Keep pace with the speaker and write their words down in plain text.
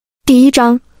第1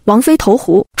章，王妃投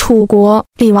湖。楚国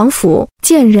李王府，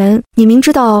贱人，你明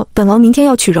知道本王明天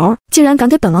要娶柔，竟然敢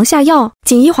给本王下药！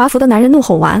锦衣华服的男人怒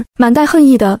吼完，满带恨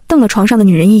意地瞪了床上的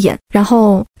女人一眼，然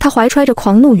后他怀揣着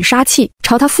狂怒与杀气，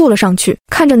朝她附了上去。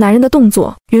看着男人的动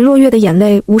作，云若月的眼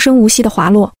泪无声无息地滑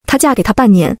落。她嫁给他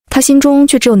半年，她心中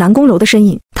却只有南宫柔的身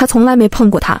影。她从来没碰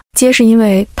过他，皆是因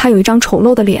为他有一张丑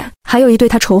陋的脸，还有一对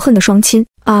他仇恨的双亲。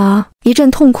啊！一阵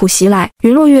痛苦袭来，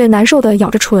云若月难受地咬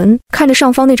着唇，看着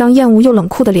上方那张厌恶又冷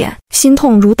酷的脸，心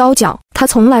痛如刀绞。她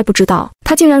从来不知道，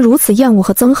他竟然如此厌恶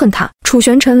和憎恨他。楚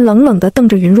玄尘冷冷地瞪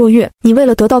着云若月：“你为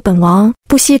了得到本王，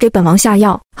不惜给本王下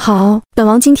药。好，本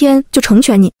王今天就成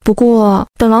全你。不过，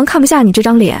本王看不下你这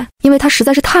张脸，因为它实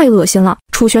在是太恶心了。”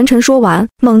楚玄尘说完，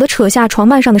猛地扯下床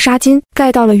幔上的纱巾，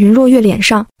盖到了云若月脸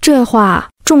上。这话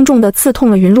重重地刺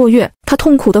痛了云若月，她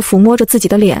痛苦地抚摸着自己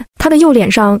的脸，她的右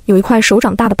脸上有一块手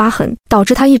掌大的疤痕，导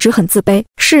致她一直很自卑。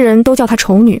世人都叫她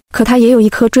丑女，可她也有一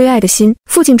颗追爱的心。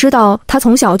父亲知道她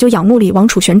从小就仰慕李王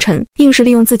楚玄尘，硬是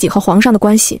利用自己和皇上的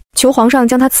关系，求皇上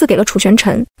将她赐给了楚玄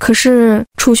尘。可是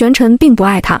楚玄尘并不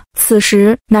爱她。此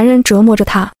时，男人折磨着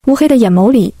她，乌黑的眼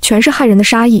眸里全是骇人的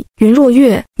杀意。云若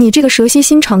月，你这个蛇蝎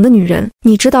心肠的女人，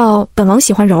你知道本王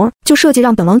喜欢柔，就设计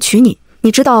让本王娶你。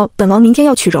你知道本王明天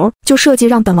要娶柔，就设计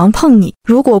让本王碰你。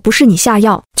如果不是你下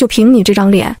药，就凭你这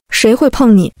张脸，谁会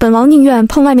碰你？本王宁愿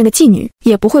碰外面的妓女，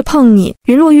也不会碰你。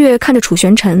云若月看着楚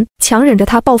玄尘，强忍着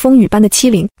他暴风雨般的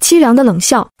凄凉的冷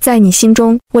笑。在你心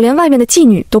中，我连外面的妓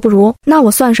女都不如，那我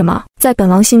算什么？在本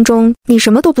王心中，你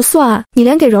什么都不算，你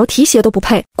连给柔提鞋都不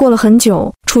配。过了很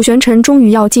久，楚玄尘终于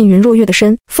要进云若月的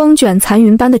身，风卷残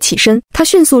云般的起身，他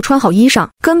迅速穿好衣裳，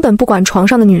根本不管床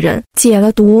上的女人，解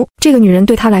了毒，这个女人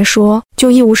对他来说就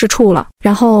一无是处了。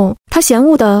然后他嫌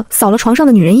恶地扫了床上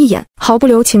的女人一眼，毫不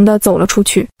留情地走了出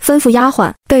去，吩咐丫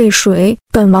鬟备水，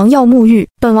本王要沐浴，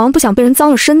本王不想被人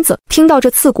脏了身子。听到这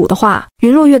刺骨的话，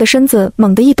云若月的身子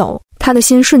猛地一抖，她的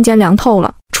心瞬间凉透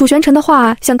了。楚玄尘的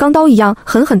话像钢刀一样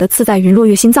狠狠地刺在云若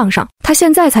月心脏上，他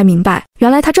现在才明白，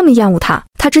原来他这么厌恶他，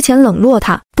他之前冷落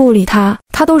他，不理他，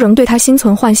他都仍对他心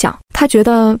存幻想。他觉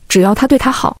得只要他对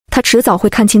他好，他迟早会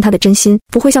看清他的真心，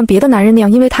不会像别的男人那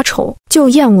样因为他丑就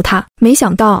厌恶他。没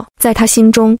想到在他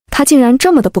心中，他竟然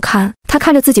这么的不堪。他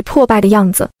看着自己破败的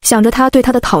样子，想着他对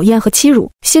他的讨厌和欺辱，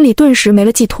心里顿时没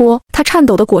了寄托。他颤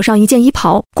抖地裹上一件衣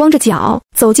袍，光着脚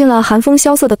走进了寒风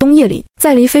萧瑟的冬夜里。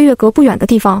在离飞跃阁不远的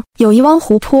地方，有一汪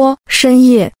湖泊，深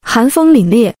夜寒风凛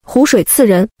冽，湖水刺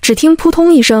人。只听扑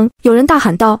通一声，有人大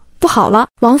喊道：“不好了，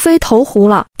王妃投湖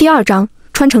了！”第2章，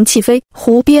穿成弃妃。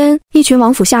湖边，一群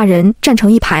王府下人站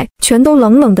成一排，全都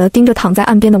冷冷地盯着躺在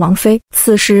岸边的王妃。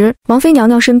此时，王妃娘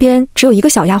娘身边只有一个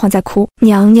小丫鬟在哭：“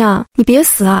娘娘，你别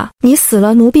死啊！你死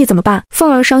了，奴婢怎么办？”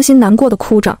凤儿伤心难过地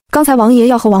哭着。刚才王爷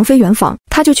要和王妃圆房，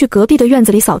她就去隔壁的院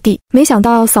子里扫地，没想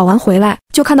到扫完回来，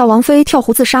就看到王妃跳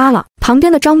湖自杀了。旁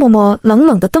边的张嬷嬷冷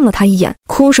冷地瞪了她一眼：“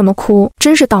哭什么哭？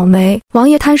真是倒霉！王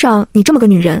爷摊上你这么个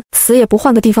女人，死也不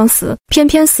换个地方死，偏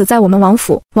偏死在我们王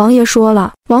府。王爷说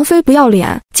了，王妃不要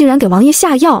脸，竟然给王爷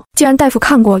下药。既然大夫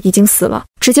看过已经死了，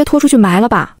直接拖出去埋了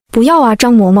吧。”“不要啊，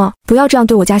张嬷嬷，不要这样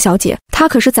对我家小姐，她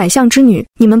可是宰相之女，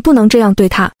你们不能这样对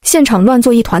她。”现场乱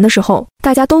作一团的时候，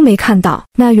大家都没看到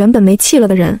那原本没气了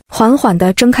的人缓缓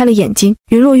地睁开了眼睛。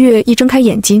云若月一睁开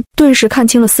眼睛，顿时看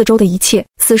清了四周的一切。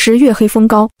此时月黑风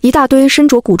高，一大堆身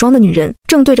着古装的女人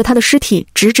正对着她的尸体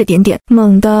指指点点。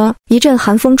猛地一阵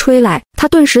寒风吹来，她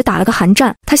顿时打了个寒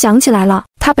战。她想起来了，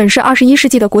他本是21世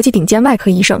纪的国际顶尖外科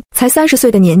医生，才30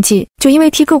岁的年纪，就因为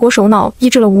替各国首脑医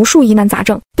治了无数疑难杂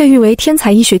症，被誉为天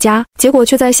才医学家，结果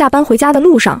却在下班回家的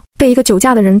路上被一个酒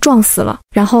驾的人撞死了。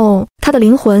然后他的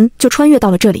灵魂就穿越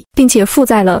到了这里，并且附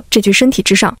在了这具身体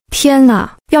之上。天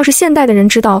哪！要是现代的人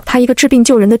知道他一个治病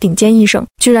救人的顶尖医生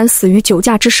居然死于酒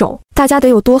驾之手，大家得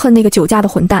有多恨那个酒驾的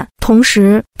混蛋。同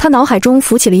时他脑海中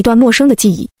浮起了一段陌生的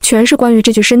记忆，全是关于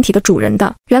这具身体的主人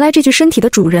的。原来这具身体的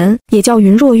主人也叫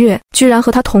云若月，居然和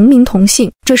他同名同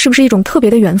姓，这是不是一种特别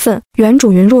的缘分？原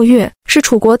主云若月是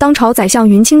楚国当朝宰相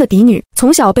云卿的嫡女，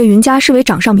从小被云家视为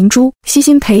掌上明珠，悉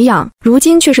心培养，如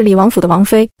今却是李王府的王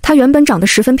妃。她原本长得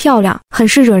十分漂亮，很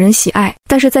是惹人喜爱，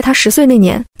但是在她10岁那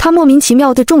年，她莫名其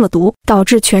妙地中了毒，导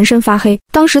致全身发黑，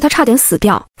当时她差点死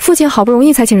掉，父亲好不容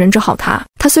易才请人治好她。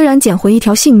她虽然捡回一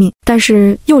条性命，但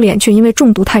是右脸却因为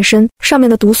中毒太深，上面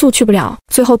的毒素去不了，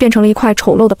最后变成了一块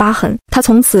丑陋的疤痕。她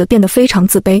从此变得非常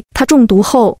自卑。她中毒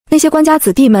后，那些官家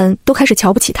子弟们都开始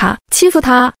瞧不起她，欺负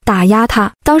她，打压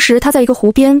她。当时她在一个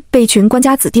湖边被一群官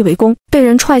家子弟围攻，被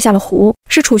人踹下了湖，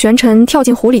是楚玄尘跳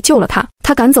进湖里救了他。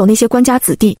他赶走那些官家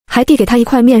子弟，还递给他一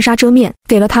块面纱遮面，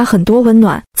给了他很多温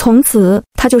暖。从此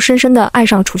他就深深地爱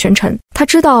上了楚玄尘。他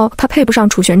知道他配不上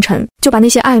楚玄尘，就把那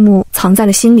些爱慕藏在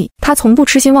了心里。他从不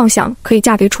痴心妄想可以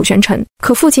嫁给楚玄尘，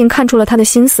可父亲看出了他的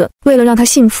心思，为了让他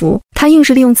幸福，他硬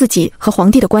是利用自己和皇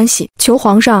帝的关系，求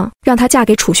皇上让他嫁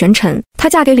给楚玄尘。他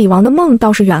嫁给李王的梦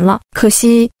倒是圆了，可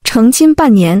惜成亲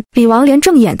半年，李王连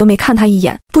正眼都没看他一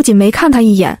眼，不仅没看他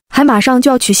一眼，还马上就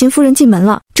要娶新夫人进门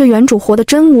了。这原主活得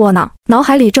真窝囊。脑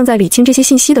海里正在理清这些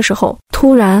信息的时候，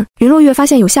突然云若月发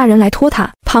现有下人来拖他，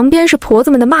旁边是婆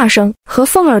子们的骂声和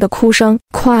凤儿的哭声。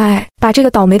快把这个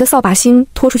倒霉的扫把星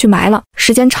拖出去埋了，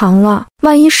时间长了，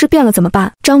万一尸变了怎么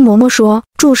办？张嬷嬷说：“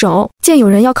住手！”见有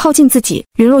人要靠近自己，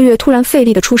云若月突然费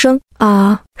力的出声：“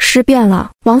啊，尸变了，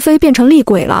王妃变成厉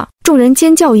鬼了！”众人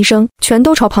尖叫一声，全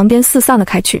都朝旁边四散了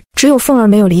开去。只有凤儿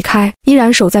没有离开，依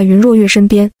然守在云若月身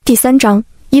边。第3章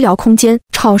医疗空间。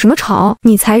吵什么吵？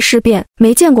你才尸变，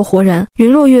没见过活人。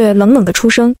云若月冷冷的出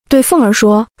声，对凤儿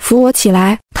说：“扶我起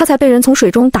来。”他才被人从水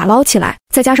中打捞起来，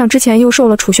再加上之前又受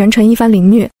了楚玄尘一番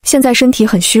凌虐，现在身体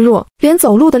很虚弱，连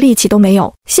走路的力气都没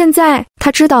有。现在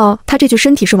他知道他这具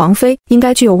身体是王妃，应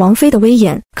该具有王妃的威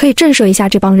严，可以震慑一下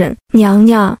这帮人。娘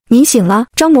娘，您醒了。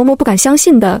张嬷嬷不敢相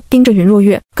信地盯着云若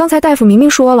月，刚才大夫明明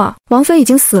说了，王妃已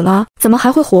经死了，怎么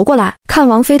还会活过来？看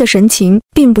王妃的神情，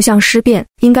并不像尸变，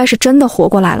应该是真的活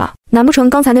过来了。难不成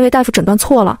刚才那位大夫诊断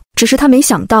错了？只是他没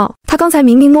想到，他刚才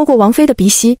明明摸过王妃的鼻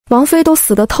息，王妃都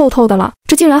死得透透的了，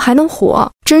这竟然还能活，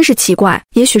真是奇怪。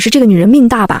也许是这个女人命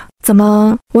大吧。怎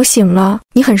么，我醒了？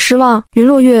你很失望？云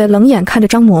若月冷眼看着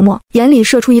张嬷嬷，眼里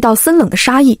射出一道森冷的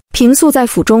杀意。平素在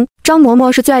府中，张嬷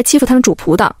嬷是最爱欺负他们主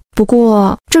仆的。不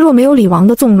过，这若没有李王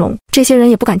的纵容，这些人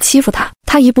也不敢欺负他。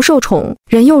他一不受宠，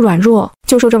人又软弱，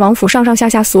就受着王府上上下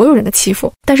下所有人的欺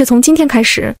负。但是从今天开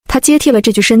始，他接替了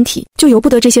这具身体，就由不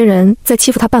得这些人再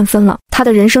欺负他半分了。他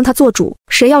的人生他做主，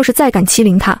谁要是再敢欺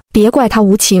凌他，别怪他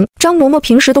无情。张嬷嬷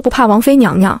平时都不怕王妃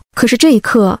娘娘，可是这一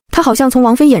刻，她好像从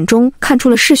王妃眼中看出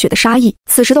了嗜血的杀意。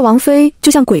此时的王妃就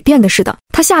像诡辩的似的，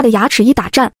她吓得牙齿一打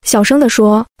颤，小声地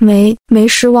说：“没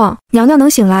失望，娘娘能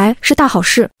醒来是大好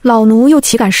事，老奴又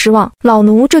岂敢失望？老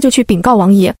奴这就去禀告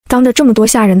王爷。”当着这么多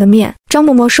下人的面，张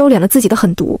嬷嬷收敛了自己的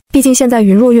狠毒，毕竟现在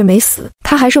云若月没死，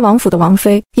她还是王府的王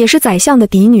妃，也是宰相的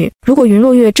嫡女。如果云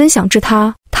若月真想治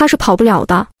她，她是跑不了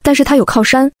的，但是她有靠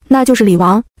山，那就是李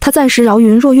王。她暂时饶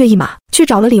云若月一马，去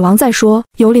找了李王再说。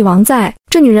有李王在，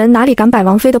这女人哪里敢摆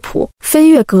王妃的谱？飞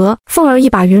跃阁，凤儿一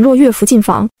把云若月扶进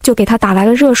房，就给她打来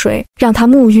了热水，让她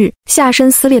沐浴。下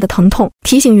身撕裂的疼痛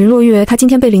提醒云若月她今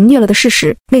天被凌虐了的事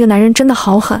实。那个男人真的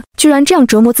好狠，居然这样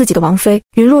折磨自己的王妃。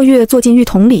云若月坐进浴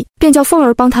桶里，便叫凤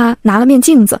儿帮她拿了面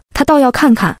镜子，她倒要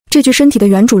看看这具身体的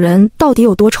原主人到底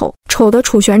有多丑。丑的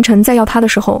楚玄尘在要她的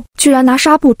时候，居然拿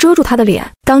纱布遮住她的脸。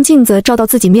当镜子照到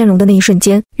自己面容的那一瞬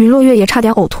间，云若月也差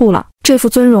点呕吐了。这副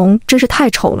尊容真是太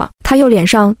丑了，她右脸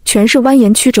上全是蜿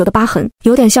蜒曲折的疤痕，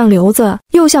有点像瘤子，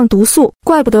又像毒素，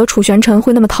怪不得楚玄尘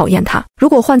会那么讨厌她。如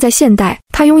果换在现代，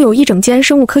她拥有一整间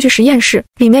生物科学实验室，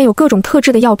里面有各种特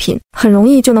制的药品，很容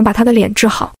易就能把她的脸治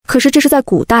好。可是这是在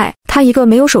古代，她一个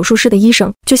没有手术室的医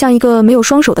生，就像一个没有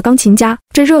双手的钢琴家。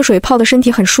这热水泡的身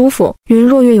体很舒服，云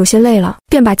若月有些累了，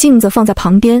便把镜子放在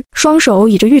旁边，双手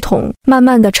倚着浴桶，慢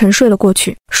慢地沉睡了过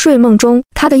去。睡梦中，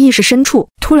她的意识深处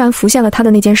突然浮现了她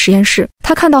的那间实验室，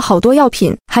她看到好多药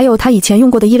品，还有她以前用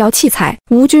过的医疗器材，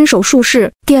无菌手术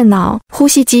室、电脑、呼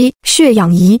吸机、血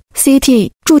氧仪、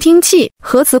CT、助听器、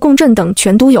核磁共振等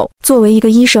全都有。作为一个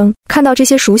医生，看到这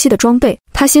些熟悉的装备，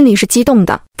他心里是激动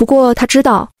的。不过他知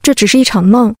道这只是一场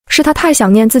梦，是他太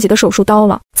想念自己的手术刀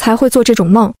了，才会做这种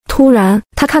梦。突然，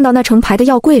他看到那成排的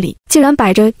药柜里竟然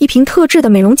摆着一瓶特制的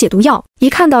美容解毒药，一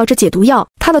看到这解毒药，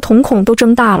他的瞳孔都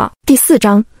睁大了。第4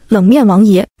章冷面王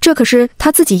爷，这可是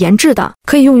他自己研制的，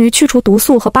可以用于去除毒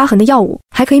素和疤痕的药物，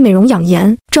还可以美容养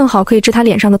颜，正好可以治他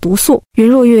脸上的毒素。云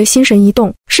若月心神一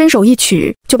动，伸手一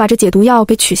取，就把这解毒药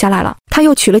给取下来了。他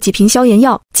又取了几瓶消炎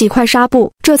药，几块纱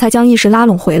布，这才将意识拉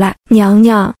拢回来。娘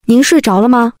娘，您睡着了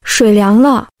吗？水凉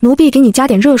了，奴婢给你加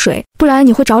点热水，不然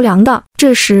你会着凉的。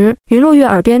这时，云若月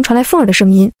耳边传来凤儿的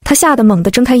声音，她吓得猛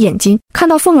地睁开眼睛，看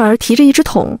到凤儿提着一只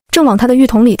桶，正往她的浴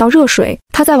桶里倒热水。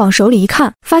她再往手里一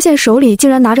看，发现手里竟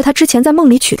然拿着她之前在梦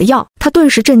里取的药，她顿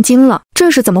时震惊了，这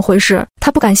是怎么回事？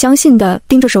她不敢相信地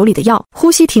盯着手里的药，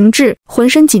呼吸停滞，浑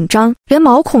身紧张，连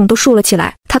毛孔都竖了起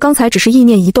来。她刚才只是意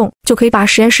念一动，就可以把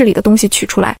实验室里的东西取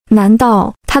出来，难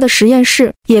道她的实验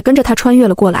室也跟着她穿越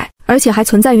了过来？而且还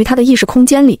存在于他的意识空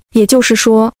间里，也就是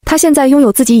说，他现在拥有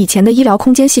自己以前的医疗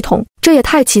空间系统，这也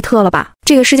太奇特了吧！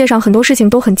这个世界上很多事情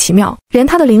都很奇妙，连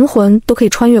他的灵魂都可以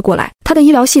穿越过来，他的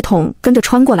医疗系统跟着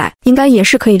穿过来，应该也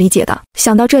是可以理解的。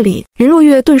想到这里，云若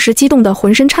月顿时激动得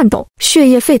浑身颤抖，血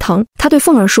液沸腾。他对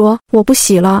凤儿说：“我不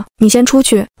洗了，你先出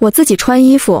去，我自己穿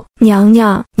衣服。”娘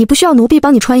娘，你不需要奴婢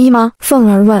帮你穿衣吗？凤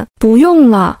儿问。不用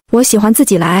了，我喜欢自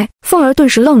己来。凤儿顿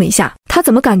时愣了一下，她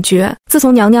怎么感觉自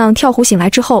从娘娘跳湖醒来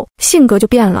之后，性格就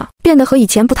变了，变得和以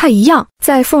前不太一样。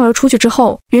在凤儿出去之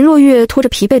后，云若月拖着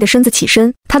疲惫的身子起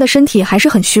身，她的身体还是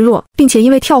很虚弱，并且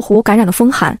因为跳湖感染了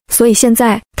风寒，所以现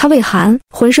在她畏寒，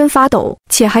浑身发抖，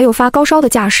且还有发高烧的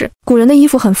架势。古人的衣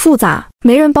服很复杂，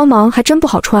没人帮忙还真不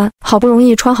好穿。好不容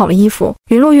易穿好了衣服，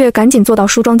云若月赶紧坐到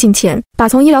梳妆镜前，把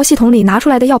从医疗系统里拿出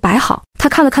来的药摆好。她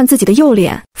看了看自己的右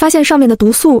脸，发现上面的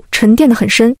毒素沉淀得很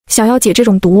深，想要解这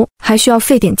种毒还需要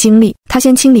费点精力。她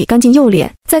先清理干净右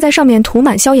脸，再在上面涂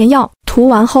满消炎药，涂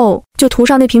完后就涂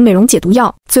上那瓶美容解毒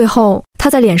药，最后她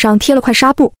在脸上贴了块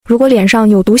纱布，如果脸上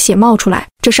有毒血冒出来，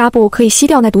这纱布可以吸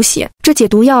掉那毒血。这解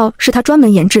毒药是她专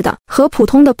门研制的，和普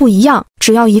通的不一样，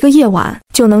只要1个夜晚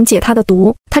就能解她的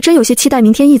毒。她真有些期待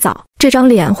明天一早这张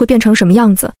脸会变成什么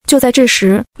样子。就在这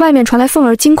时，外面传来凤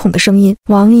儿惊恐的声音：“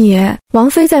王爷，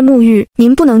王妃在沐浴，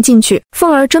您不能进去。”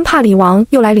凤儿真怕李王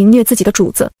又来凌虐自己的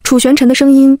主子。楚玄尘的声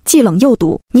音既冷又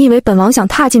毒：“你以为本王想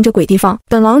踏进这鬼地方？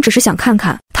本王只是想看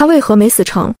看他为何没死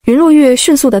成。”云若月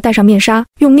迅速地戴上面纱，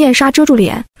用面纱遮住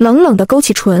脸，冷冷地勾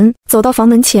起唇，走到房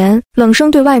门前，冷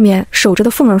声对外面守着的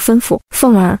凤儿吩咐：“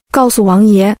凤儿，告诉王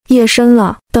爷，夜深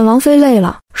了，本王妃累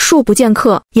了，恕不见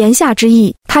客。”言下之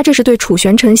意，他这是对楚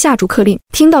玄尘下逐客令。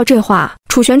听到这话，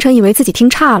楚玄尘以为自己听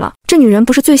差了，这女人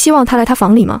不是最希望他来他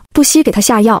房里吗？不惜给他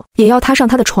下药，也要他上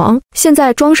他的床，现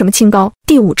在装什么清高？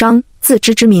第5章自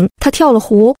知之明。他跳了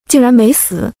湖，竟然没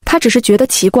死，他只是觉得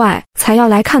奇怪，才要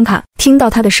来看看。听到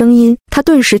他的声音，他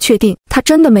顿时确定他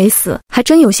真的没死，还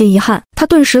真有些遗憾。他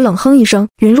顿时冷哼一声：“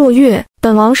云若月，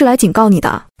本王是来警告你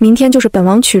的，明天就是本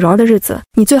王取人儿的日子，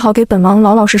你最好给本王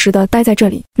老老实实的待在这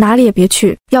里，哪里也别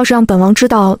去。要是让本王知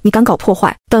道你敢搞破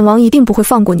坏，本王一定不会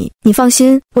放过你。你放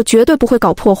心，我绝对不会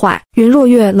搞破坏。”云若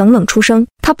月冷冷出声：“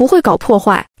他不会搞破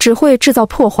坏，只会制造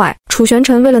破坏。”楚玄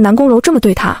尘为了南宫柔这么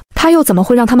对他，他又怎么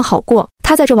会让他们好过？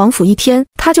他在这王府一天，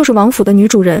他就是王府的女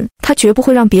主人，他绝不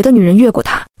会让别的女人越过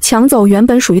他，抢走原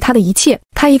本属于他的一切。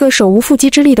她一个手无缚鸡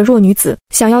之力的弱女子，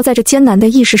想要在这艰难的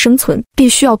异世生存，必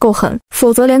须要够狠，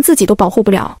否则连自己都保护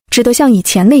不了，只得像以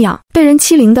前那样被人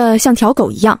欺凌的像条狗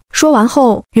一样。说完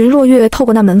后，云若月透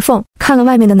过那门缝看了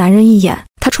外面的男人一眼，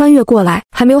她穿越过来，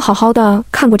还没有好好的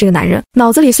看过这个男人，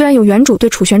脑子里虽然有原主对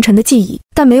楚玄尘的记忆，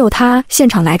但没有他现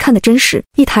场来看的真实。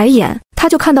一抬眼，他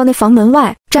就看到那房门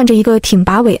外站着一个挺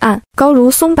拔伟岸、高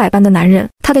如松柏般的男人，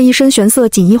他的一身玄色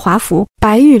锦衣华服，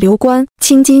白玉流冠，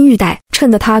青金玉带，衬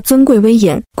得他尊贵威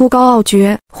严，孤高傲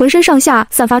绝，浑身上下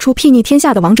散发出睥睨天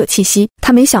下的王者气息。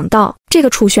他没想到这个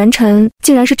楚玄尘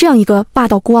竟然是这样一个霸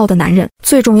道孤傲的男人，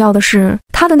最重要的是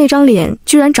他的那张脸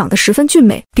居然长得十分俊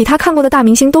美，比他看过的大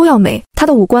明星都要美。他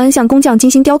的五官像工匠精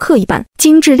心雕刻一般，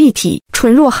精致立体，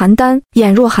唇若邯郸，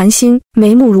眼若寒星，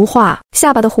眉目如画，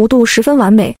下巴的弧度十分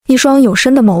完美，一双有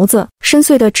深的眸子深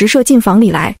邃地直射进房里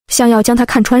来，像要将他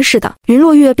看穿似的。云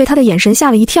若月被他的眼神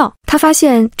吓了一跳，他发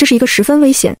现这是一个十分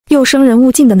危险又生人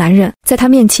勿近的男人，在他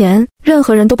面前任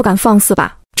何人都不敢放肆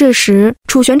吧。这时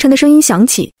楚玄尘的声音响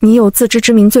起：“你有自知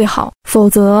之明最好，否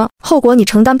则后果你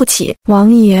承担不起。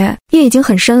王爷，夜已经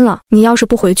很深了，你要是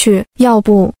不回去，要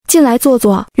不进来坐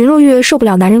坐。”云若月受不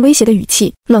了男人威胁的语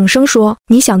气，冷声说：“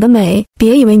你想得美，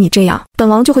别以为你这样，本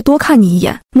王就会多看你一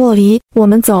眼。莫离，我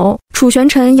们走。”楚玄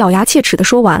尘咬牙切齿地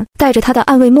说完，带着他的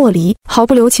暗卫莫离，毫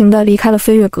不留情地离开了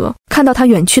飞跃阁。看到他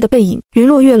远去的背影，云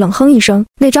若月冷哼一声，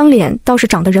那张脸倒是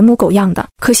长得人模狗样的，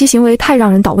可惜行为太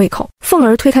让人倒胃口。凤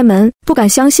儿推开门，不敢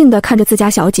相信地看着自家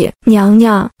小姐：“娘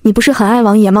娘，你不是很爱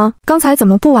王爷吗？刚才怎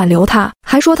么不挽留他，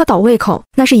还说他倒胃口？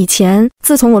那是以前，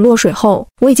自从我落水后，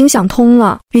我已经想通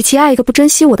了，与其爱一个不珍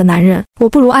惜我的男人，我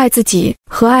不如爱自己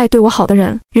和爱对我好的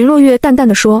人。”云若月淡淡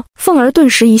地说。凤儿顿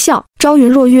时一笑，朝云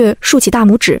若月竖起大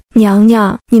拇指：“娘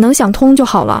娘，你能想通就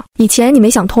好了，以前你没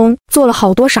想通，做了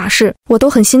好多傻事，我都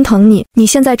很心疼你，你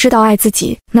现在知道爱自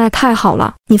己，那太好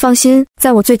了。你放心，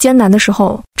在我最艰难的时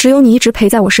候，只有你一直陪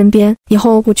在我身边，以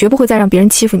后我绝不会再让别人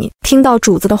欺负你。”听到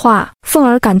主子的话，凤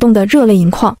儿感动得热泪盈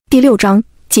眶。第6章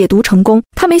解毒成功。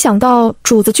他没想到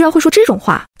主子居然会说这种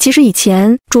话。其实以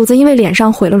前主子因为脸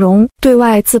上毁了容，对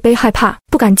外自卑害怕，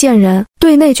不敢见人，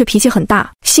对内却脾气很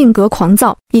大，性格狂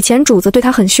躁。以前主子对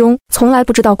他很凶，从来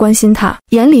不知道关心他，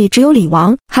眼里只有李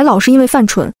王，还老是因为犯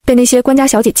蠢被那些官家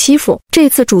小姐欺负。这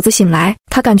次主子醒来，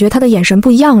他感觉他的眼神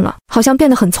不一样了，好像变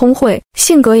得很聪慧，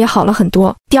性格也好了很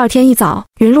多。第二天一早，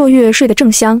云落月睡得正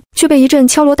香，却被一阵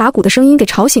敲锣打鼓的声音给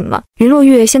吵醒了。云落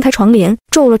月掀开床帘，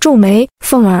皱了皱眉：“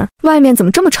凤儿，外面怎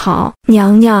么这么吵？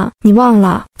娘娘，你忘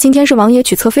了，今天是王爷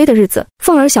娶侧妃的日子。”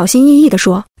凤儿小心翼翼地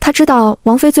说：“她知道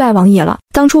王妃最爱王爷了。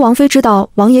当初王妃知道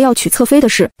王爷要娶侧妃的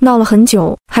事，闹了很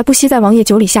久，还不惜在王爷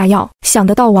酒里下药。想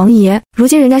得到王爷，如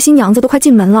今人家新娘子都快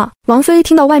进门了，王妃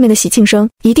听到外面的喜庆声，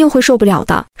一定会受不了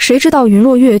的。”谁知道云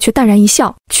落月却淡然一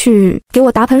笑：“去，给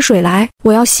我打盆水来，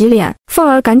我要洗脸。”凤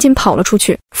儿赶紧跑了出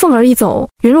去。凤儿一走，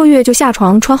云落月就下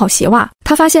床穿好鞋袜。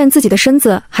她发现自己的身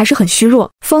子还是很虚弱，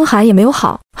风寒也没有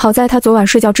好。好在她昨晚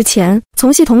睡觉之前，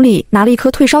从系统里拿了一颗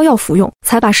退烧药服用，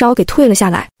才把烧给退了下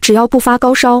来。只要不发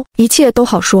高烧，一切都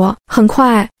好说。很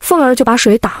快，凤儿就把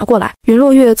水打了过来。云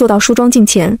落月坐到梳妆镜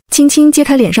前，轻轻揭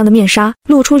开脸上的面纱，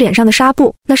露出脸上的纱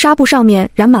布。那纱布上面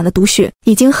染满了毒血，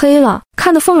已经黑了，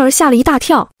看得凤儿吓了一大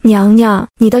跳。“娘娘，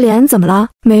你的脸怎么了？”“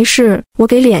没事，我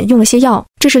给脸用了些药，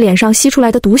这是脸上吸出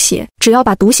来的毒血，只要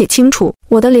把毒血清除，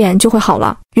我的脸就会好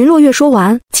了。”云落月说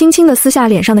完，轻轻地撕下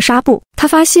脸上的纱布。她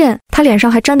发现她脸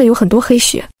上还沾的有很多黑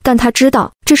血，但她知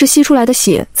道这是吸出来的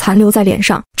血残留在脸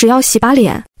上，只要洗把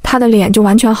脸，她的脸就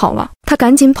完全好了。她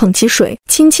赶紧捧起水，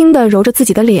轻轻地揉着自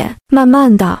己的脸，慢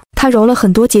慢的，她揉了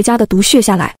很多结痂的毒血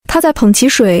下来。她再捧起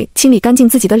水清理干净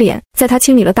自己的脸，在她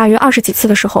清理了大约20几次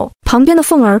的时候，旁边的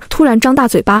凤儿突然张大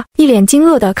嘴巴，一脸惊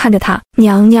愕地看着她：“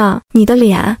娘娘，你的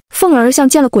脸！”凤儿像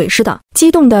见了鬼似的，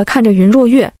激动地看着云落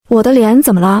月：“我的脸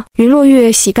怎么了？”云落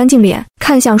月洗干净脸，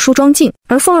看向梳妆镜，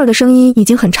而凤儿的声音已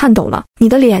经很颤抖了：“你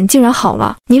的脸竟然好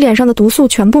了，你脸上的毒素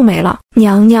全部没了。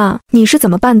娘娘，你是怎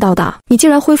么办到的？你竟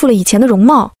然恢复了以前的容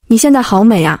貌，你现在好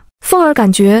美啊！”凤儿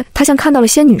感觉她像看到了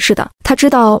仙女似的，她知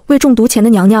道未中毒前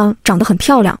的娘娘长得很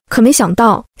漂亮，可没想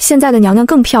到现在的娘娘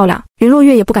更漂亮。云落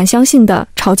月也不敢相信地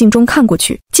朝镜中看过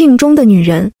去，镜中的女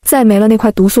人在没了那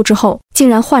块毒素之后，竟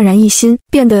然焕然一新，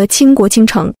变得倾国倾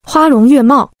城，花容月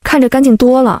貌，看着干净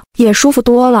多了，也舒服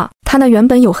多了。她那原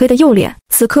本黝黑的右脸，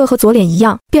此刻和左脸一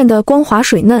样，变得光滑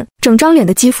水嫩，整张脸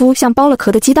的肌肤像剥了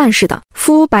壳的鸡蛋似的，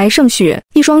肤白胜雪，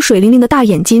一双水灵灵的大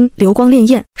眼睛流光潋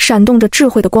滟，闪动着智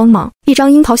慧的光芒，一张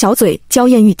樱桃小嘴娇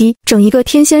艳欲滴，整一个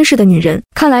天仙似的女人。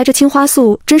看来这青花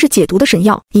素真是解毒的神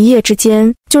药，一夜之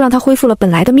间就让她恢复了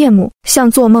本来的面目，像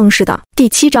做梦似的。第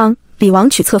7章，李王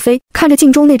娶侧妃。看着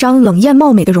镜中那张冷艳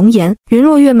貌美的容颜，云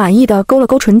落月满意的勾了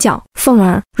勾唇角：“凤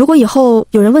儿，如果以后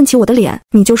有人问起我的脸，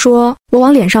你就说我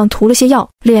往脸上涂了些药，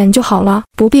脸就好了，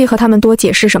不必和他们多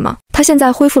解释什么。她现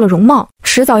在恢复了容貌，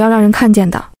迟早要让人看见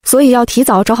的，所以要提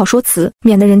早找好说辞，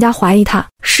免得人家怀疑她。”“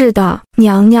是的，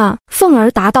娘娘。”凤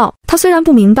儿答道。她虽然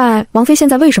不明白王妃现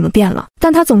在为什么变了，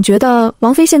但她总觉得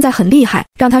王妃现在很厉害，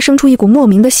让她生出一股莫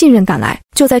名的信任感来。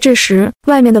就在这时，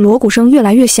外面的锣鼓声越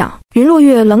来越响，云落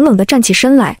月冷冷地站起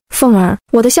身来：“凤儿，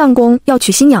我的相公要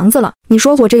娶新娘子了，你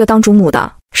说我这个当主母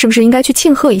的，是不是应该去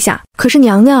庆贺一下？可是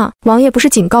娘娘，王爷不是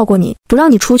警告过你，不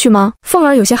让你出去吗？”凤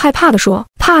儿有些害怕地说：“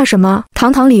怕什么？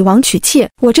堂堂李王娶妾，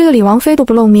我这个李王妃都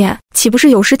不露面，岂不是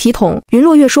有失体统？”云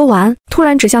落月说完，突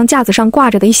然指向架子上挂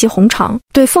着的一袭红裳，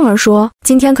对凤儿说：“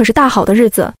今天可是大好的日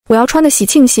子，我要穿的喜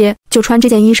庆些，就穿这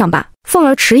件衣裳吧。”凤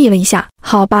儿迟疑了一下：“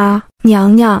好吧，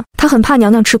娘娘。”她很怕娘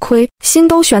娘吃亏，心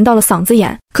都悬到了嗓子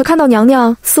眼，可看到娘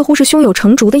娘似乎是胸有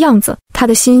成竹的样子，她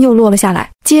的心又落了下来。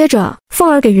接着，凤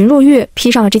儿给云落月披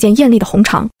上了这件艳丽的红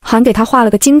裳，还给她画了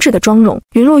个精致的妆容。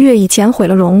云落月以前毁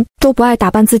了容，都不爱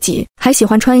打扮自己，还喜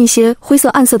欢穿一些灰色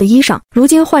暗色的衣裳，如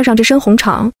今换上这身红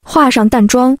裳，画上淡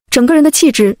妆，整个人的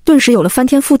气质顿时有了翻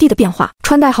天覆地的变化。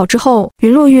穿戴好之后，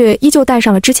云落月依旧戴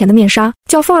上了之前的面纱，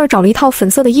叫凤儿找了一套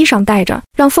粉色的衣裳带着，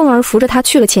让凤儿扶着她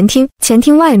去了前厅。前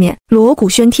厅外面锣鼓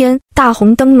喧天，大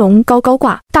红灯笼高高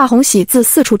挂，大红喜字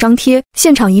四处张贴，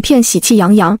现场一片喜气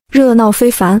洋洋，热闹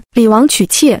非凡。李王娶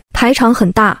妾，排场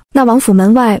很大，那王府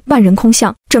门外万人空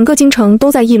巷，整个京城都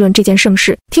在议论这件盛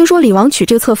事。听说李王娶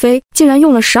这个侧妃，竟然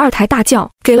用了12台大轿，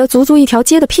给了足足一条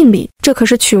街的聘礼，这可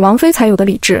是娶王妃才有的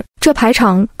礼制。这排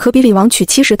场可比李王娶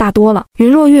妻时大多了。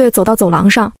云落月走到走廊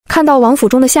上，看到王府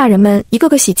中的下人们一个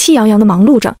个喜气洋洋地忙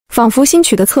碌着，仿佛新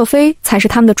娶的侧妃才是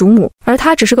他们的主母，而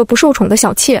她只是个不受宠的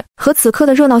小妾。和此刻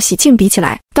的热闹喜庆比起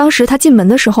来，当时他进门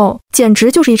的时候简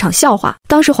直就是一场笑话。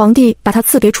当时皇帝把他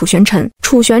赐给楚玄臣，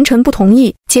楚玄臣不同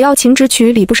意，且要请旨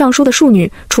娶礼部尚书的庶女，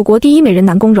楚国第一美人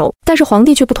南宫柔。但是皇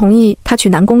帝却不同意他娶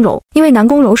南宫柔，因为南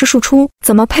宫柔是庶出，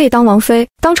怎么配当王妃？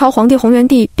当朝皇帝洪元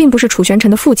帝并不是楚玄臣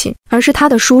的父亲，而是他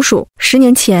的叔叔。10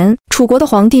年前，楚国的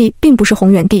皇帝并不是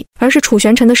洪元帝，而是楚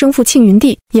玄臣的生父庆云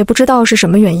帝。也不知道是什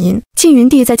么原因，庆云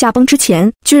帝在驾崩之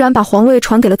前，居然把皇位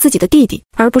传给了自己的弟弟，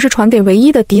而不是传给唯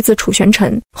一的嫡子楚玄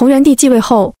臣。洪元帝继位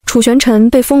后，楚玄臣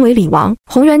被封为李王，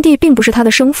洪元帝并不是他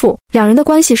的生父，两人的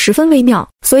关系十分微妙，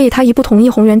所以他一不同意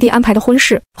洪元帝安排的婚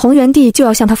事，洪元帝就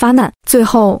要向他发难。最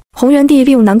后，洪元帝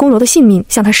利用南宫柔的性命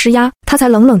向他施压，他才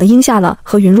冷冷地应下了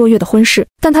和云若月的婚事。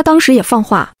但他当时也放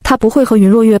话，他不会和云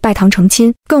若月拜堂成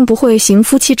亲，更不会行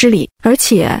夫妻之礼，而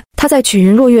且他在娶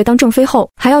云若月当正妃后，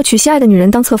还要娶心爱的女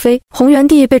人当侧妃。洪元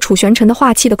帝被楚玄臣的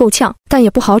话气得够呛，但也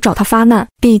不好找他发难，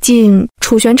毕竟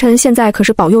楚玄臣现在可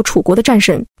是保佑楚国的战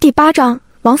神。第8章，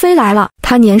王妃来了。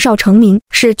他年少成名，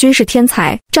是军事天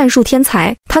才、战术天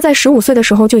才。他在15岁的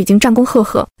时候就已经战功赫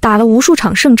赫，打了无数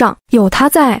场胜仗。有他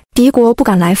在，敌国不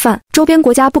敢来犯，周边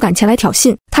国家不敢前来挑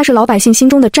衅。他是老百姓心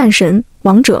中的战神、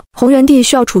王者。洪元帝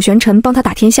需要楚玄臣帮他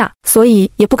打天下，所以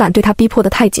也不敢对他逼迫得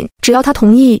太紧，只要他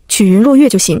同意娶云若月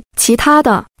就行。其他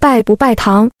的拜不拜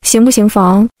堂，行不行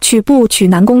房，娶不娶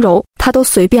南宫柔，他都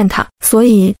随便他。所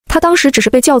以他当时只是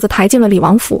被轿子抬进了李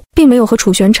王府，并没有和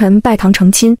楚玄臣拜堂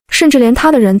成亲，甚至连他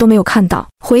的人都没有看到。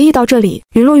回忆到这里，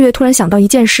云若月突然想到一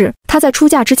件事，她在出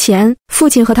嫁之前，父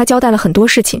亲和她交代了很多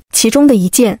事情，其中的一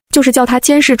件就是叫她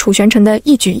监视楚玄臣的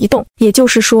一举一动。也就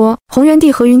是说，洪元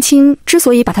帝何云清之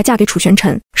所以把她嫁给楚玄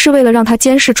臣，是为了让她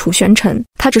监视楚玄臣。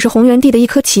她只是洪元帝的一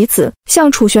颗棋子，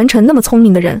像楚玄臣那么聪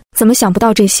明的人，怎么想不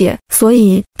到这些？所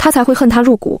以他才会恨她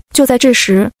入骨。就在这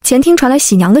时，前厅传来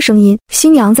喜娘的声音：“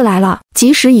新娘子来了，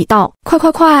吉时已到，快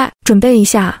快快，准备一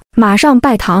下，马上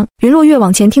拜堂。”云若月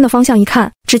往前厅的方向一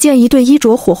看，只见一对衣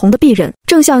着火红的婢人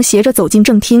正向斜着走进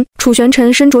正厅。楚玄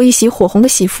臣身着一袭火红的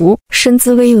喜服，身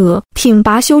姿巍峨，挺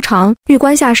拔修长，玉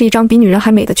冠下是一张比女人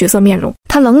还美的绝色面容。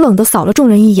他冷冷地扫了众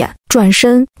人一眼，转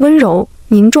身温柔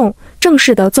凝重正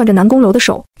式地攥着南宫柔的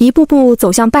手，一步步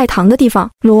走向拜堂的地方。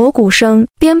锣鼓声、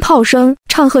鞭炮声、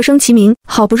唱和声齐鸣，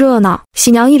好不热闹。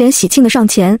喜娘一脸喜庆地上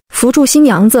前扶住新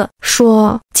娘子，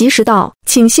说：“吉时到，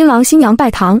请新郎新娘拜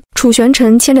堂。”楚玄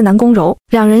臣牵着南宫柔，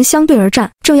两人相对而站，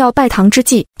正要拜堂之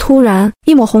际，突然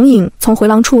一抹红影从回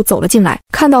廊处走了进来。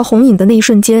看到红影的那一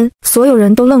瞬间，所有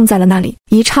人都愣在了那里。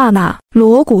一刹那，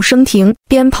锣鼓声停，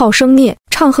鞭炮声灭，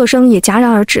唱和声也戛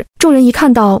然而止。众人一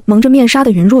看到蒙着面纱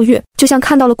的云若月，就像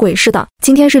看到了鬼似的。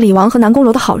今天是李王和南宫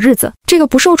柔的好日子，这个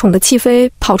不受宠的弃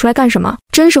妃跑出来干什么？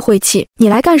真是晦气！你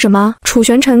来干什么？楚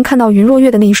玄臣看到云若月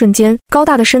的那一瞬间，高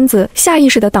大的身子下意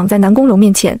识地挡在南宫柔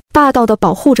面前，霸道地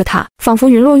保护着她，仿佛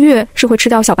云若月是会吃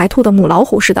掉小白兔的母老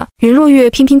虎似的。云若月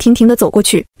娉娉婷婷地走过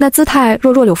去，那姿态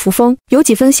若若柳扶风，有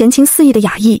几分闲情肆意的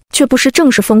雅意，却不失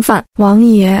正式风范。王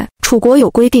爷，楚国有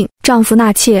规定，丈夫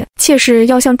纳妾，妾室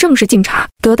要向正式敬茶，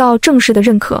得到正式的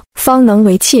认可，方能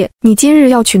为妾。你今日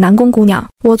要娶南宫姑娘，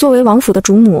我作为王府的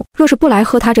主母，若是不来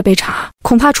喝她这杯茶，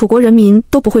恐怕楚国人民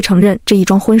都不会承认这一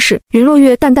桩婚事。云若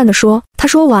月淡淡地说。她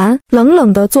说完，冷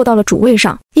冷地坐到了主位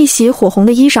上，一袭火红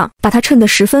的衣裳把她衬得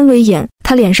十分威严。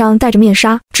她脸上戴着面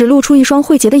纱，只露出一双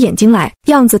慧洁的眼睛来，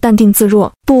样子淡定自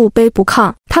若，不卑不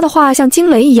亢。她的话像惊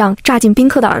雷一样炸进宾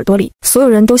客的耳朵里，所有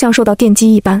人都像受到电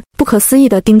击一般，不可思议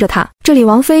地盯着她。这李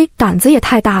王妃胆子也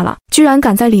太大了，居然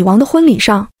敢在李王的婚礼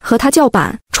上和他叫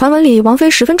板。传闻里王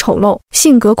妃十分丑陋，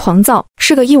性格狂躁，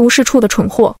是个一无是处的蠢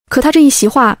货，可她这一席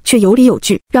话却有理有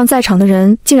据，让在场的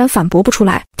人竟然反驳不出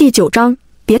来。第9章，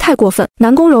别太过分。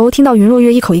南宫柔听到云若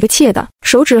月一口一个妾的，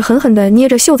手指狠狠地捏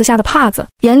着袖子下的帕子，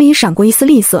眼里闪过一丝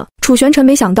厉色。楚玄臣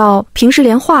没想到平时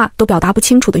连话都表达不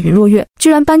清楚的云若月，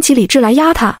居然搬起理智来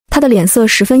压他。他的脸色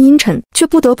十分阴沉，却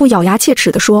不得不咬牙切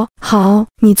齿地说：“好，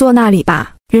你坐那里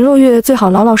吧。”云若月最好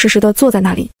老老实实地坐在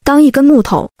那里，当一根木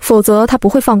头，否则他不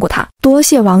会放过他。多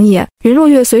谢王爷。云若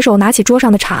月随手拿起桌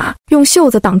上的茶，用袖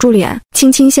子挡住脸，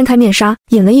轻轻掀开面纱，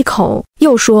饮了一口，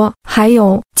又说：“还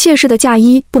有，妾室的嫁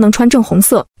衣不能穿正红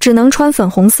色，只能穿粉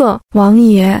红色。王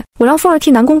爷，我让凤儿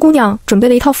替南宫姑娘准备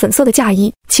了一套粉色的嫁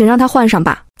衣，请让她换上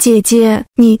吧。”姐姐，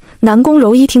你……南宫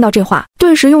柔一听到这话，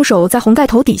顿时用手在红盖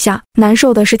头底下难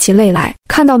受的是起泪来。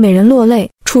看到美人落泪，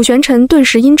楚玄臣顿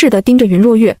时阴鸷地盯着云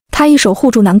若月，他一手护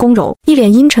住南宫柔，一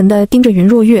脸阴沉地盯着云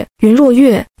若月。云若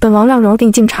月，本王让柔给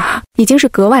你敬茶，已经是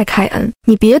格外开恩，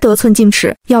你别得寸进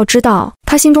尺。要知道，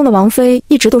他心中的王妃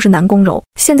一直都是南宫柔，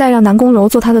现在让南宫柔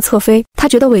做他的侧妃，他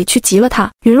觉得委屈极了他。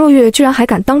云若月居然还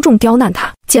敢当众刁难他，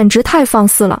简直太放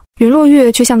肆了。云若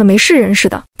月却像个没事人似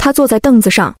的，她坐在凳子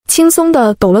上，轻松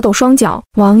地抖了抖双脚。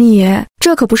王爷，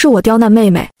这可不是我刁难妹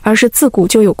妹，而是自古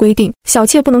就有规定，小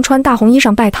妾不能穿大红衣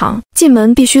裳拜堂，进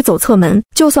门必须走侧门，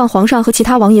就算皇上和其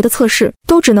他王爷的侧室，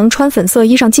都只能穿粉色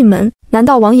衣裳进门。难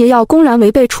道王爷要公然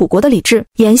违背楚国的礼制？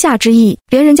言下之意，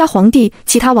连人家皇帝、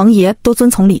其他王爷都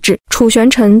遵从礼制，楚玄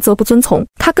臣则不遵从，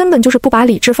他根本就是不把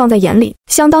礼制放在眼里，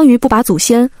相当于不把祖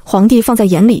先、皇帝放在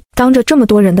眼里。当着这么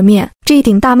多人的面，这一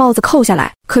顶大帽子扣下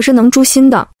来，可是能诛心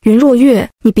的。云若月，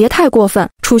你别太过分！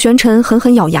楚玄臣狠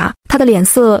狠咬牙，他的脸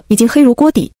色已经黑如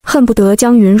锅底，恨不得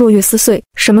将云若月撕碎。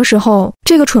什么时候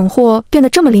这个蠢货变得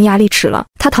这么伶牙俐齿了？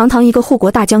他堂堂一个护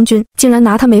国大将军，竟然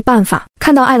拿他没办法。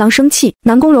看到爱郎生气，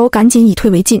南宫柔赶紧以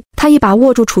退为进，他一把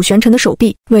握住楚玄臣的手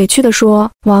臂，委屈地说：“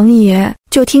王爷，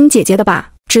就听姐姐的吧。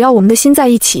只要我们的心在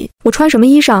一起，我穿什么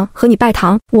衣裳和你拜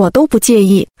堂，我都不介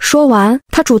意。”说完，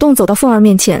他主动走到凤儿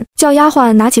面前，叫丫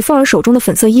鬟拿起凤儿手中的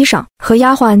粉色衣裳，和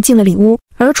丫鬟进了里屋。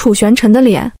而楚玄臣的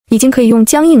脸已经可以用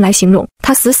僵硬来形容，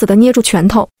他死死地捏住拳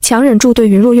头，强忍住对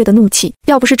云若月的怒气。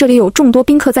要不是这里有众多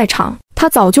宾客在场，他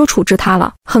早就处置他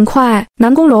了。很快，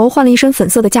南宫柔换了一身粉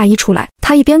色的嫁衣出来，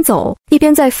他一边走一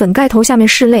边在粉盖头下面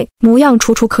拭泪，模样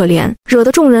楚楚可怜，惹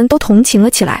得众人都同情了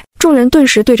起来。众人顿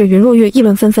时对着云若月议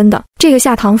论纷纷的，这个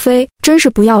下堂妃真是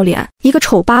不要脸，一个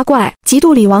丑八怪，嫉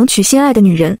妒李王娶心爱的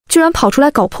女人，居然跑出来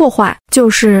搞破坏，就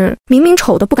是明明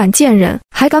丑的不敢见人，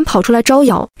还敢跑出来招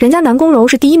摇。人家南宫柔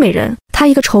是第一美人，她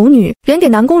一个丑女，连给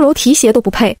南宫柔提鞋都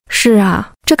不配。是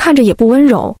啊，这看着也不温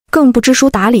柔，更不知书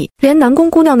达理，连南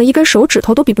宫姑娘的一根手指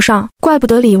头都比不上，怪不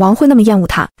得李王会那么厌恶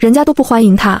她，人家都不欢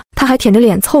迎她，她还舔着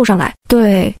脸凑上来。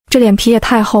对，这脸皮也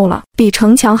太厚了，比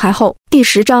城墙还厚。第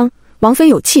10章，王妃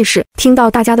有气势。听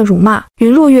到大家的辱骂，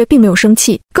云若月并没有生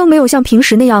气，更没有像平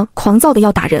时那样狂躁的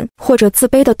要打人，或者自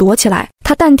卑的躲起来。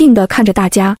她淡定地看着大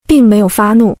家，并没有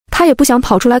发怒，她也不想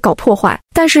跑出来搞破坏。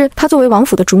但是她作为王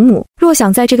府的主母，若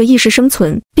想在这个一时生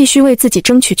存，必须为自己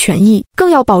争取权益，更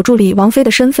要保住李王妃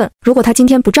的身份。如果她今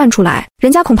天不站出来，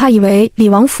人家恐怕以为李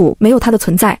王府没有她的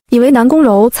存在，以为南宫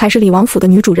柔才是李王府的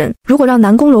女主人。如果让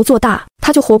南宫柔做大，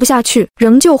她就活不下去，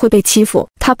仍旧会被欺负。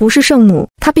她不是圣母，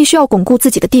她必须要巩固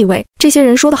自己的地位。这些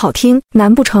人说得好听，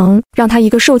难不成让她一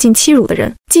个受尽欺辱的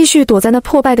人，继续躲在那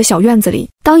破败的小院子里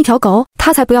当一条狗？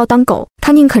她才不要当狗，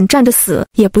她宁肯站着死，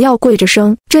也不要跪着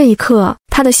生。这一刻，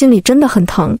她的心里真的很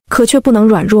疼，可却不能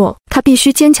软弱，她必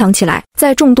须坚强起来。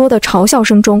在众多的嘲笑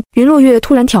声中，云若月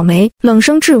突然挑眉，冷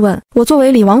声质问：“我作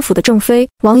为李王府的正妃，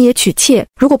王爷娶妾，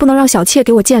如果不能让小妾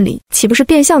给我见礼，岂不是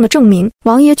变相的证明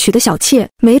王爷娶的小妾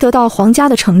没得到皇家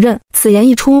的承认？”此言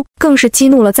一出，更是激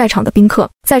怒了在场的宾客。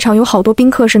在场有好多宾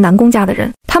客是南宫家的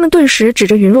人，他们顿时指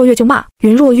着云若月就骂：“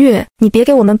云若月，你别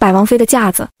给我们摆王妃的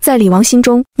架子，在李王心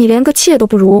中，你连个妾都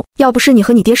不如。要不是你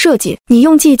和你爹设计，你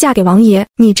用计嫁给王爷，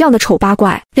你这样的丑八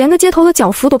怪，连个街头的脚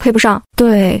夫都配不上。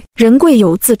对，人贵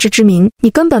有自知之明，你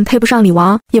根本配不上李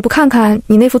王，也不看看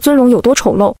你那副尊容有多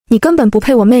丑陋，你根本不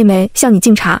配我妹妹向你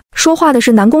敬茶。”说话的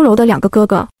是南宫柔的2个哥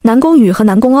哥，南宫羽和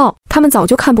南宫傲，他们早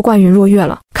就看不惯云若月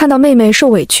了，看到妹妹受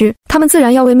委屈，他们自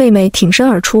然要为妹妹挺身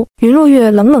而出。云若月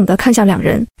冷冷地看向2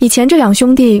人，以前这2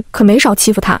兄弟可没少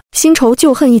欺负她，新仇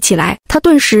旧恨一起来，她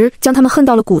顿时将他们恨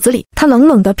到了骨子里。她冷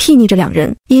冷地睥睨着2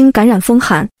人，因感染风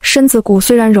寒，身子骨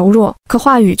虽然柔弱，可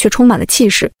话语却充满了气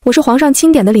势。我是皇上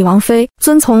钦点的李王妃，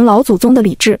遵从老祖宗的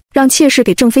礼制，让妾室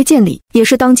给正妃见礼，也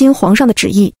是当今皇上的旨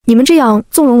意。你们这样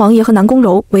纵容王爷和南宫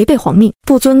柔违背皇命，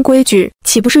不遵规矩，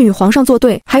岂不是与皇上作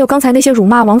对？还有刚才那些辱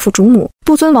骂王府主母、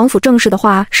不遵王府正事的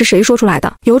话，是谁说出来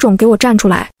的？有种给我站出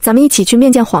来，咱们一起去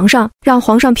面见皇上，让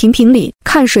皇上评评理，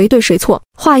看谁对谁错。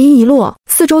话音一落，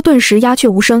四周顿时鸦雀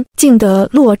无声，静得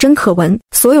落针可闻。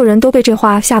所有人都被这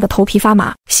话吓得头皮发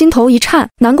麻，心头一颤。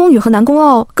南宫羽和南宫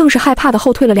傲更是害怕的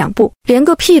后退了2步，连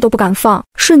个屁都不敢放，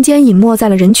瞬间隐没在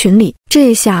了人群里。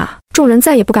这下众人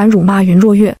再也不敢辱骂云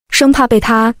若月，生怕被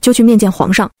他揪去面见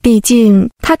皇上。毕竟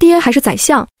他爹还是宰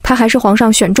相，他还是皇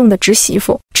上选中的侄媳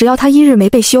妇，只要他一日没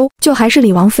被休，就还是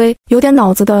李王妃。有点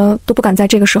脑子的都不敢在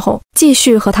这个时候继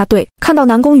续和他对。看到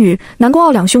南宫羽、南宫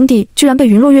傲2兄弟居然被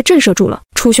云若月震慑住了，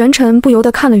楚玄臣不由得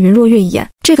看了云若月一眼，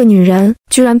这个女人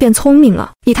居然变聪明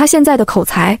了。以她现在的口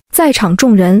才，在场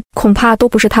众人恐怕都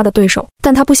不是她的对手，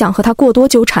但她不想和她过多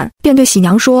纠缠，便对喜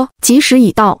娘说：“吉时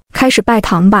已到，开始拜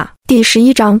堂吧。”第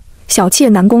11章，小妾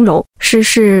南宫柔，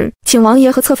是，请王爷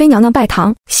和侧妃娘娘拜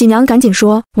堂。喜娘赶紧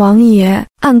说：“王爷，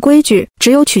按规矩，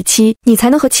只有娶妻，你才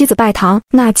能和妻子拜堂，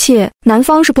纳妾，男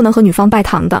方是不能和女方拜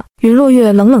堂的。”云若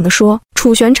月冷冷地说：“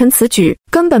楚玄臣此举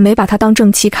根本没把她当正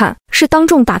妻看，是当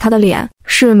众打她的脸，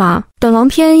是吗？本王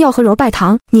偏要和柔拜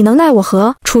堂，你能奈我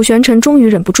何？”楚玄臣终于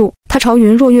忍不住，他朝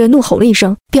云若月怒吼了一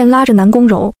声，便拉着南宫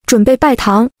柔准备拜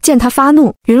堂。见他发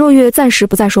怒，云若月暂时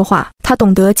不再说话，他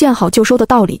懂得见好就收的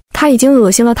道理，他已经恶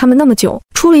心了他们那么久，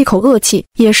出了一口恶气，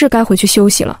也是该回去休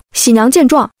息了。喜娘见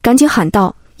状，赶紧喊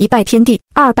道：“一拜天地，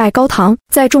二拜高堂。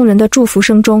在众人的祝福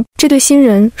声中，这对新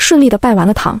人顺利地拜完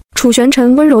了堂。楚玄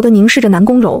尘温柔地凝视着南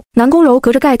宫柔，南宫柔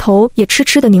隔着盖头也痴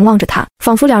痴地凝望着他，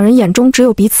仿佛两人眼中只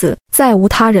有彼此，再无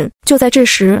他人。就在这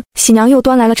时，喜娘又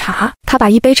端来了茶，她把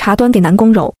一杯茶端给南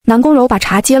宫柔，南宫柔把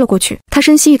茶接了过去。她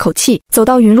深吸一口气，走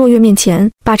到云若月面前，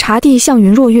把茶递向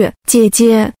云若月：“姐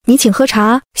姐，你请喝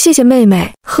茶。”“谢谢妹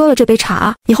妹，喝了这杯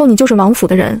茶，以后你就是王府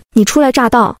的人。你初来乍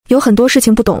到，有很多事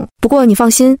情不懂，不过你放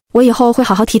心，我以后会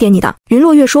好好提点你的。”云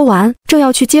若月说完，正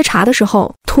要去接茶的时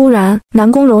候，突然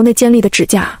南宫柔那尖利的指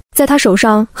甲在他手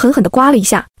上狠狠地刮了一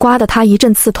下，刮得他一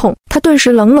阵刺痛。他顿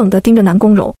时冷冷地盯着南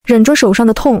宫柔，忍着手上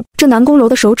的痛。这南宫柔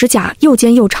的手指甲又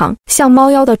尖又长，像猫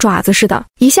妖的爪子似的，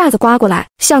一下子刮过来，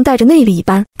像带着内力一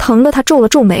般，疼得他皱了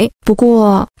皱眉。不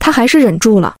过他还是忍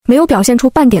住了，没有表现出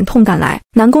半点痛感来。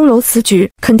南宫柔此举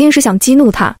肯定是想激怒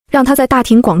他，让他在大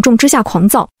庭广众之下狂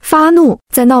躁发怒，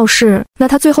再闹事，那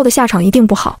他最后的下场一定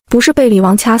不好，不是被李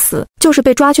王掐死，就是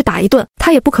被抓去打一顿。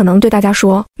他也不可能对大家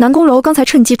说南宫柔刚才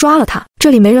趁机抓了他，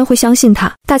这里没人会相信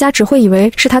他，大家只会以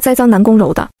为是他栽赃南宫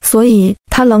柔的。所以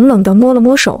他冷冷地摸了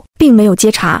摸手，并没有接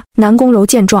茶。南宫柔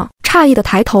见状，诧异地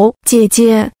抬头：“姐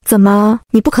姐，怎么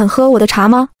你不肯喝我的茶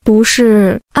吗？不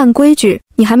是，按规矩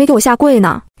你还没给我下跪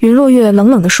呢。”云若月冷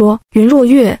冷地说：“云若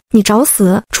月，你找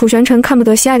死！”楚玄尘看不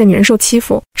得心爱的女人受欺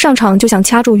负，上场就想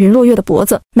掐住云若月的脖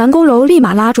子。南宫柔立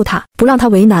马拉住他，不让他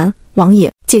为难。“王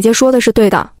爷，姐姐说的是对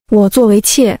的，我作为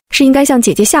妾是应该向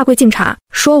姐姐下跪敬茶。”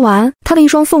说完，他的一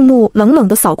双凤目冷冷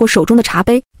地扫过手中的茶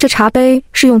杯，这茶杯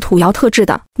是用土窑特制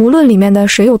的，无论里面的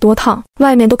水有多烫，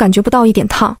外面都感觉不到一点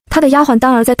烫。他的丫鬟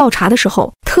丹儿在倒茶的时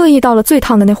候，特意倒了最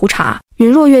烫的那壶茶。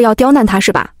云若月要刁难他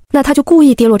是吧？那他就故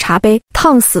意跌落茶杯，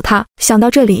烫死他。想到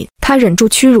这里，他忍住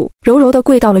屈辱，柔柔地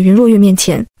跪到了云若月面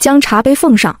前，将茶杯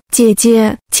奉上：“姐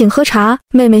姐，请喝茶，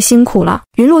妹妹辛苦了。”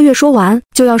云若月说完，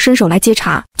就要伸手来接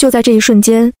茶。就在这一瞬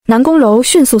间，南宫柔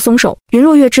迅速松手。云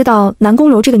若月知道南宫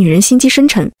柔这个女人心机深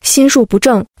沉，心术不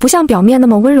正，不像表面那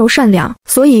么温柔善良，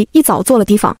所以一早做了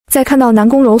提防。在看到南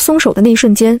宫柔松手的那一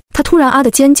瞬间，她突然啊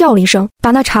的尖叫了一声，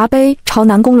把那茶杯朝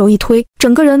南宫柔一推，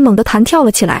整个人猛地弹跳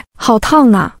了起来。“好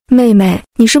烫啊，妹妹，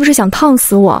你是不是想烫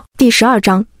死我？”第12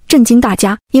章震惊大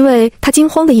家，因为他惊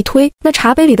慌的一推，那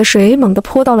茶杯里的水猛地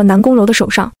泼到了南宫柔的手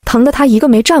上，疼得他一个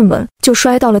没站稳，就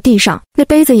摔到了地上，那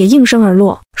杯子也应声而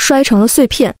落，摔成了碎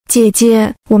片。“姐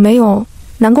姐，我没有。”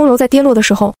南宫柔在跌落的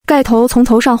时候，盖头从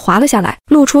头上滑了下来，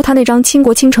露出他那张倾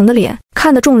国倾城的脸，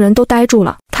看得众人都呆住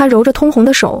了。他揉着通红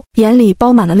的手，眼里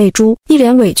包满了泪珠，一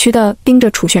脸委屈地盯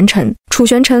着楚玄尘。楚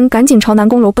玄尘赶紧朝南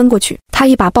宫柔奔过去，他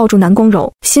一把抱住南宫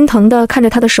柔，心疼地看着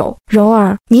他的手：“柔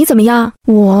儿，你怎么样？”“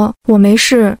我没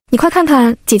事，你快看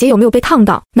看姐姐有没有被烫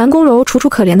到。”南宫柔楚楚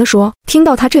可怜地说。听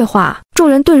到他这话，众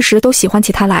人顿时都喜欢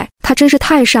起他来，他真是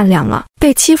太善良了，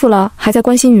被欺负了还在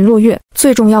关心云若月，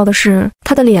最重要的是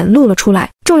他的脸露了出来。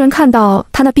众人看到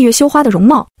他那闭月羞花的容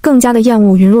貌，更加的厌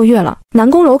恶云若月了。南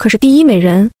宫柔可是第一美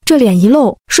人，这脸一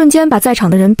露，瞬间把在场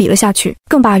的人比了下去，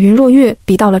更把云若月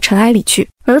比到了尘埃里去。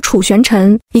而楚玄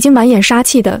尘已经满眼杀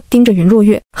气地盯着云若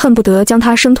月，恨不得将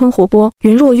她生吞活剥。“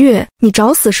云若月，你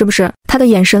找死是不是？”他的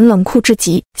眼神冷酷至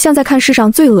极，像在看世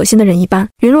上最恶心的人一般。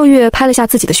云若月拍了下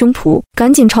自己的胸脯，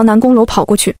赶紧朝南宫柔跑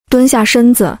过去，蹲下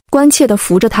身子，关切地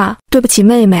扶着她：“对不起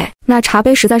妹妹，那茶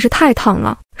杯实在是太烫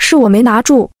了，是我没拿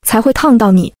住才会烫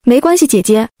到你。”“没关系姐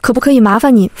姐，可不可以麻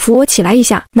烦你扶我起来一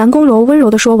下？”南宫柔温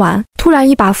柔地说完，突然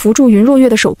一把扶住云若月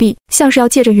的手臂，像是要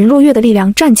借着云若月的力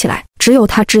量站起来。只有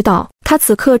他知道，他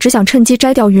此刻只想趁机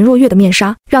摘掉云若月的面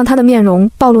纱，让她的面容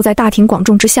暴露在大庭广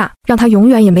众之下，让她永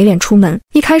远也没脸出门。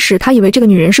一开始他以为这个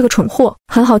女人是个蠢货，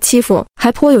很好欺负，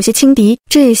还颇有些轻敌，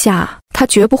这下他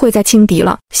绝不会再轻敌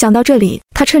了。想到这里，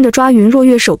他趁着抓云若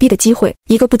月手臂的机会，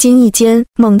一个不经意间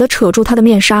猛地扯住她的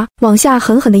面纱，往下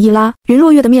狠狠地一拉，云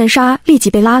若月的面纱立即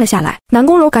被拉了下来。南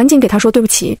宫柔赶紧给他说：“对不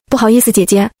起，不好意思姐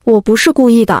姐，我不是故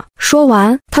意的。”说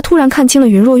完，他突然看清了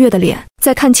云若月的脸，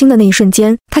在看清的那一瞬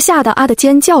间，他吓得啊的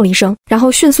尖叫了一声，然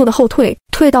后迅速的后退，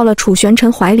退到了楚玄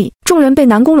尘怀里。众人被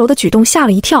南宫柔的举动吓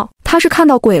了一跳，他是看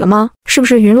到鬼了吗？是不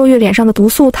是云若月脸上的毒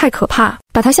素太可怕，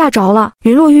把他吓着了？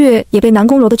云若月也被南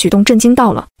宫柔的举动震惊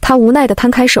到了，他无奈地摊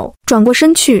开手，转过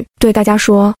身去，对大家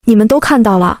说：“你们都看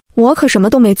到了，我可什么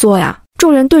都没做呀。”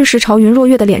众人顿时朝云若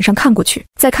月的脸上看过去，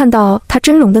在看到她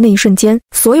真容的那一瞬间，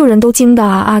所有人都惊得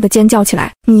啊啊的尖叫起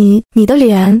来：“你的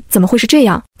脸怎么会是这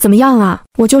样？怎么样啊？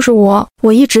我就是我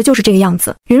一直就是这个样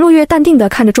子。”云若月淡定地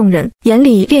看着众人，眼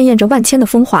里潋滟着万千的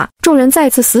风华。众人再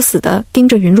次死死地盯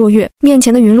着云若月，面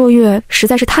前的云若月实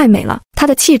在是太美了，她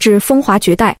的气质风华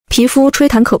绝代，皮肤吹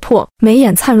弹可破，眉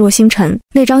眼灿若星辰，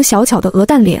那张小巧的鹅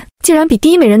蛋脸竟然比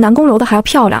第一美人南宫柔的还要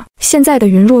漂亮。现在的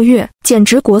云若月简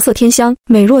直国色天香，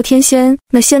美若天仙，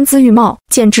那仙姿玉貌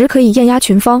简直可以艳压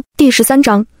群芳。第13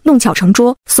章弄巧成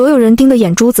拙，所有人盯得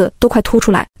眼珠子都快凸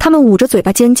出来，他们捂着嘴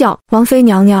巴尖叫：王妃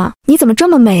娘娘，你怎么这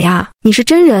么美啊？你是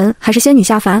真人还是仙女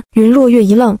下凡？云落月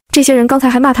一愣，这些人刚才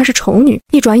还骂她是丑女，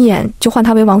一转眼就唤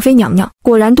她为王妃娘娘，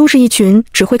果然都是一群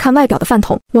只会看外表的饭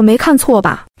桶。我没看错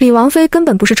吧？李王妃根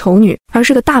本不是丑女，而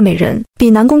是个大美人，比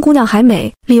南宫姑娘还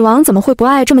美。李王怎么会不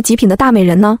爱这么极品的大美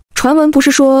人呢？传闻不是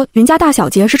说云家大小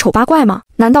姐是丑八怪吗？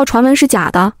难道传闻是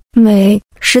假的？美，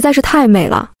实在是太美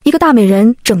了。一个大美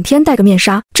人整天戴个面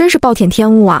纱，真是暴殄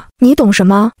天物啊！你懂什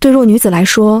么？对弱女子来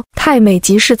说，太美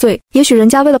即是罪。也许人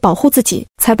家为了保护自己，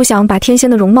才不想把天仙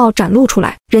的容貌展露出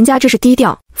来，人家这是低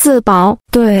调自保。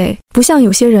对，不像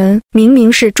有些人明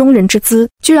明是中人之姿，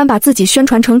居然把自己宣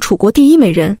传成楚国第一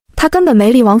美人。她根本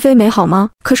没李王妃美好吗？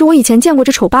可是我以前见过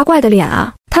这丑八怪的脸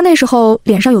啊，她那时候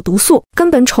脸上有毒素，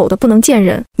根本丑得不能见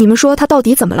人。你们说她到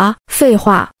底怎么了？废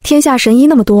话，天下神医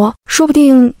那么多，说不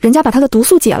定人家把她的毒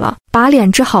素解了，把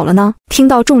脸治好了呢。听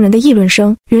到众人的议论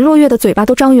声，云落月的嘴巴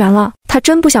都张圆了，她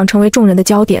真不想成为众人的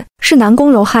焦点，是南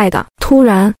宫柔害的。突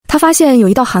然，她发现有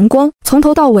一道寒光从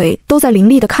头到尾都在凌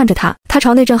厉地看着她。她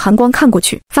朝那阵寒光看过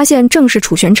去，发现正是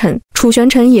楚玄尘。楚玄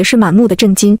尘也是满目的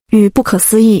震惊与不可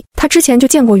思议。他之前就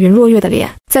见过云落月的脸，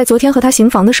在昨天和他行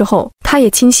房的时候，他也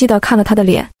清晰地看了他的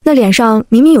脸，那脸上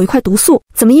明明有一块毒素，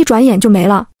怎么一转眼就没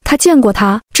了？他见过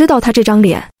他，知道他这张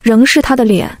脸仍是他的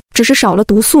脸，只是少了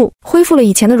毒素，恢复了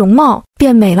以前的容貌，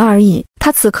变美了而已。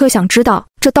他此刻想知道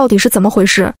这到底是怎么回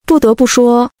事。不得不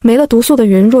说，没了毒素的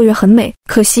云若月很美，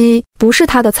可惜不是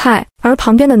他的菜。而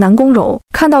旁边的南宫柔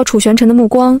看到楚玄尘的目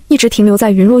光一直停留在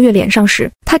云若月脸上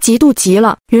时，他嫉妒极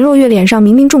了。云若月脸上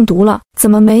明明中毒了，怎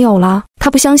么没有了？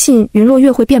他不相信云若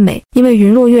月会变美，因为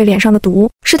云若月脸上的毒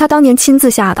是他当年亲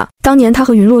自下的。当年他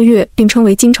和云若月并称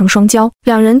为京城双骄，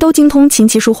两人都精通琴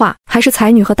棋书画，还是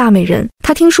才女和大美人。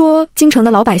他听说京城的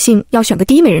老百姓要选个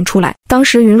第一美人出来，当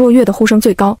时云若月的呼声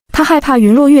最高，他害怕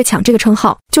云若月抢这个称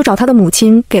号，就找他的母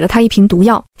亲给了他一瓶毒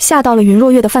药，下到了云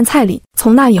若月的饭菜里。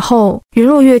从那以后，云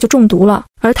若月就中毒了，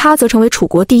而她则成为楚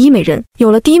国第一美人。有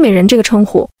了第一美人这个称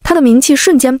呼，她的名气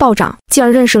瞬间暴涨，继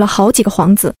而认识了好几个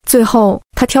皇子。最后，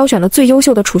她挑选了最优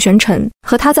秀的楚玄尘，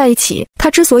和他在一起。她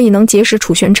之所以能结识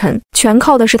楚玄尘，全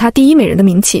靠的是她第一美人的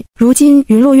名气。如今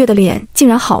云若月的脸竟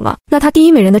然好了，那她第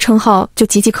一美人的称号就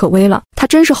岌岌可危了。她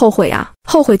真是后悔啊，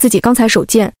后悔自己刚才手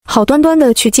贱，好端端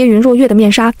的去揭云若月的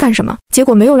面纱干什么？结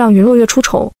果没有让云若月出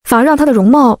丑，反而让她的容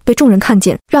貌被众人看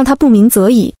见，让她不鸣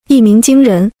则已，一鸣惊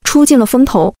人，出尽了风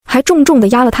头，还重重地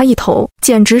压了她一头，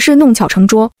简直是弄巧成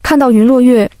拙。看到云若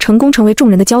月成功成为众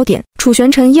人的焦点，楚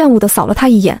玄尘厌恶地扫了她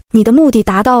一眼，你的目的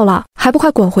达到了，还不快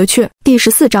滚回去。第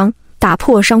14章打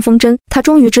破伤风针。他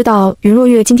终于知道云若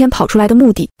月今天跑出来的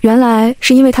目的，原来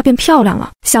是因为她变漂亮了，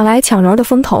想来抢柔儿的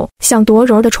风头，想夺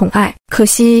柔儿的宠爱。可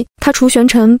惜他楚玄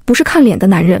尘不是看脸的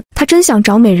男人，他真想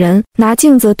找美人，拿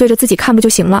镜子对着自己看不就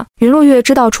行了？云若月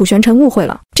知道楚玄尘误会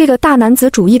了，这个大男子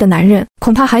主义的男人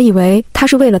恐怕还以为他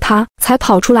是为了他才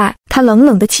跑出来。他冷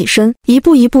冷地起身，一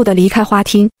步一步地离开花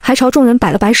厅，还朝众人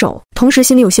摆了摆手，同时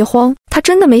心里有些慌。他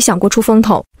真的没想过出风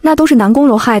头，那都是南宫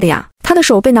柔害的呀，他的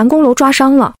手被南宫柔抓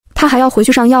伤了，他还要回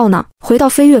去上药呢。回到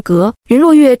飞月阁，云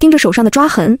若月盯着手上的抓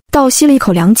痕，倒吸了一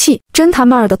口凉气，真他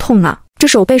妈的痛啊！这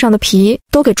手背上的皮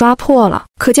都给抓破了，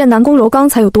可见南宫柔刚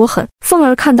才有多狠。凤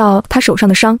儿看到他手上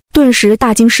的伤，顿时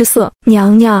大惊失色，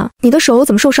娘娘，你的手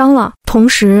怎么受伤了？同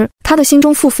时他的心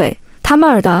中腹诽，他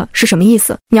妈的是什么意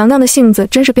思？娘娘的性子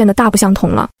真是变得大不相同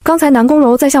了。刚才南宫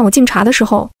柔在向我敬茶的时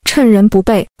候，趁人不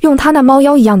备，用他那猫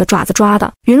妖一样的爪子抓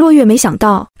的。云若月没想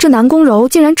到这南宫柔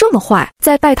竟然这么坏，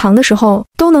在拜堂的时候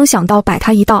都能想到摆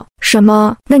他一道。什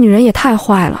么？那女人也太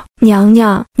坏了！娘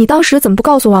娘，你当时怎么不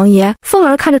告诉王爷？凤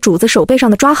儿看着主子手背上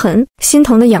的抓痕，心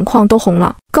疼的眼眶都红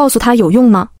了。告诉他有用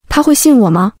吗？他会信我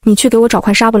吗？你去给我找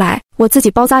块纱布来，我自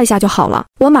己包扎一下就好了，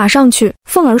我马上去。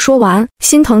凤儿说完，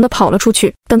心疼地跑了出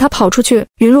去。等她跑出去，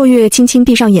云若月轻轻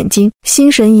闭上眼睛，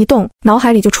心神一动，脑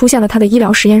海里就出现了她的医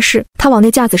疗实验室。她往那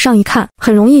架子上一看，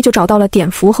很容易就找到了碘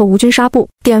伏和无菌纱布。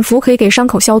碘伏可以给伤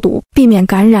口消毒，避免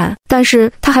感染，但是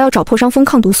她还要找破伤风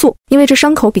抗毒素，因为这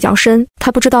伤口比较深，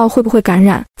她不知道会不会感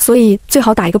染，所以最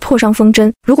好打一个破伤风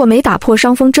针。如果没打破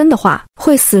伤风针的话，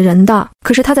会死人的。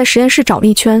可是她在实验室找了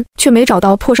一圈，却没找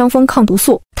到破伤风抗毒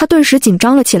素，她顿时紧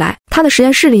张了起来。她的实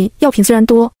验室里药品虽然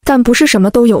多，但不是什么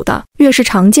都有的，越是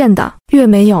常见的越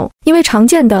没有，因为常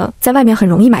见的在外面很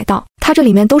容易买到，它这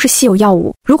里面都是稀有药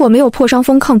物。如果没有破伤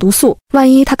风抗毒素，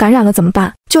万一他感染了怎么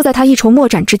办？就在他一筹莫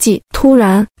展之际，突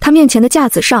然他面前的架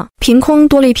子上凭空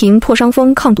多了一瓶破伤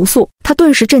风抗毒素，他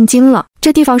顿时震惊了。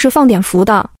这地方是放碘伏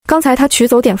的，刚才他取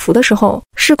走碘伏的时候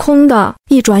是空的，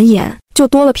一转眼就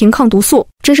多了瓶抗毒素，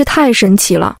真是太神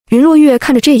奇了。云若月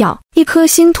看着这药，一颗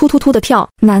心突突突的跳，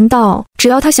难道只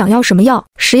要他想要什么药，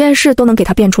实验室都能给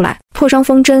他变出来？破伤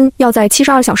风针要在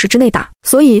72小时之内打，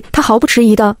所以他毫不迟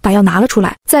疑地把药拿了出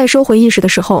来。在收回意识的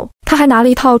时候，他还拿了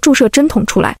一套注射针筒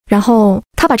出来，然后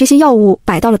他把这些药物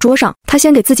摆到了桌上。他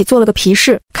先给自己做了个皮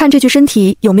试，看这具身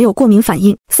体有没有过敏反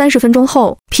应。30分钟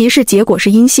后，皮试结果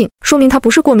是阴性，说明他不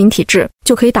是过敏体质，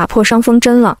就可以打破伤风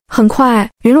针了。很快，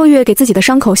云若月给自己的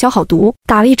伤口消好毒，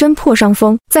打了一针破伤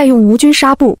风，再用无菌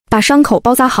纱布把伤口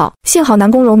包扎好。幸好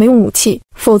南宫柔没用武器，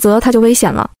否则他就危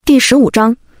险了。第15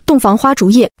章。洞房花烛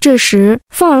夜，这时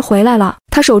凤儿回来了，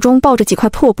她手中抱着几块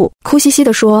破布，哭兮兮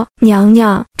地说：“娘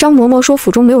娘，张嬷嬷说府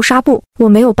中没有纱布，我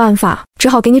没有办法，只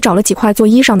好给你找了几块做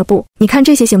衣裳的布，你看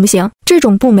这些行不行？这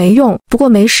种布没用，不过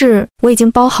没事，我已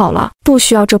经包好了，不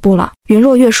需要这布了。”云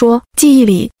若月说：“记忆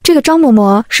里，这个张嬷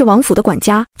嬷是王府的管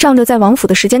家，仗着在王府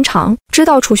的时间长，知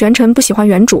道楚玄尘不喜欢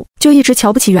原主，就一直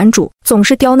瞧不起原主，总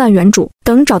是刁难原主。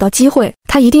等找到机会，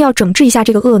他一定要整治一下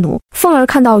这个恶奴。”凤儿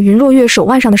看到云若月手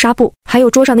腕上的纱布，还有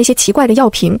桌上那些奇怪的药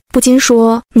瓶，不禁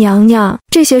说：“娘娘，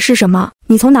这些是什么？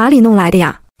你从哪里弄来的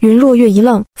呀？”云若月一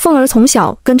愣，凤儿从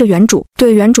小跟着原主，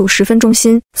对原主十分忠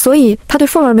心，所以她对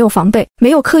凤儿没有防备，没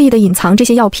有刻意的隐藏这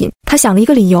些药品。她想了一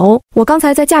个理由：我刚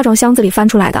才在嫁妆箱子里翻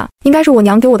出来的，应该是我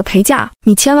娘给我的陪嫁，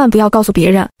你千万不要告诉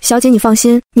别人。小姐你放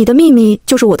心，你的秘密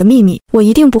就是我的秘密，我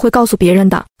一定不会告诉别人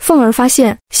的。凤儿发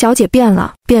现小姐变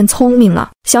了，变聪明了。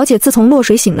小姐自从落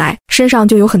水醒来，身上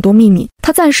就有很多秘密，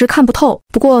她暂时看不透，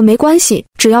不过没关系，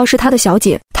只要是她的小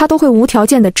姐，她都会无条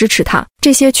件的支持她。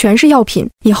这些全是药品，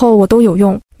以后我都有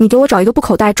用，你给我找一个布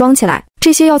口袋装起来。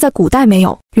这些药在古代没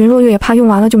有，云若月也怕用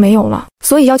完了就没有了，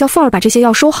所以要叫凤儿把这些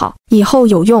药收好，以后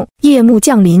有用。夜幕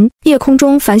降临，夜空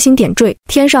中繁星点缀，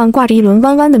天上挂着一轮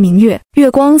弯弯的明月，月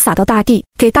光洒到大地，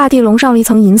给大地笼上了一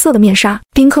层银色的面纱。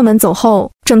宾客们走后，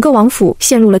整个王府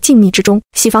陷入了静谧之中。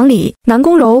喜房里，南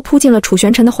宫柔扑进了楚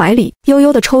玄尘的怀里，悠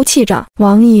悠地抽泣着：“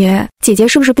王爷，姐姐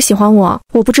是不是不喜欢我？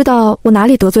我不知道我哪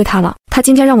里得罪她了。她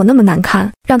今天让我那么难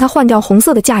堪，让她换掉红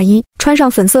色的嫁衣，穿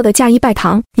上粉色的嫁衣拜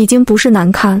堂，已经不是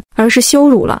难堪，而是羞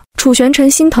辱了。”楚玄尘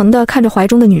心疼地看着怀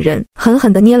中的女人，狠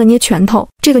狠地捏了捏拳头。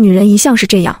这个女人一向是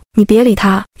这样，你别理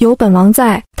她，有本王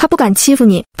在，她不敢欺负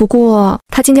你。不过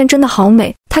她今天真的好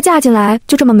美，她嫁进来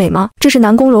就这么美吗？这是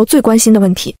南宫柔最关心的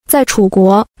问题。在楚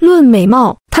国，论美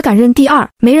貌，她敢认第二，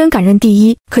没人敢认第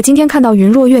一。可今天看到云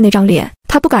若月那张脸，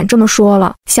他不敢这么说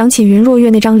了。想起云若月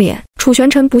那张脸，楚玄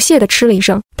尘不屑地嗤了一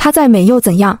声。她再美又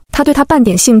怎样？他对她半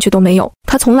点兴趣都没有。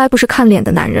他从来不是看脸的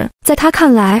男人，在他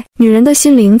看来，女人的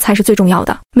心灵才是最重要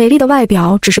的。美丽的外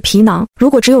表只是皮囊，如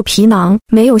果只有皮囊，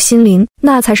没有心灵，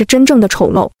那才是真正的丑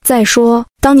陋。再说，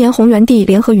当年洪元帝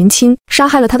联合云亲，杀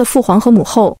害了他的父皇和母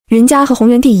后，云家和洪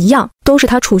元帝一样，都是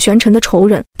他楚玄尘的仇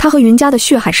人。他和云家的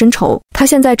血海深仇，他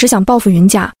现在只想报复云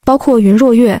家，包括云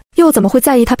若月，又怎么会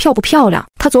在意她漂不漂亮？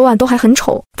她昨晚都还很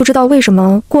丑，不知道为什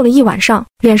么过了一晚上，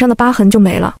脸上的疤痕就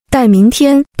没了。待明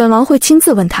天，本王会亲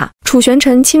自问他。楚玄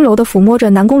尘轻柔地抚摸着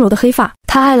南宫柔的黑发，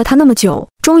他爱了她那么久，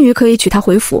终于可以娶她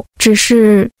回府，只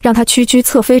是让她屈居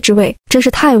侧妃之位，真是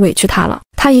太委屈她了。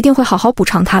他一定会好好补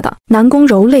偿她的。南宫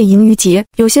柔泪盈于睫，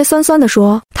有些酸酸地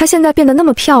说：“她现在变得那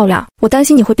么漂亮，我担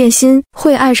心你会变心，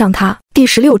会爱上她。”第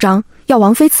16章。要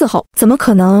王妃伺候，怎么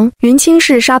可能？云清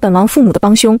是杀本王父母的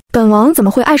帮凶，本王怎么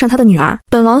会爱上他的女儿？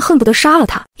本王恨不得杀了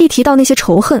他。一提到那些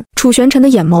仇恨，楚玄尘的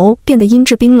眼眸变得阴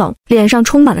鸷冰冷，脸上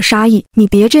充满了杀意。你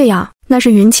别这样，那是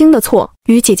云清的错，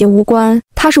与姐姐无关，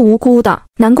她是无辜的。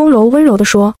南宫柔温柔地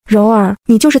说：“柔儿，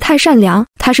你就是太善良。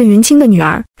她是云清的女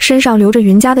儿，身上流着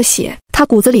云家的血，她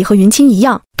骨子里和云清一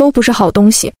样，都不是好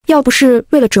东西。要不是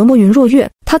为了折磨云若月，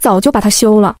她早就把她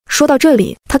休了。”说到这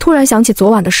里，她突然想起昨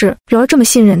晚的事，柔儿这么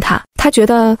信任她，她觉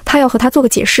得她要和她做个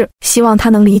解释，希望她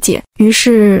能理解。于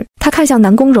是她看向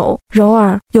南宫柔：“柔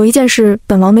儿，有一件事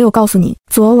本王没有告诉你，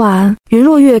昨晚云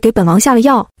若月给本王下了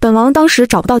药，本王当时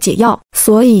找不到解药，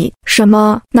所以……”什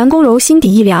么？南宫柔心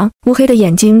底一凉，乌黑的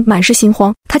眼睛满是心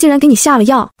慌。他竟然给你下了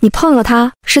药，你碰了他，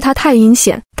是他太阴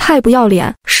险，太不要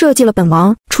脸，设计了本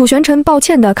王。楚玄尘抱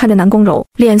歉地看着南宫柔，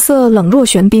脸色冷若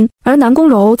玄冰。而南宫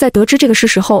柔在得知这个事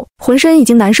实后，浑身已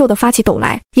经难受地发起抖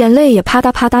来，眼泪也啪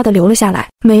嗒啪嗒地流了下来。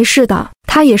没事的，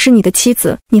她也是你的妻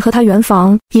子，你和她圆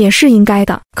房也是应该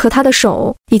的。可她的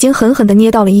手已经狠狠地捏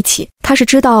到了一起，她是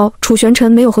知道楚玄尘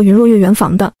没有和云若月圆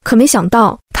房的，可没想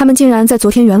到他们竟然在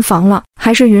昨天圆房了，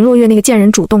还是云若月那个贱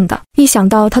人主动的。一想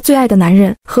到他最爱的男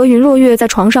人和云若月在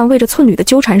床上为着寸缕的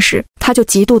纠缠时，他就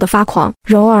极度的发狂。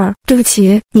柔儿，对不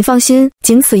起，你放心，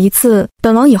仅此一次，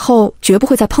本王以后绝不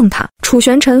会再碰他。楚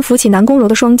玄尘扶起南宫柔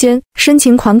的双肩，深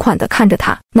情款款地看着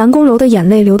他。南宫柔的眼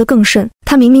泪流得更甚，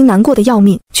她明明难过的要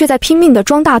命，却在拼命地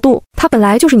装大度。她本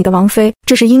来就是你的王妃，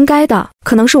这是应该的。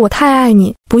可能是我太爱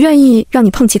你，不愿意让你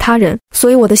碰其他人，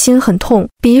所以我的心很痛，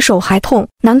比手还痛。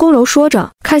南宫柔说着，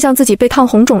看向自己被烫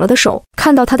红肿了的手，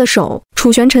看到他的手，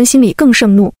楚玄尘心里更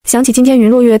盛怒，想起今天云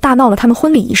若月大闹了他们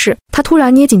婚礼仪式，他突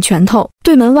然捏紧拳头，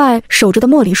对门外守着的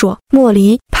莫离说：“莫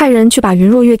离，派人去把云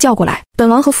若月叫过来，本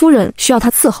王和夫人需要他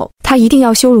伺候，他一定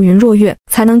要羞辱云若月，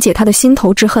才能解他的心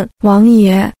头之恨。”王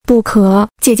爷，不可，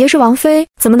姐姐是王妃，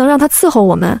怎么能让她伺候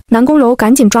我们？南宫柔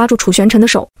赶紧抓住楚玄尘的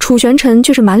手，楚玄尘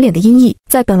却是满脸的阴翳，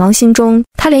在本王心中，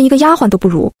他连一个丫鬟都不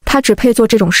如，他只配做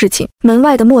这种事情。门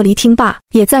外的莫离听罢，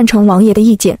也赞成王爷的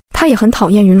意见，他也很讨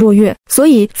厌云若月，所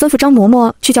以吩咐张嬷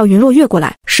嬷去叫云若月过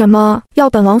来。什么？要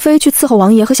本王妃去伺候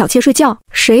王爷和小妾睡觉？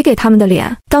谁给他们的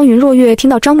脸？当云若月听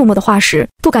到张嬷嬷的话时，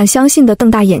不敢相信地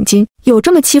瞪大眼睛，有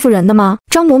这么欺负人的吗？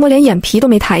张嬷嬷连眼皮都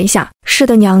没抬一下。是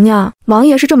的，娘娘，王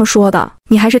爷是这么说的，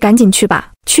你还是赶紧去吧，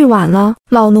去晚了，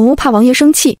老奴怕王爷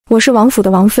生气。我是王府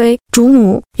的王妃，主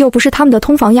母，又不是他们的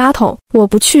通房丫头，我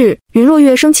不去。云若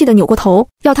月生气地扭过头，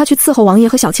要他去伺候王爷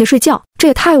和小妾睡觉，这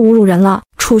也太侮辱人了。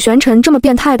楚玄尘这么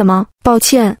变态的吗？抱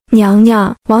歉，娘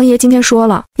娘，王爷今天说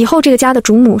了，以后这个家的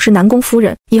主母是南宫夫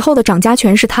人，以后的掌家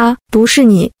权是他，不是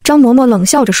你。张嬷嬷冷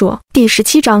笑着说。第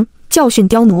17章教训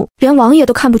刁奴，连王爷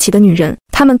都看不起的女人，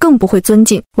他们更不会尊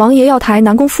敬。王爷要抬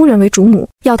南宫夫人为主母，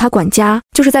要她管家，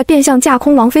就是在变相架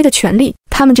空王妃的权利。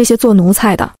他们这些做奴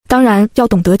才的，当然要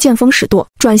懂得见风使舵，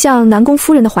转向南宫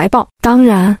夫人的怀抱。当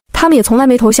然，他们也从来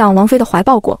没投向王妃的怀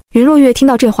抱过。云若月听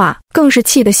到这话，更是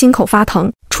气得心口发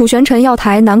疼。楚玄尘要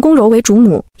抬南宫柔为主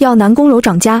母，要南宫柔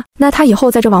掌家，那他以后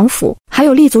在这王府还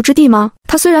有立足之地吗？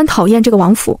他虽然讨厌这个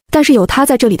王府，但是有他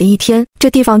在这里的一天，这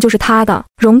地方就是他的，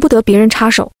容不得别人插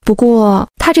手。不过，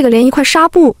他这个连一块纱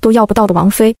布都要不到的王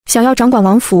妃，想要掌管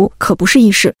王府可不是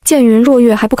易事。见云若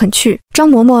月还不肯去，张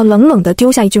嬷嬷冷冷地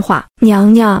丢下一句话：“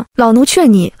娘娘，老奴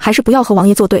劝你还是不要和王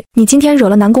爷作对。你今天惹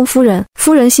了南宫夫人，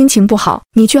夫人心情不好，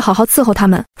你去好好伺候他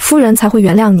们，夫人才会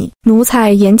原谅你。奴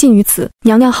才言尽于此，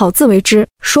娘娘好自为之。”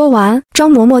说完，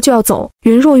张嬷嬷就要走，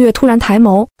云若月突然抬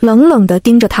眸，冷冷地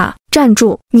盯着他：“站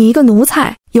住！你一个奴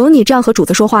才，有你这样和主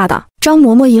子说话的？”张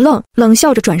嬷嬷一愣，冷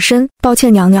笑着转身：“抱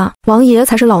歉，娘娘，王爷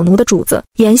才是老奴的主子。”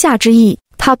言下之意，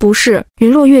他不是。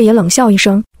云若月也冷笑一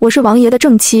声：“我是王爷的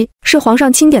正妻，是皇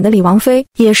上钦点的李王妃，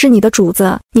也是你的主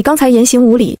子。你刚才言行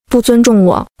无礼，不尊重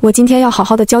我，我今天要好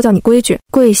好的教教你规矩，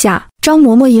跪下。”张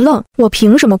嬷嬷一愣：“我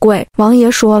凭什么跪？王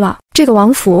爷说了，这个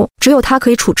王府只有他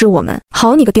可以处置我们。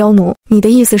好你个刁奴，你的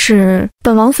意思是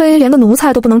本王妃连个奴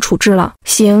才都不能处置了？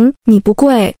行，你不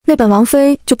跪，那本王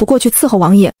妃就不过去伺候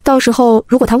王爷。到时候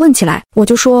如果他问起来，我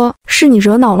就说是你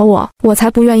惹恼了我，我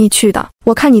才不愿意去的。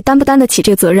我看你担不担得起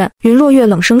这个责任？”云若月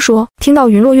冷声说。听到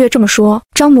云若月这么说，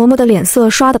张嬷嬷的脸色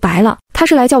刷得白了。她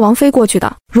是来叫王妃过去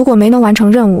的，如果没能完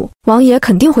成任务，王爷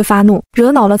肯定会发怒，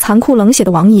惹恼了残酷冷血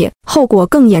的王爷，后果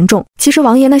更严重。其实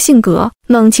王爷那性格，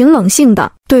冷情冷性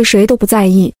的，对谁都不在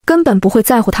意，根本不会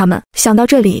在乎他们。想到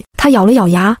这里，他咬了咬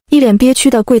牙，一脸憋屈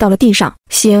地跪到了地上。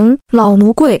行，老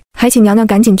奴跪，还请娘娘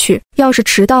赶紧去，要是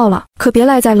迟到了，可别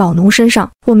赖在老奴身上。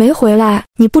我没回来，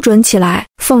你不准起来。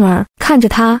凤儿看着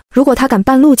他，如果他敢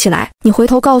半路起来，你回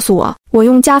头告诉我，我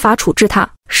用家法处置他。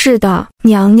是的，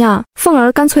娘娘。凤儿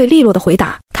干脆利落地回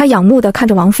答。她仰慕地看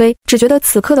着王妃，只觉得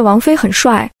此刻的王妃很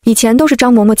帅。以前都是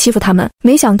张嬷嬷欺负他们，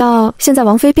没想到现在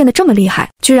王妃变得这么厉害，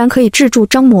居然可以制住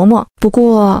张嬷嬷。不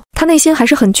过她内心还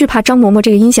是很惧怕张嬷嬷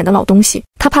这个阴险的老东西，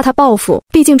她怕他报复，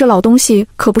毕竟这老东西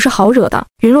可不是好惹的。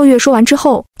云若月说完之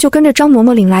后，就跟着张嬷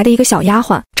嬷领来的一个小丫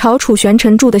鬟，朝楚玄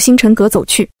尘住的星辰阁走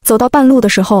去。走到半路的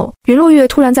时候，云若月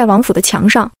突然在王府的墙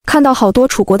上看到好多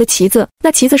楚国的旗子，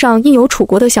那旗子上印有楚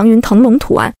国的祥云腾龙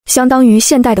图案，相当于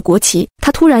现代的国旗。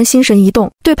她突然心神一动，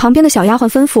对旁边的小丫鬟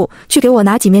吩咐，去给我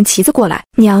拿几面旗子过来。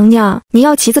娘娘，您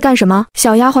要旗子干什么？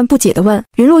小丫鬟不解地问。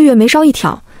云若月眉梢一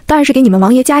挑，当然是给你们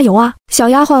王爷加油啊。小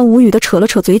丫鬟无语地扯了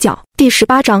扯嘴角。第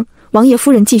18章王爷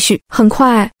夫人继续。很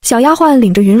快，小丫鬟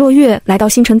领着云若月来到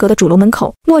星辰阁的主楼门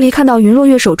口。莫离看到云若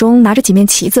月手中拿着几面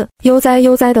旗子，悠哉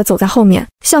悠哉地走在后面，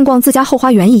像逛自家后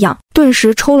花园一样，顿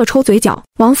时抽了抽嘴角。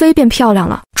王妃变漂亮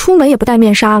了，出门也不戴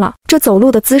面纱了，这走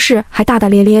路的姿势还大大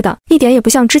咧咧的，一点也不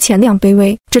像之前那样卑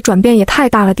微，这转变也太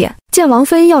大了点。见王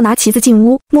妃要拿旗子进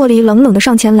屋，莫离冷冷地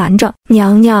上前拦着：“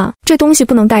娘娘，这东西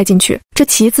不能带进去，这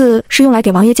旗子是用来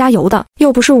给王爷加油的，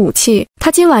又不是武器。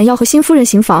他今晚要和新夫人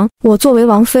行房，我作为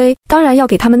王妃，当然要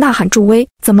给他们呐喊助威。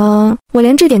怎么，我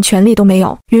连这点权利都没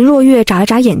有？”云若月眨了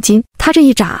眨眼睛，她这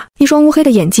一眨，一双乌黑的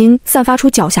眼睛散发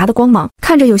出狡黠的光芒，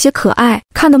看着有些可爱，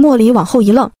看得莫离往后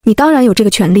一愣：“你当然有这个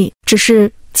权利，只是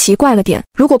奇怪了点，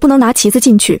如果不能拿旗子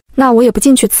进去，那我也不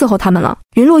进去伺候他们了。”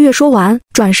云若月说完，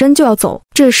转身就要走。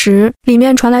这时，里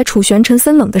面传来楚玄尘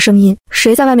森冷的声音：“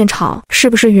谁在外面吵？是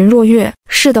不是云若月？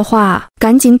是的话，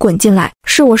赶紧滚进来。”“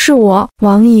是我，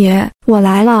王爷，我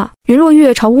来了。”云若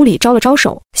月朝屋里招了招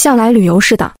手，像来旅游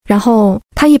似的。然后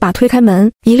他一把推开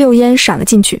门，一溜烟闪了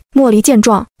进去。莫离见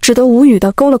状，只得无语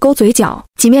地勾了勾嘴角，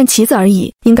几面旗子而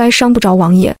已，应该伤不着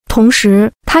王爷。同时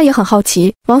他也很好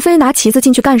奇，王妃拿旗子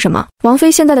进去干什么？王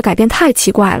妃现在的改变太奇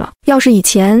怪了，要是以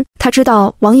前他知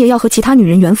道王爷要和其他女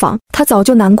人圆房，他早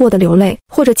就难过的流泪，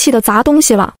或者气得砸东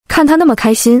西了。看他那么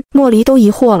开心，莫离都疑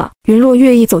惑了。云若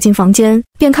月一走进房间，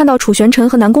便看到楚玄尘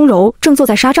和南宫柔正坐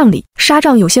在纱帐里，纱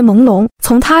帐有些朦胧，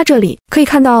从他这里可以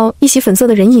看到一袭粉色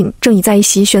的人影正倚在一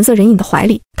袭玄色人影的怀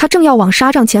里。他正要往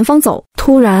纱帐前方走，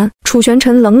突然楚玄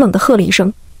尘冷冷地喝了一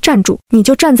声：“站住！你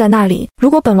就站在那里，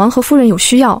如果本王和夫人有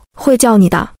需要，会叫你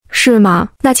的。”是吗？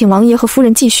那请王爷和夫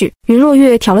人继续。云若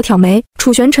月挑了挑眉，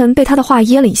楚玄尘被他的话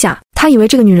噎了一下，他以为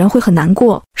这个女人会很难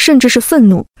过，甚至是愤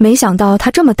怒，没想到她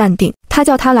这么淡定。他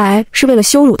叫她来是为了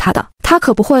羞辱她的，他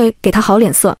可不会给她好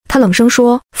脸色。他冷声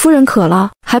说：“夫人渴了，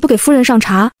还不给夫人上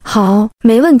茶？”好，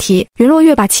没问题。云若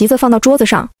月把旗子放到桌子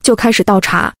上，就开始倒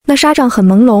茶。那纱帐很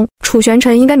朦胧，楚玄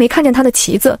尘应该没看见他的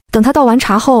旗子。等他倒完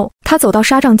茶后，他走到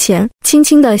纱帐前，轻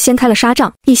轻地掀开了纱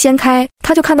帐。一掀开，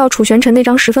他就看到楚玄尘那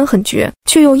张十分狠绝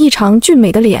却又异常俊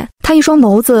美的脸。他一双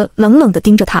眸子冷冷地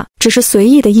盯着他，只是随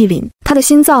意的一凛，他的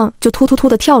心脏就突突突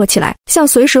地跳了起来，像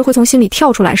随时会从心里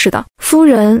跳出来似的。夫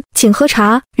人，请喝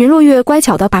茶。云若月乖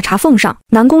巧地把茶奉上。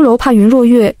南宫柔怕云若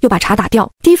月又把茶打掉，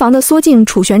提防地缩进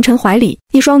楚玄尘怀里，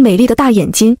一双美丽的大眼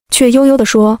睛却悠悠地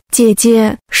说：“姐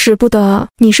姐，使不得，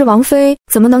你是王妃，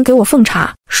怎么能给我奉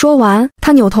茶？”说完，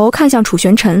他扭头看向楚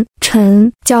玄尘：“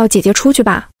臣叫姐姐出去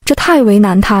吧。”这太为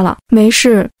难他了。没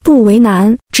事，不为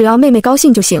难，只要妹妹高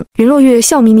兴就行。云若月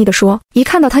笑眯眯地说。一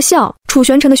看到他笑，楚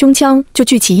玄尘的胸腔就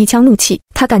聚起一腔怒气，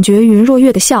他感觉云若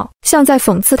月的笑像在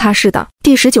讽刺他似的。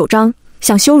第19章，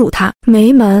想羞辱他，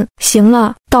没门。行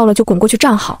了，到了就滚过去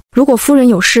站好，如果夫人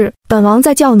有事，本王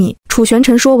再叫你。楚玄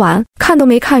尘说完，看都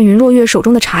没看云若月手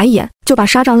中的茶一眼，就把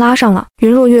纱帐拉上了。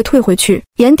云若月退回去，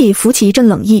眼底浮起一阵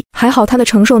冷意，还好她的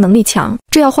承受能力强，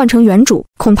这要换成原主，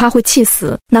恐怕会气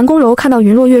死。南宫柔看到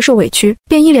云若月受委屈，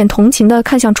便一脸同情地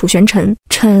看向楚玄尘：“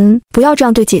臣不要这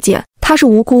样对姐姐，她是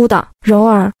无辜的。柔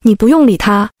儿，你不用理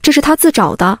她，这是她自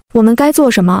找的，我们该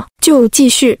做什么就继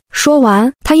续。”说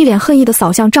完，他一脸恨意地扫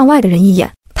向帐外的人一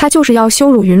眼。他就是要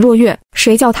羞辱云若月，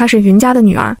谁叫她是云家的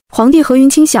女儿？皇帝和云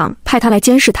清想派他来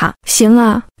监视她，行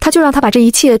啊，他就让他把这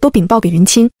一切都禀报给云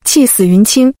清，气死云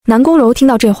清。南宫柔听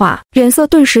到这话，脸色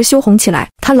顿时羞红起来，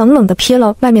他冷冷地瞥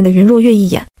了外面的云若月一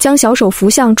眼，将小手扶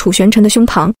向楚玄尘的胸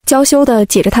膛，娇羞地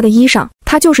解着他的衣裳。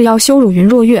他就是要羞辱云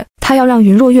若月，他要让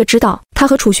云若月知道，他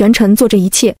和楚玄尘做这一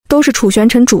切都是楚玄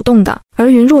尘主动的，而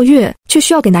云若月却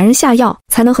需要给男人下药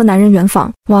才能和男人圆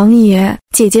房。王爷，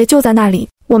姐姐就在那里，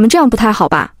我们这样不太好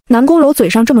吧？南宫柔嘴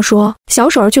上这么说，小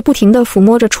手儿却不停地抚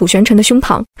摸着楚玄尘的胸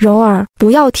膛。柔儿，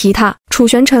不要提他。楚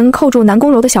玄尘扣住南宫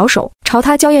柔的小手，朝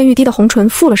她娇艳欲滴的红唇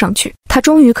附了上去。他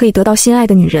终于可以得到心爱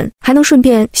的女人，还能顺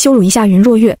便羞辱一下云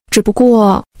若月。只不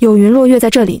过有云若月在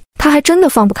这里，他还真的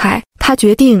放不开。他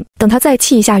决定等他再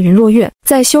气一下云若月，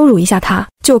再羞辱一下他，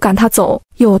就赶他走。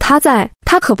有他在，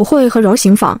他可不会和柔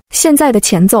行房。现在的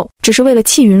前奏只是为了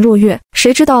气云若月，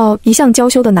谁知道一向娇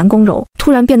羞的南宫柔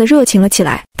突然变得热情了起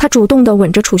来。他主动地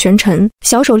吻着楚玄尘，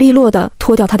小手利落地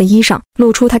脱掉他的衣裳，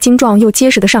露出他精壮又结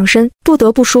实的上身。不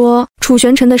得不说，楚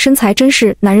玄尘的身材真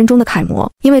是男人中的楷模，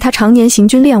因为他常年行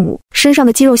军练武，身上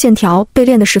的肌肉线条被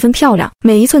练得十分漂亮，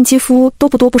每一寸肌肤都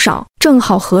不多不少，正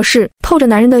好合适，透着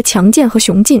男人的强健和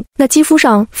雄劲。那肌肤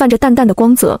上泛着淡淡的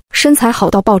光泽，身材好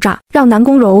到爆炸，让南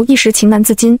宫柔一时情难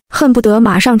自禁，恨不得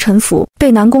马上臣服。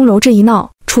被南宫柔这一闹，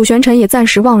楚玄尘也暂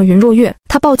时忘了云若月，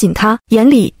他抱紧她，眼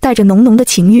里带着浓浓的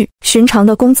情欲。寻常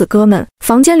的公子哥们，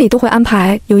房间里都会安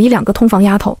排有1-2个通房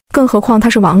丫头，更何况他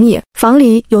是王爷，房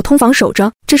里有通房守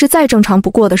着，这是再正常不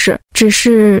过的事。只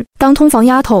是当通房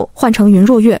丫头换成云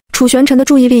若月，楚玄尘的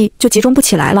注意力就集中不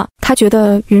起来了。他觉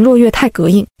得云若月太膈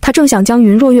应，他正想将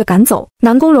云若月赶走，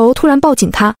南宫柔突然抱紧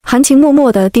他，含情脉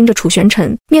脉地盯着楚玄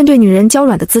尘。面对女人娇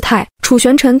软的姿态，楚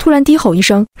玄尘突然低吼一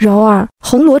声：“柔儿！”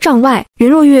红罗帐外，云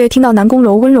若月听到南宫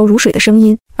柔温柔如水的声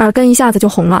音，耳根一下子就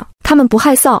红了。他们不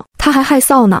害臊，他还害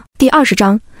臊呢。第20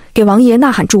章，给王爷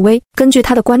呐喊助威。根据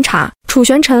他的观察，楚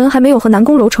玄尘还没有和南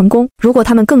宫柔成功，如果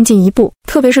他们更进一步，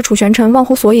特别是楚玄尘忘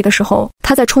乎所以的时候，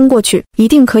他再冲过去，一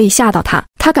定可以吓到他。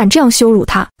他敢这样羞辱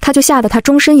他，他就吓得他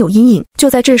终身有阴影。就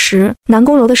在这时，南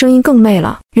宫柔的声音更媚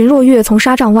了。云若月从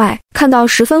纱帐外看到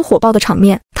十分火爆的场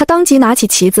面，他当即拿起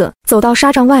旗子走到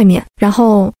纱帐外面，然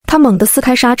后他猛地撕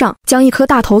开纱帐，将一颗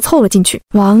大头凑了进去。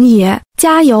王爷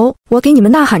加油，我给你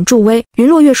们呐喊助威。云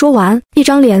若月说完，一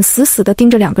张脸死死地盯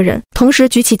着2个人，同时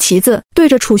举起旗子，对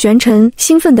着楚玄尘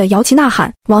兴奋地摇旗呐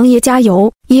喊：王爷加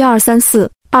油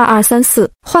！1234，2234，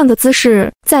换个姿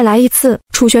势，再来一次。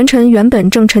楚玄尘原本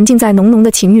正沉浸在浓浓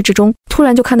的情欲之中，突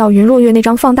然就看到云若月那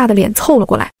张放大的脸凑了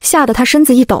过来，吓得他身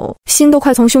子一抖，心都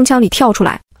快从胸腔里跳出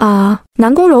来。啊！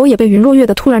南宫柔也被云若月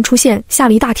的突然出现吓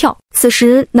了一大跳。此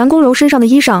时南宫柔身上的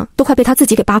衣裳都快被他自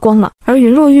己给扒光了，而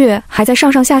云若月还在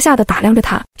上上下下的打量着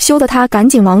他，羞得他赶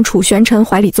紧往楚玄尘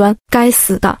怀里钻。该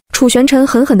死的！楚玄尘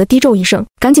狠狠地低咒一声，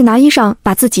赶紧拿衣裳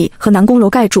把自己和南宫柔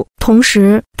盖住，同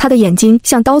时他的眼睛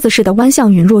像刀子似的弯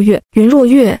向云若月。云若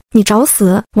月，你找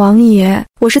死！王爷，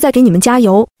我是在给你们加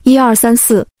油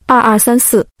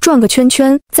！1234，2234，转个圈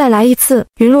圈，再来一次！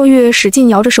云若月使劲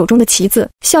摇着手中的旗子，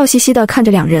笑嘻嘻地看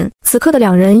着两人。此刻的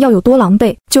两人要有多狼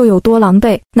狈就有多狼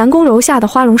狈。南宫柔吓得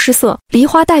花容失色，梨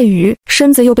花带雨，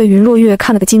身子又被云若月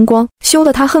看了个精光，羞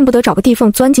得他恨不得找个地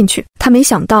缝钻进去。他没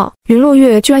想到云若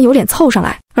月居然有脸凑上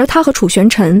来，而他和楚玄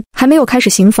尘还没有开始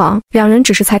行房，两人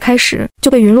只是才开始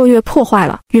就被云若月破坏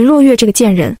了。云若月这个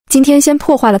贱人，今天先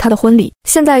破坏了他的婚礼，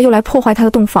现在又来破坏他的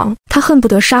洞房，他恨不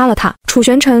得杀了他。楚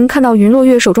玄尘看到云若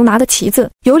月手中拿的旗子，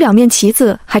有2面旗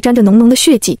子还沾着浓浓的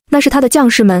血迹，那是他的将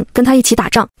士们跟他一起打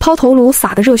仗抛头颅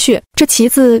洒的热血。这旗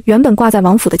子原本挂在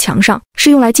王府的墙上，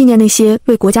是用来纪念那些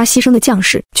为国家牺牲的将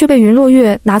士，却被云若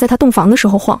月拿在他洞房的时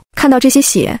候晃。看到这些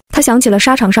血，他想起了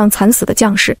沙场上惨死的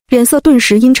将士，脸色顿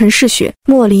时阴沉嗜血。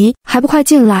莫离，还不快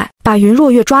进来，把云若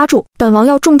月抓住，本王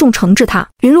要重重惩治他。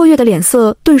云若月的脸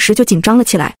色顿时就紧张了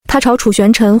起来，他朝楚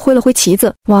玄尘挥了挥旗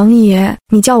子，王爷，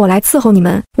你叫我来伺候你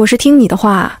们，我是听你的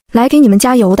话来给你们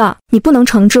加油的，你不能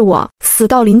惩治我，死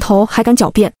到临头还敢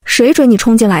狡辩，谁准你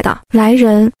冲进来的？来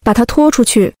人，把他拖出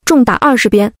去，重打20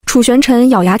鞭。楚玄尘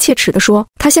咬牙切齿地说，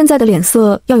他现在的脸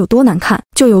色要有多难看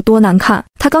就有多难看，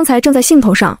他刚才正在兴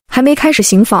头上，还没开始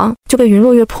行房就被云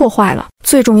若月破坏了。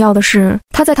最重要的是，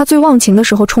他在他最忘情的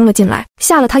时候冲了进来，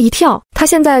吓了他一跳，他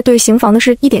现在对行房的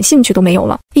事一点兴趣都没有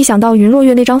了。一想到云若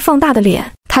月那张放大的脸，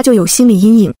他就有心理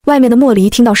阴影。外面的莫离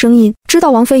听到声音，知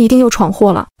道王妃一定又闯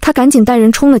祸了，他赶紧带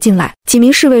人冲了进来，几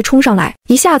名侍卫冲上来，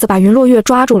一下子把云若月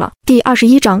抓住了。第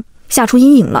21章吓出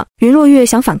阴影了。云若月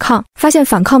想反抗，发现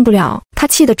反抗不了，他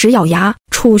气得直咬牙。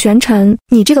楚玄尘，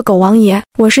你这个狗王爷，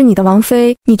我是你的王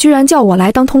妃，你居然叫我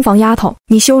来当通房丫头，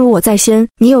你羞辱我在先，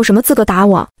你有什么资格打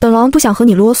我？本王不想和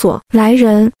你啰嗦，来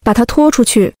人，把他拖出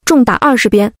去，重打20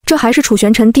鞭。这还是楚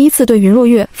玄尘第一次对云若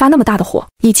月发那么大的火，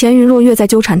以前云若月在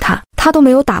纠缠他都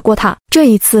没有打过他，这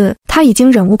一次他已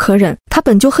经忍无可忍，他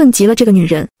本就恨极了这个女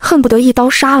人，恨不得一刀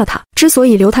杀了她，之所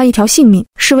以留她一条性命，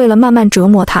是为了慢慢折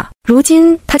磨她。如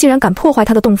今他竟然敢破坏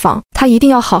她的洞房，他一定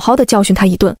要好好的教训她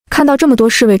一顿。看到这么多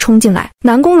侍卫冲进来，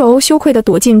南宫柔羞愧地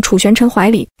躲进楚玄尘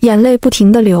怀里，眼泪不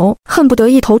停地流，恨不得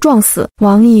一头撞死。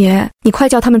王爷，你快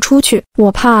叫他们出去，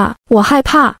我怕，我害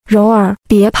怕。柔儿，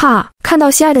别怕。看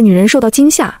到心爱的女人受到惊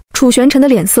吓，楚玄尘的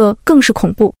脸色更是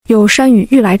恐怖。有山雨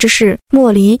欲来之势，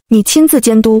莫离，你亲自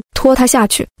监督，拖他下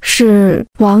去。是，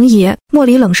王爷。莫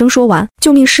离冷声说完，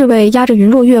就命侍卫押着云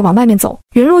若月往外面走。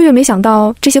云若月没想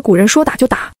到这些古人说打就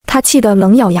打，他气得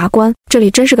冷咬牙关，这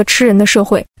里真是个吃人的社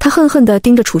会。他恨恨地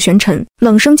盯着楚玄尘，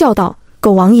冷声叫道，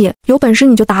狗王爷，有本事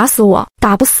你就打死我，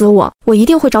打不死我，我一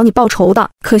定会找你报仇的。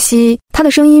可惜他的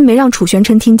声音没让楚玄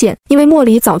尘听见，因为莫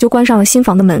离早就关上了新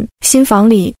房的门。新房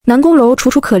里，南宫柔楚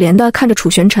楚可怜地看着楚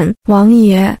玄尘，王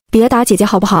爷，别打姐姐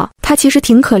好不好？她其实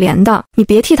挺可怜的，你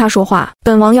别替她说话，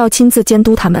本王要亲自监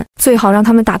督他们，最好让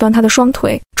他们打断她的双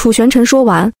腿。楚玄尘说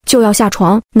完就要下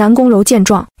床，南宫柔见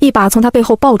状，一把从他背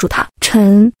后抱住他，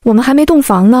尘，我们还没洞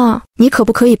房呢，你可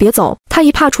不可以别走？他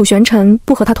一怕楚玄尘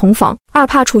不和他同房，二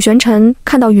怕楚玄尘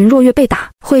看到云若月被打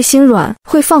会心软，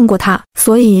会放过他，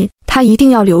所以他一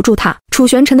定要留住他。楚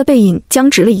玄尘的背影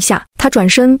僵直了一下，他转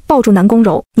身抱住南宫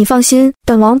柔，你放心，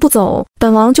本王不走，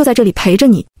本王就在这里陪着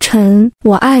你。尘，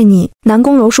我爱你。南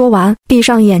宫柔说完，闭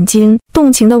上眼睛，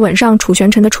动情地吻上楚玄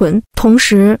尘的唇，同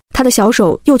时他的小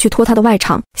手又去拖他的外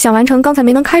肠，想完成刚才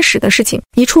没能开始的事情。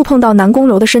一触碰到南宫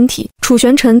柔的身体，楚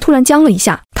玄尘突然僵了一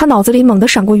下，他脑子里猛地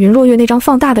闪过云若月那张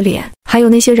放大的脸，还有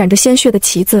那些染着鲜血的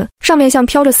旗子，上面像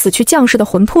飘着死去将士的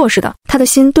魂魄似的，他的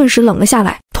心顿时冷了下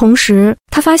来。同时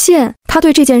他发现他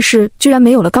对这件事居然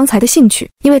没有了刚才的兴趣，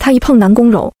因为他一碰南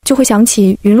宫柔就会想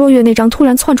起云若月那张突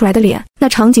然窜出来的脸，那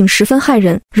场景十分骇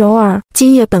人。柔儿，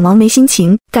今夜本王没心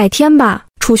情，改天吧。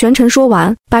楚玄尘说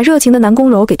完，把热情的南宫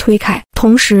柔给推开，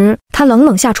同时他冷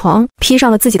冷下床，披上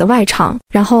了自己的外裳，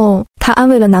然后他安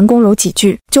慰了南宫柔几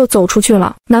句，就走出去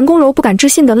了。南宫柔不敢置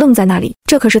信地愣在那里，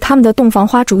这可是他们的洞房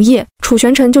花烛夜，楚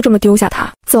玄尘就这么丢下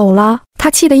他走了。他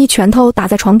气得一拳头打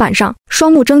在床板上，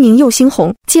双目狰狞又猩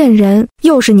红，贱人，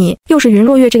又是你，又是云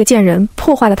若月这个贱人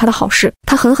破坏了他的好事。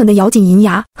他狠狠地咬紧银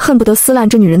牙，恨不得撕烂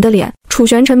这女人的脸。楚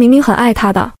玄尘明明很爱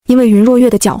她的，因为云若月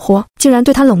的搅和，竟然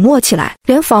对她冷漠起来，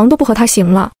连房都不和她行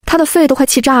了，他的肺都快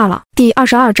气炸了。第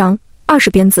22章20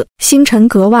鞭子。星辰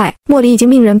阁外，莫离已经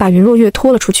命人把云若月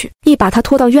拖了出去，一把她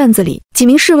拖到院子里，几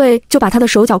名侍卫就把他的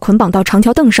手脚捆绑到长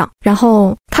条凳上，然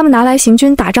后他们拿来行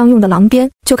军打仗用的狼鞭，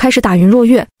就开始打云若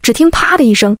月。只听啪的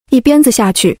一声，一鞭子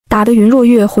下去，打得云若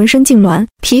月浑身痉挛，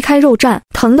皮开肉绽，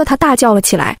疼得她大叫了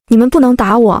起来：“你们不能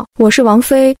打我，我是王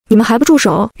妃，你们还不住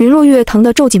手！”云若月疼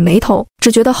得皱紧眉头，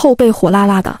只觉得后背火辣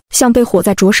辣的，像被火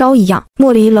在灼烧一样。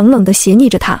莫离冷冷地斜睨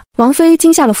着她。王妃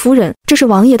惊吓了夫人，这是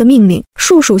王爷的命令，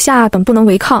恕属下等不能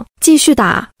违抗，继续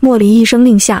打。莫离一声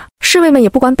令下，侍卫们也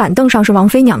不管板凳上是王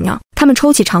妃娘娘，他们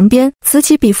抽起长鞭，此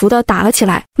起彼伏地打了起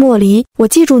来。莫离，我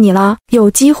记住你了，有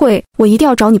机会我一定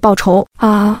要找你报仇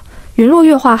啊！云若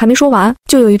月话还没说完，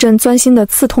就有一阵钻心的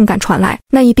刺痛感传来，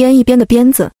那一鞭一鞭的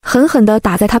鞭子狠狠地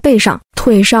打在她背上、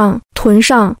腿上、臀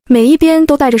上，每一鞭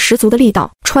都带着十足的力道，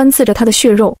穿刺着她的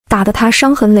血肉，打得她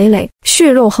伤痕累累，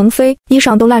血肉横飞，衣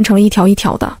裳都烂成了一条一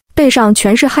条的，背上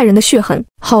全是骇人的血痕，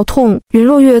好痛！云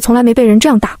若月从来没被人这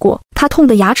样打过，她痛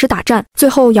得牙齿打颤，最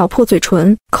后咬破嘴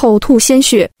唇，口吐鲜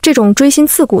血，这种锥心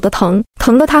刺骨的疼，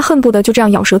疼得她恨不得就这样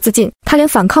咬舌自尽，她连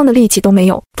反抗的力气都没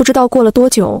有。不知道过了多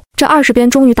久，这20鞭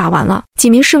终于打完了，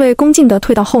几名侍卫恭敬地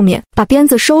退到后面，把鞭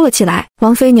子收了起来。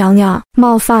王妃娘娘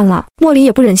冒犯了。莫离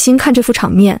也不忍心看这副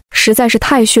场面，实在是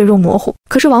太血肉模糊。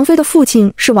可是王妃的父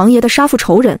亲是王爷的杀父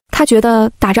仇人，他觉得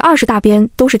打这20大鞭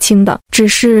都是轻的，只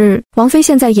是王妃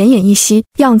现在奄奄一息，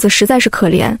样子实在是可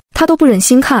怜，他都不忍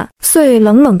心看，遂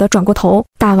冷冷地转过头。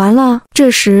打完了。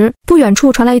这时不远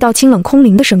处传来一道清冷空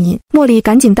灵的声音，莫离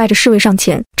赶紧带着侍卫上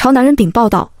前，朝男人禀报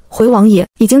道：“回王爷，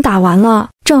已经打完了，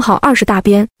正好20大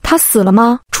鞭。”他死了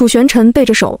吗？楚玄尘背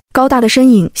着手，高大的身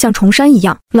影像重山一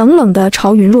样，冷冷地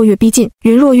朝云若月逼近。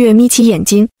云若月眯起眼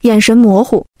睛，眼神模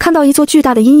糊，看到一座巨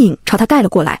大的阴影朝他盖了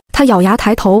过来。他咬牙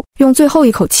抬头，用最后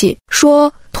一口气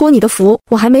说：“托你的福，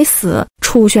我还没死。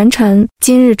楚玄尘，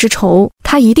今日之仇，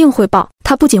他一定会报。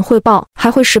他不仅会报，还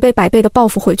会10倍100倍地报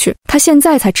复回去。”他现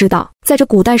在才知道，在这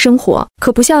古代生活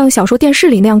可不像小说电视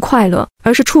里那样快乐，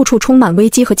而是处处充满危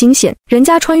机和惊险。人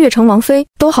家穿越成王妃，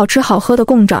都好吃好喝的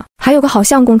供着，还有个好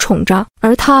相公宠着，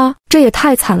而他这也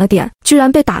太惨了点，居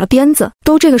然被打了鞭子。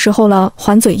都这个时候了，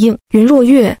还嘴硬。云若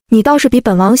月，你倒是比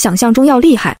本王想象中要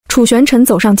厉害。楚玄尘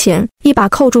走上前，一把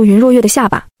扣住云若月的下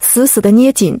巴，死死地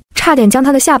捏紧，差点将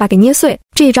她的下巴给捏碎。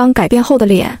这张改变后的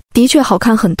脸的确好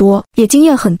看很多，也惊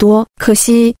艳很多，可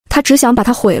惜他只想把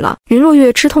它毁了。云若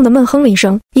月吃痛地闷哼了一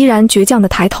声，依然倔强地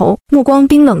抬头，目光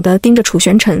冰冷地盯着楚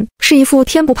玄尘，是一副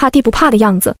天不怕地不怕的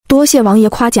样子。多谢王爷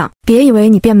夸奖，别以为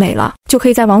你变美了就可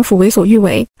以在王府为所欲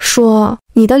为。说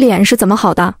你的脸是怎么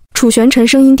好的？楚玄尘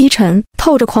声音低沉，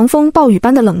透着狂风暴雨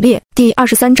般的冷冽。第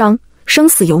23章生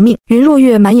死由命。云若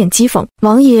月满眼讥讽，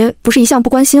王爷不是一向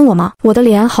不关心我吗？我的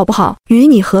脸好不好，与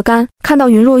你何干？看到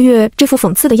云若月这副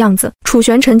讽刺的样子，楚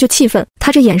玄尘就气愤，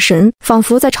他这眼神仿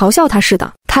佛在嘲笑他似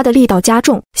的，他的力道加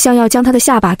重，像要将他的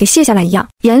下巴给卸下来一样，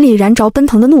眼里燃着奔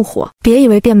腾的怒火。别以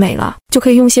为变美了就可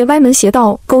以用些歪门邪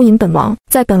道勾引本王，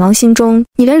在本王心中，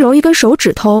你连揉一根手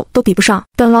指头都比不上。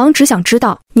本王只想知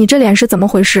道，你这脸是怎么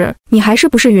回事？你还是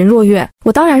不是云若月？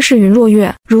我当然是云若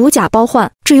月，如假包换。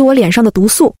至于我脸上的毒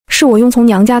素，是我用从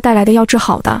娘家带来的药治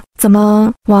好的。怎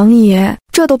么，王爷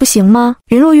这都不行吗？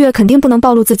云若月肯定不能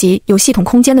暴露自己有系统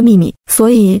空间的秘密，所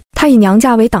以她以娘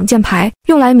家为挡箭牌，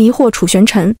用来迷惑楚玄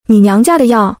尘。你娘家的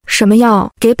药？什么药？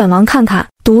给本王看看。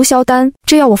毒枭丹，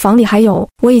这药我房里还有。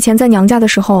我以前在娘家的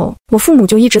时候，我父母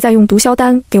就一直在用毒枭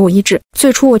丹给我医治。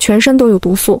最初我全身都有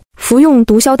毒素，服用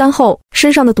毒枭丹后，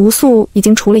身上的毒素已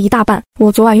经除了一大半。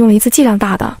我昨晚用了一次剂量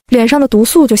大的，脸上的毒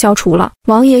素就消除了。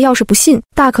王爷要是不信，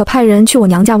大可派人去我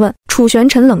娘家问。楚玄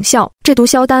尘冷笑，这毒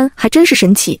枭丹还真是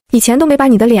神奇，以前都没把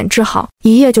你的脸治好，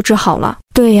一夜就治好了。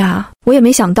对呀，我也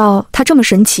没想到它这么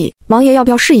神奇，王爷要不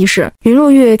要试一试？云若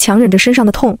月强忍着身上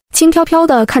的痛，轻飘飘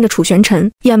地看着楚玄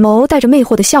尘，眼眸带着魅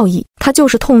惑的笑意。他就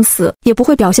是痛死也不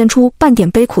会表现出半点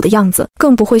悲苦的样子，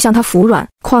更不会向他服软。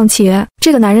况且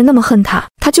这个男人那么恨他，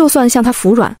他就算向他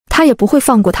服软，他也不会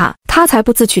放过他。他才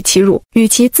不自取其辱，与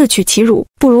其自取其辱，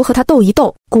不如和他斗一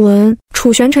斗。滚！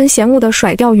楚玄尘嫌恶地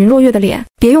甩掉云若月的脸，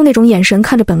别用那种眼神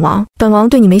看着本王，本王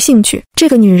对你没兴趣。这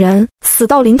个女人死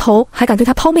到临头还敢对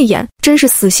她抛媚眼，真是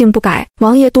死性不改。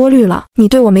王爷多虑了，你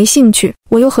对我没兴趣，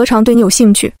我又何尝对你有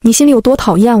兴趣？你心里有多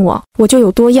讨厌我，我就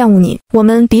有多厌恶你，我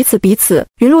们彼此。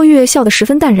云若月笑得十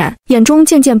分淡然，眼中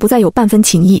渐渐不再有半分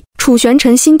情意。楚玄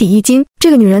尘心底一惊，这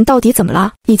个女人到底怎么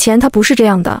了？以前她不是这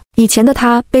样的，以前的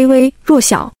她卑微弱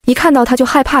小，一看到她就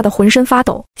害怕的浑身发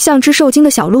抖，像只受惊的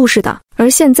小鹿似的。而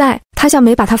现在她像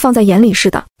没把她放在眼里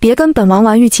似的。别跟本王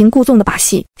玩欲擒故纵的把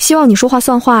戏，希望你说话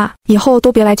算话，以后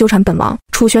都别来纠缠本王。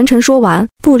楚玄尘说完，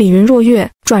不理云若月，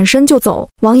转身就走。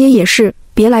王爷也是，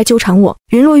别来纠缠我。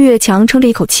云若月强撑着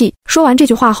一口气，说完这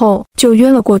句话后就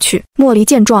晕了过去。莫离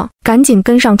见状，赶紧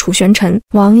跟上楚玄尘。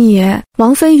王爷，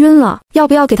王妃晕了，要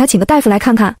不要给他请个大夫来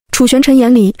看看？楚楚玄尘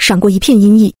眼里闪过一片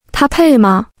阴翳，他配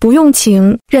吗？不用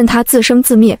请，任他自生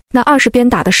自灭。那20鞭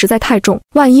打得实在太重，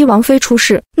万一王妃出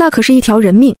事，那可是一条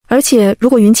人命。而且如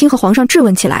果云清和皇上质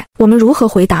问起来，我们如何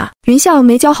回答？云相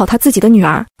没教好他自己的女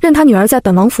儿，任他女儿在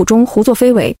本王府中胡作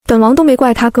非为，本王都没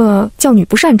怪他个教女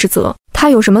不善之责，他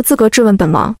有什么资格质问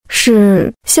本王？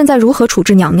是现在如何处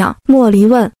置娘娘？莫离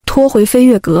问，拖回飞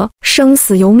月阁，生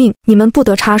死由命，你们不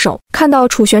得插手。看到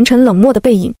楚玄尘冷漠的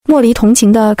背影，莫离同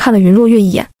情地看了云若月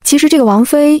一眼。其实这个王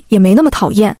妃也没那么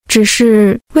讨厌，只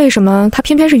是为什么她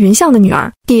偏偏是云相的女儿？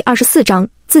第24章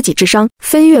自己治伤。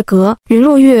飞月阁，云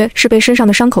若月是被身上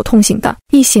的伤口痛醒的，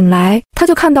一醒来，她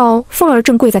就看到凤儿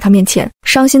正跪在她面前，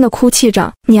伤心地哭泣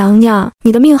着：“娘娘，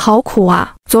你的命好苦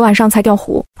啊！昨晚上才调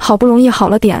虎，好不容易好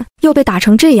了点，又被打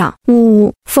成这样。”呜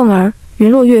呜，凤儿。云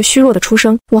若月虚弱的出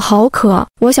声：“我好渴，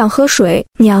我想喝水。”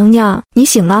娘娘，你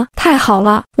醒了，太好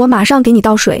了，我马上给你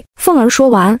倒水。凤儿说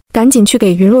完，赶紧去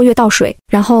给云若月倒水，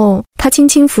然后她轻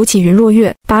轻扶起云若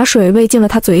月，把水喂进了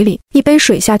她嘴里。一杯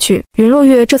水下去，云若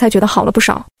月这才觉得好了不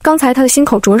少。刚才她的心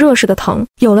口灼热似的疼，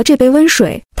有了这杯温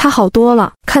水，她好多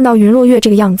了。看到云若月这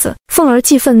个样子，凤儿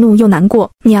既愤怒又难过。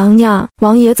娘娘，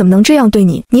王爷怎么能这样对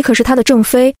你？你可是他的正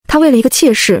妃，他为了一个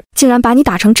妾室，竟然把你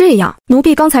打成这样。奴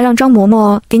婢刚才让张嬷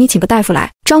嬷给你请个大夫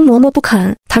来，张嬷嬷不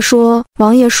肯，她说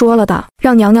王爷说了的，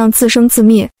让娘娘自生自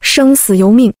灭，生死由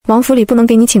命，王府里不能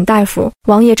给你请大夫。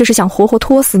王爷这是想活活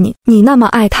拖死你，你那么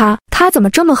爱他，他怎么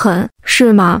这么狠？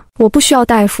是吗？我不需要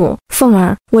大夫，凤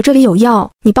儿，我这里有药，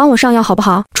你帮我上药好不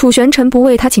好？楚玄尘不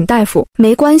为他请大夫，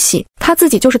没关系，他自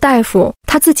己就是大夫，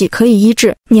他自己可以医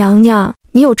治。娘娘，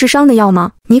你有治伤的药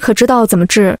吗？你可知道怎么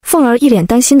治？凤儿一脸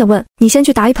担心地问。你先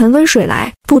去打一盆温水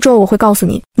来，步骤我会告诉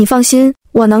你，你放心，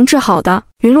我能治好的。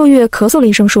云若月咳嗽了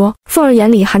一声说。凤儿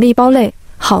眼里含着一包泪。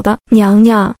好的，娘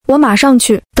娘，我马上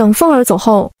去。等凤儿走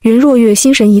后，云若月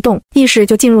心神一动，意识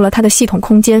就进入了她的系统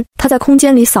空间。她在空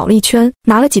间里扫了一圈，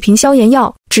拿了几瓶消炎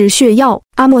药、止血药、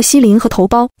阿莫西林和头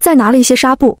孢，再拿了一些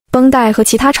纱布、绷带和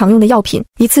其他常用的药品，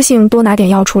一次性多拿点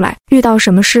药出来，遇到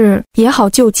什么事也好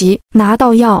救急。拿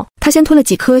到药，她先吞了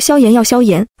几颗消炎药消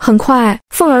炎。很快，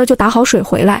凤儿就打好水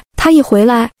回来。她一回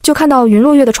来就看到云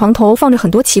若月的床头放着很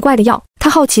多奇怪的药，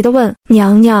她好奇地问：“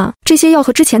娘娘，这些药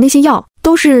和之前那些药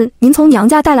都是您从娘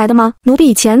家带来的吗？奴婢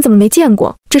以前怎么没见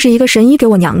过？这是一个神医给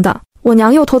我娘的，我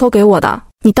娘又偷偷给我的。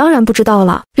你当然不知道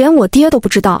了，连我爹都不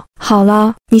知道。好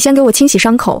了，你先给我清洗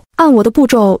伤口，按我的步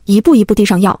骤一步一步递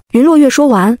上药。”云若月说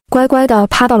完，乖乖地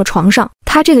趴到了床上。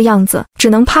她这个样子只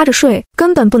能趴着睡，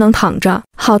根本不能躺着。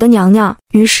好的，娘娘。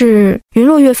于是云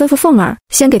若月吩咐凤儿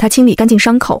先给她清理干净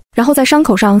伤口，然后在伤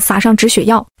口上撒上止血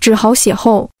药，止好血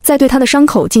后，再对她的伤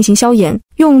口进行消炎。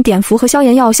用碘伏和消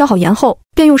炎药消好炎后，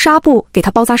便用纱布给她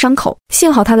包扎伤口。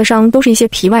幸好她的伤都是一些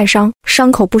皮外伤，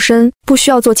伤口不深，不需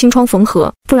要做清创缝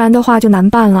合，不然的话就难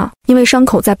办了。因为伤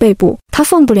口在背部，她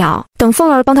缝不了。等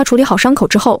凤儿帮她处理好伤口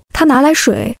之后，她拿来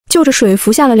水，就着水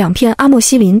服下了2片阿莫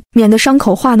西林，免得伤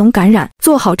口化脓感染。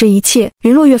做好这一切，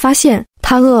云若月发现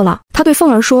她饿了，她对凤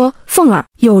儿说：“凤儿，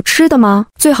有吃的吗？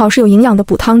最好是有营养的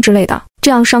补汤之类的，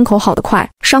这样伤口好得快。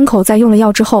伤口在用了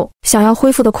药之后，想要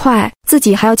恢复得快，自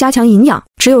己还要加强营养，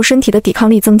只有身体的抵抗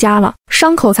力增加了，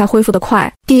伤口才恢复得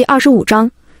快。”第25章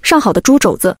上好的猪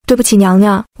肘子。对不起娘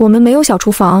娘，我们没有小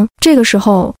厨房。这个时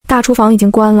候大厨房已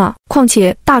经关了，况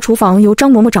且大厨房由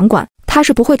张嬷嬷掌管，她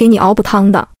是不会给你熬补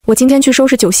汤的。我今天去收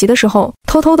拾酒席的时候，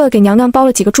偷偷的给娘娘包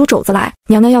了几个猪肘子来，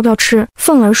娘娘要不要吃？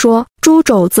凤儿说。猪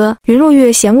肘子。云若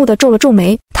月嫌恶地皱了皱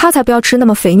眉，她才不要吃那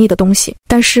么肥腻的东西，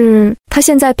但是她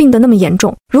现在病得那么严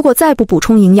重，如果再不补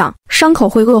充营养，伤口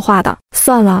会恶化的。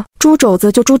算了，猪肘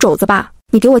子就猪肘子吧，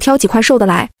你给我挑几块瘦的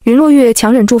来。云若月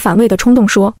强忍住反胃的冲动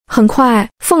说。很快，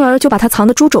凤儿就把她藏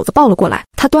的猪肘子抱了过来，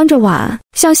她端着碗，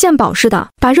像献宝似的，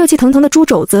把热气腾腾的猪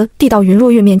肘子递到云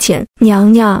若月面前。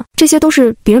娘娘，这些都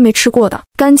是别人没吃过的，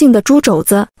干净的猪肘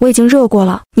子，我已经热过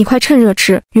了，你快趁热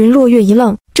吃。云若月一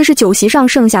愣，这是酒席上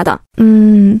剩下的。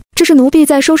这是奴婢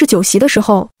在收拾酒席的时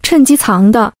候趁机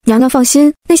藏的。娘娘放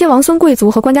心，那些王孙贵族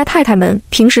和官家太太们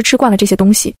平时吃惯了这些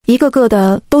东西，一个个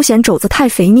的都嫌肘子太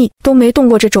肥腻，都没动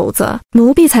过这肘子，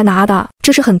奴婢才拿的，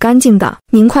这是很干净的，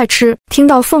您快吃。听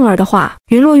到凤儿的话，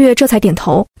云若月这才点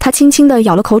头，她轻轻地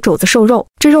咬了口肘子瘦肉，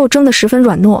这肉蒸得十分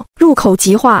软糯，入口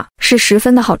即化，是十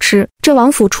分的好吃。这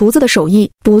王府厨子的手艺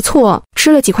不错。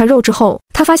吃了几块肉之后，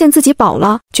她发现自己饱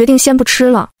了，决定先不吃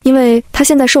了，因为她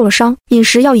现在受了伤，饮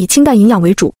食要以清淡营养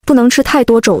为主，不能吃太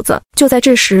多肘子。就在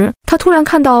这时，他突然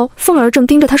看到凤儿正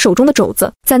盯着他手中的肘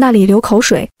子，在那里流口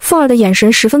水。凤儿的眼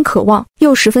神十分渴望，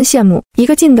又十分羡慕，一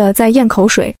个劲的在咽口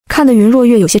水，看得云若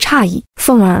月有些诧异。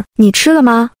凤儿，你吃了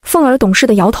吗？凤儿懂事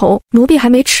的摇头，奴婢还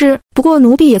没吃，不过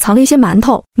奴婢也藏了一些馒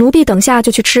头，奴婢等下就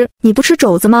去吃。你不吃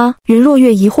肘子吗？云若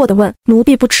月疑惑地问。奴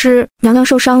婢不吃，娘娘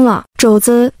受伤了，肘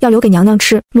子要留给娘娘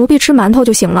吃，奴婢吃馒头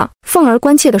就行了。凤儿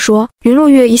关切地说。云若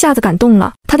月一下子感动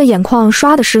了，她的眼眶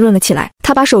唰地湿润了起来，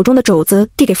她把手中的肘子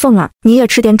递给凤儿，你也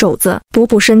吃点肘子，补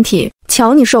补身体，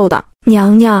瞧你瘦的。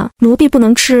娘娘，奴婢不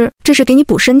能吃，这是给你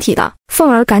补身体的。凤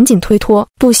儿赶紧推脱，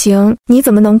不行，你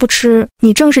怎么能不吃？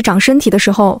你正是长身体的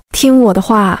时候，听我的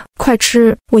话，快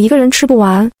吃，我一个人吃不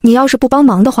完，你要是不帮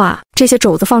忙的话，这些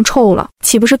肘子放臭了，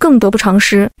岂不是更得不偿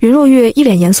失？云若月一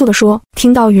脸严肃地说。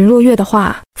听到云若月的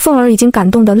话，凤儿已经感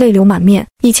动得泪流满面。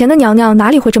以前的娘娘哪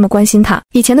里会这么关心她？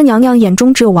以前的娘娘眼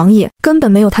中只有王爷，根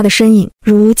本没有她的身影，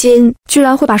如今居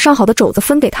然会把上好的肘子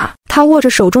分给她。她握着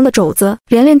手中的肘子，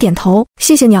连连点头，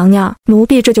谢谢娘娘，奴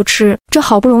婢这就吃，这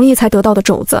好不容易才得到的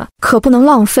肘子，可不能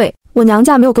浪费。我娘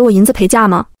家没有给我银子陪嫁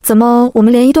吗？怎么我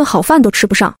们连一顿好饭都吃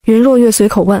不上？云若月随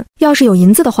口问。要是有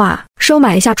银子的话，收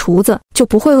买一下厨子，就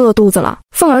不会饿肚子了。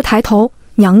凤儿抬头，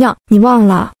娘娘，你忘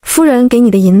了，夫人给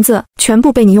你的银子全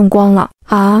部被你用光了。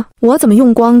啊，我怎么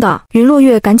用光的？云若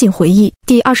月赶紧回忆。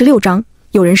第26章。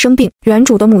有人生病，原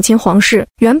主的母亲皇氏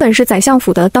原本是宰相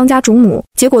府的当家主母，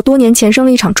结果多年前生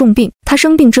了一场重病。她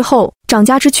生病之后，掌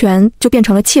家之权就变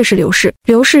成了妾室刘氏。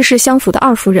刘氏是相府的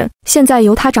二夫人，现在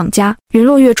由她掌家。云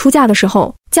若月出嫁的时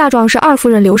候，嫁妆是二夫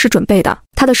人刘氏准备的，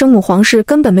她的生母皇氏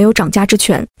根本没有掌家之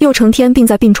权，又成天病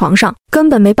在病床上，根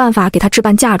本没办法给她置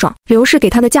办嫁妆。刘氏给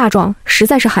她的嫁妆实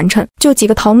在是寒碜，就几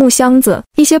个桃木箱子，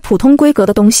一些普通规格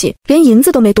的东西，连银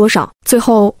子都没多少。最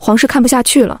后皇氏看不下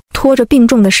去了，拖着病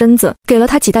重的身子，给了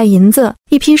她几袋银子，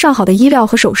一批上好的衣料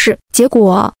和首饰。结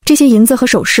果这些银子和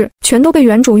首饰全都被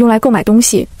原主用来购买东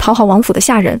西，讨好王府的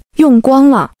下人，用光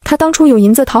了。她当初有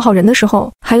银子讨好人的时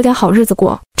候，还有点好日子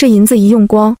过，这银子一用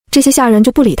光，这些下人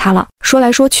就不理她了。说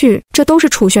来说去，这都是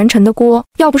楚玄尘的锅，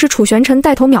要不是楚玄尘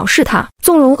带头藐视她，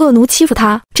纵容恶奴欺负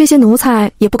她，这些奴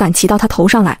才也不敢骑到她头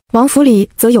上来。王府里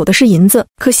则有的是银子，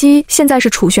可惜现在是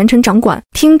楚玄尘掌管。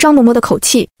听张嬷嬷的口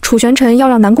气，楚玄尘要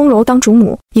让南宫柔当主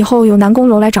母，以后由南宫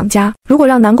柔来掌家。如果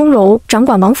让南宫柔掌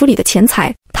管王府里的钱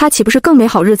财，他岂不是更没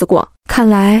好日子过？看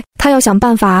来他要想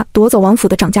办法夺走王府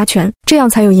的掌家权，这样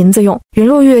才有银子用。云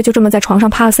若月就这么在床上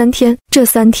趴了3天，这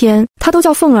3天他都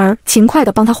叫凤儿勤快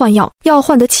地帮他换药，药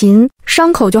换得勤，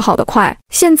伤口就好得快。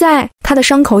现在他的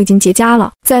伤口已经结痂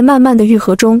了，在慢慢的愈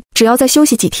合中，只要再休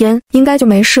息几天，应该就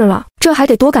没事了。这还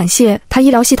得多感谢他医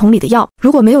疗系统里的药，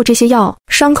如果没有这些药，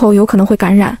伤口有可能会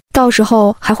感染，到时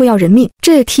候还会要人命。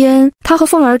这天他和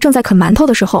凤儿正在啃馒头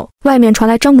的时候，外面传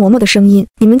来张嬷嬷的声音，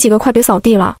你们几个快别扫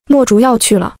地了，墨竹要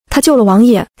去了，他救了王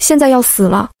爷，现在要死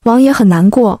了，王爷很难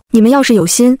过，你们要是有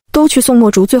心，都去送墨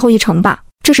竹最后一程吧。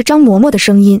这是张嬷嬷的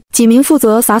声音。几名负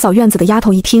责洒扫院子的丫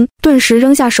头一听，顿时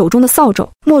扔下手中的扫帚。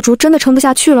墨竹真的撑不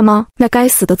下去了吗？那该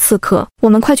死的刺客，我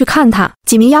们快去看他。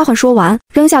几名丫鬟说完，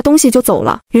扔下东西就走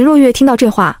了。云若月听到这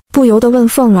话，不由得问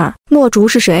凤儿，墨竹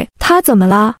是谁？他怎么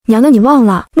了？娘娘你忘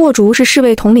了，墨竹是侍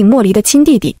卫统领莫离的亲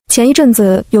弟弟，前一阵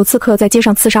子有刺客在街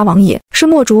上刺杀王爷，是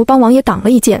墨竹帮王爷挡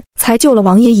了一剑，才救了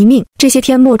王爷一命。这些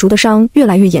天墨竹的伤越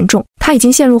来越严重，他已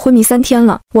经陷入昏迷3天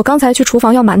了。我刚才去厨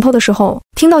房要馒头的时候，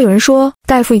听到有人说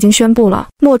大夫已经宣布了，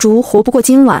墨竹活不过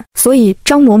今晚，所以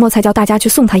张嬷嬷才叫大家去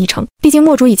送他一程。毕竟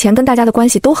墨竹以前跟大家的关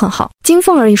系都很好。经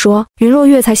凤儿一说，云若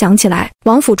月才想起来，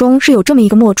王府中是有这么一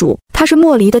个墨竹，他是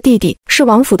莫离的弟弟，是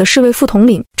王府的侍卫副统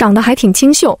领，长得还挺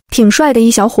清秀挺帅的一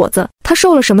小伙子。他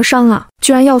受了什么伤啊？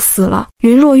居然要死了。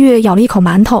云若月咬了一口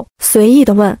馒头，随意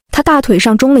地问，他大腿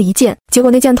上中了一箭，结果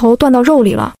那箭头断到肉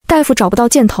里了，大夫找不到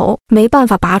箭头，没办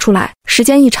法拔出来，时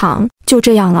间一长就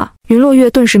这样了。云若月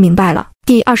顿时明白了。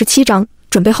第27章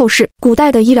准备后事。古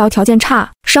代的医疗条件差，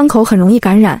伤口很容易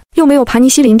感染，又没有盘尼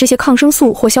西林这些抗生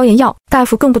素或消炎药，大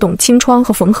夫更不懂清创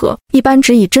和缝合，一般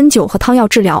只以针灸和汤药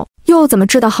治疗，又怎么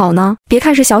治得好呢？别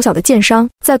看是小小的箭伤，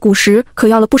在古时可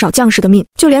要了不少将士的命，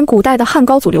就连古代的汉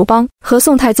高祖刘邦和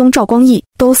宋太宗赵光义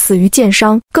都死于箭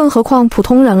伤，更何况普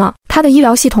通人了。他的医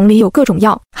疗系统里有各种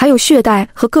药，还有血袋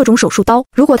和各种手术刀，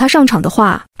如果他上场的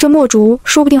话，这墨竹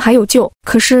说不定还有救。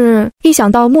可是一想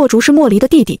到墨竹是莫离的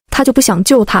弟弟，他就不想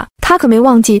救他。他可没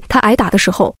忘记他挨打的时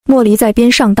候，莫离在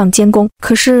边上当监工，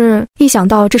可是一想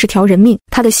到这是条人命，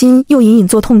他的心又隐隐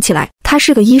作痛起来。他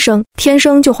是个医生，天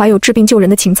生就怀有治病救人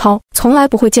的情操，从来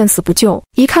不会见死不救。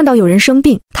一看到有人生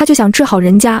病，他就想治好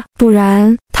人家，不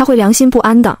然他会良心不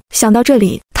安的。想到这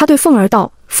里，他对凤儿道：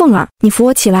凤儿，你扶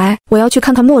我起来，我要去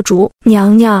看看墨竹。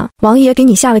娘娘，王爷给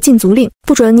你下了禁足令，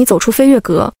不准你走出飞跃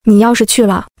阁，你要是去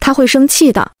了，他会生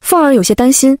气的。凤儿有些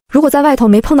担心，如果在外头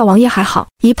没碰到王爷还好，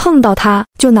一碰到他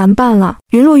就难办了。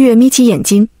云若月眯起眼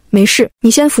睛，没事，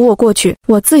你先扶我过去，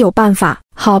我自有办法。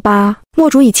好吧，墨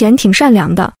竹以前挺善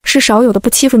良的，是少有的不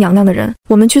欺负娘娘的人，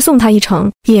我们去送她一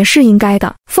程也是应该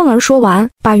的。凤儿说完，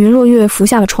把云若月扶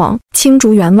下了床。青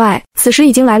竹园外，此时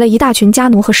已经来了一大群家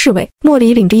奴和侍卫，莫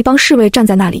离领着一帮侍卫站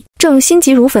在那里，正心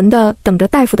急如焚地等着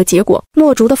大夫的结果。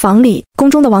墨竹的房里，宫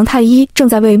中的王太医正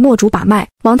在为墨竹把脉，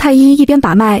王太医一边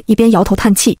把脉一边摇头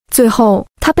叹气，最后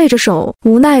他背着手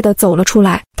无奈地走了出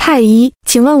来。太医，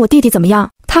请问我弟弟怎么样？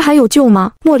他还有救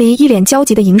吗？莫离一脸焦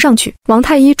急地迎上去，王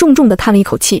太医重重地叹了一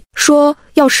口气，说：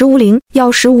药石无灵，药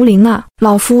石无灵啊，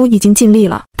老夫已经尽力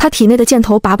了，他体内的箭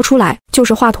头拔不出来，就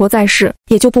是华佗在世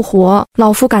也就不活，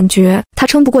老夫感觉他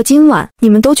撑不过今晚，你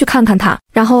们都去看看他，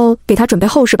然后给他准备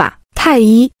后事吧。太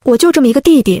医，我就这么一个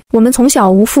弟弟，我们从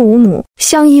小无父无母，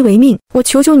相依为命，我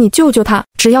求求你救救他，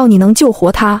只要你能救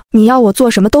活他，你要我做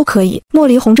什么都可以。莫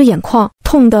离红着眼眶，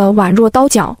痛得宛若刀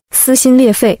绞，撕心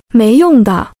裂肺。没用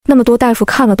的，那么多大夫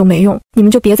看了都没用，你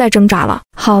们就别再挣扎了。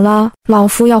好了，老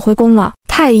夫要回宫了。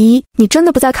太医，你真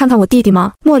的不再看看我弟弟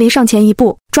吗？莫离上前一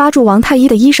步，抓住王太医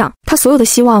的衣裳，他所有的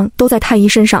希望都在太医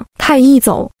身上。太医一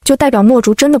走，就代表墨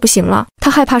竹真的不行了。他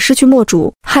害怕失去墨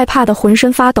竹，害怕的浑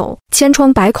身发抖，千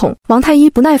疮百孔。王太医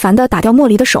不耐烦地打掉莫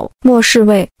离的手，莫侍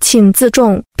卫，请自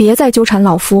重，别再纠缠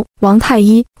老夫。王太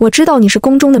医，我知道你是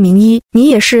宫中的名医，你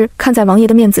也是看在王爷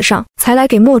的面子上才来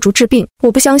给墨竹治病，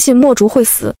我不相信墨竹会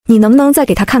死，你能不能再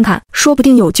给他看看，说不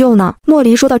定有救呢。莫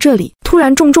离说到这里，突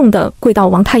然重重地跪到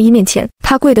王太医面前，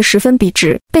他跪得十分笔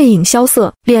直，背影萧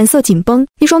瑟，脸色紧绷，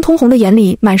一双通红的眼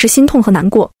里满是心痛和难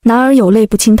过。男儿有泪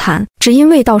不轻弹，只因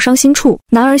未到伤心处，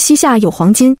男儿膝下有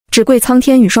黄金，只跪苍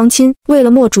天与双亲，为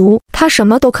了墨竹，他什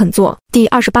么都肯做。第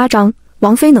28章，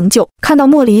王妃能救。看到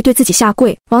莫离对自己下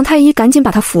跪，王太医赶紧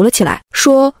把他扶了起来，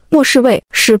说：莫侍卫，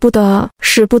使不得，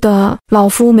使不得，老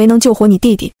夫没能救活你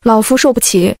弟弟，老夫受不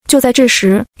起。就在这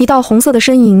时，一道红色的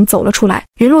身影走了出来。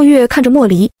云若月看着莫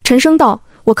离，沉声道：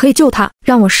我可以救他，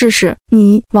让我试试。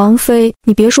你，王妃，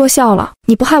你别说笑了，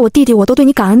你不害我弟弟，我都对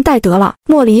你感恩戴德了。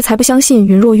莫离才不相信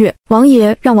云若月，王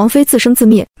爷让王妃自生自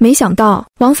灭，没想到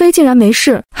王妃竟然没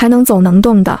事，还能走能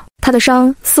动的。他的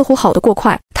伤似乎好得过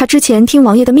快，他之前听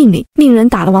王爷的命令，命人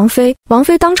打了王妃，王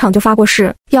妃当场就发过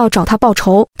誓要找他报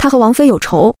仇，他和王妃有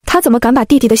仇，他怎么敢把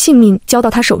弟弟的性命交到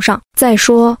他手上？再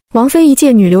说王妃一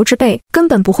介女流之辈，根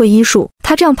本不会医术，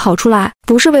他这样跑出来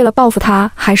不是为了报复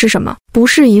他还是什么？不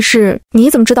是一试，你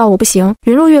怎么知道我不行？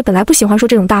云若月本来不喜欢说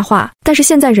这种大话，但是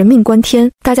现在人命关天，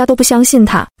大家都不相信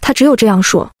他，他只有这样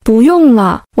说。不用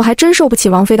了，我还真受不起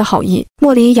王妃的好意。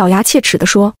莫离咬牙切齿地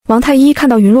说。王太医看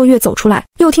到云若月走出来，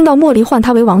又听到莫离唤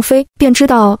她为王妃，便知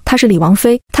道她是李王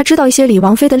妃。他知道一些李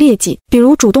王妃的劣迹，比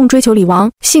如主动追求李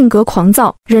王，性格狂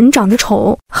躁，人长得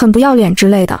丑，很不要脸之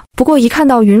类的。不过一看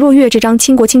到云若月这张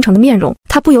倾国倾城的面容，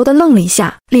他不由得愣了一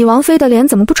下，李王妃的脸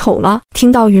怎么不丑了？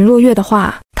听到云若月的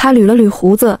话，他捋了捋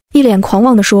胡子，一脸狂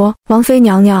妄地说：王妃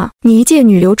娘娘，你一介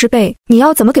女流之辈，你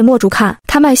要怎么给墨竹看？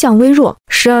他脉象微弱，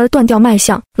时而断掉脉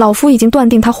象，老夫已经断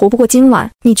定他活不过今晚，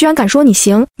你居然敢说你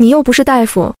行？你又不是大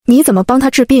夫，你怎么帮他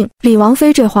治病？李王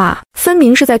妃这话分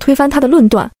明是在推翻他的论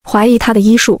断，怀疑他的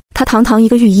医术。他堂堂一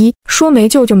个御医，说没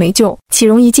救就没救，岂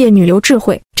容一介女流智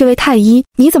慧？这位太医，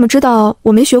你怎么知道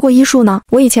我没学过医术呢？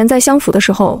我以前在相府的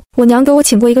时候，我娘给我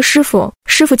请过一个师傅，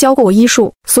师傅教过我医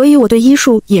术，所以我对医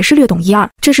术也是略懂一二。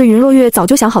这是云若月早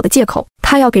就想好的借口，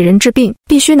他要给人治病，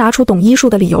必须拿出懂医术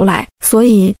的理由来，所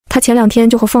以他前2天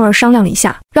就和凤儿商量了一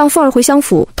下，让凤儿回相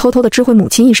府偷偷的知会母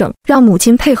亲一声，让母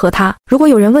亲配合他。如果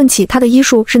有人问起他的医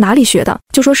术是哪里学的，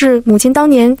就说是母亲当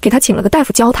年给他请了个大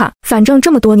夫教他。反正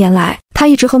这么多年来，他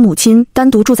一直和母亲单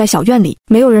独住在小院里，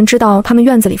没有人知道他们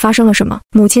院子里发生了什么。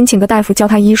母亲请个大夫教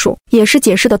他医术，也是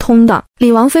解释得通的。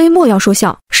李王妃莫要说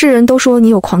笑，世人都说你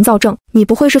有狂躁症，你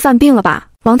不会是犯病了吧？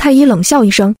王太医冷笑一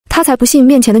声，他才不信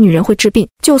面前的女人会治病，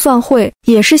就算会，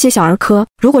也是些小儿科。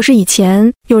如果是以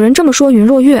前有人这么说云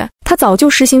若月，他早就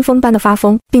失心疯般的发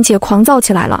疯，并且狂躁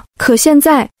起来了。可现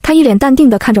在他一脸淡定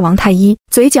地看着王太医，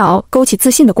嘴角勾起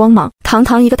自信的光芒。堂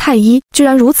堂一个太医，居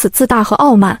然如此自大和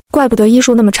傲慢，怪不得医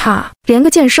术那么差，连个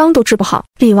箭伤都治不好。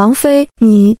李王妃，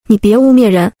你别污蔑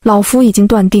人，老夫已经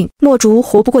断定墨竹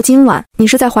活不过今晚，你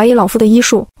是在怀疑老夫的医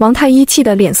术。王太医气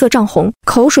得脸色涨红，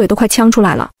口水都快呛出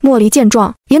来了。莫离见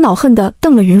状，也恼恨地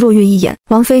瞪了云若月一眼。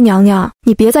王妃娘娘，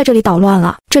你别在这里捣乱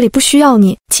了，这里不需要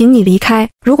你，请你离开。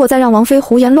如果再让王妃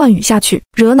胡言乱语下去，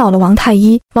惹恼了王太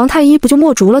医不就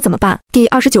墨竹了怎么办？第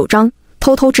29章。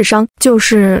偷偷治伤，就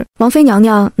是王妃娘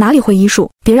娘哪里会医术，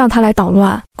别让她来捣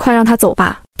乱，快让她走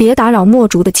吧，别打扰墨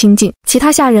竹的清静。其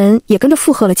他下人也跟着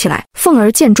附和了起来。凤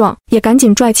儿见状，也赶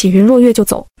紧拽起云若月就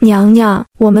走。娘娘，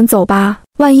我们走吧，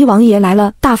万一王爷来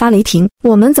了大发雷霆，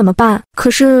我们怎么办？可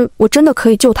是我真的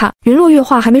可以救他。云若月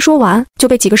话还没说完，就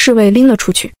被几个侍卫拎了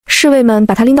出去。侍卫们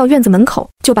把他拎到院子门口，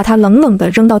就把他冷冷地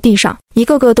扔到地上，一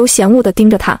个个都嫌恶地盯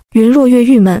着他。云若月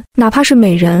郁闷，哪怕是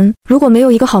美人，如果没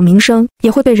有一个好名声，也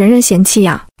会被人人嫌弃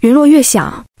呀。云若月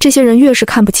想，这些人越是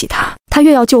看不起他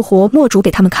越要救活墨竹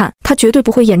给他们看，他绝对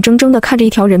不会眼睁睁地看着一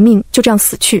条人命就这样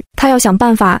死去。他要想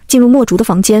办法进入墨竹的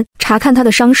房间，查看他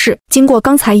的伤势。经过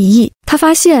刚才一役，他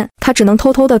发现他只能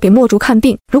偷偷地给墨竹看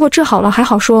病，如果治好了还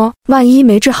好说，万一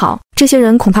没治好，这些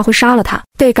人恐怕会杀了他。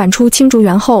被赶出青竹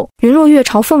园后，云若月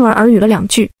朝凤儿耳语了2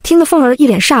句，听得凤儿一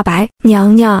脸煞白。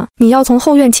娘娘，你要从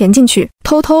后院潜进去，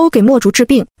偷偷给墨竹治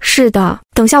病？是的，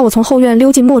等下我从后院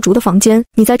溜进墨竹的房间，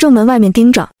你在正门外面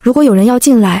盯着，如果有人要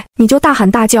进来，你就大喊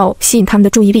大叫，吸引他们的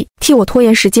注意力，替我拖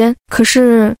延时间。可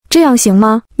是这样行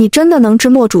吗？你真的能治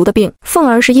墨竹的病？凤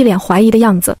儿是一脸怀疑的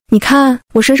样子。你看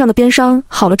我身上的鞭伤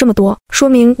好了这么多，说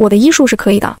明我的医术是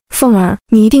可以的。凤儿，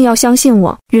你一定要相信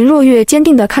我。云若月坚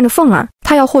定地看着凤儿，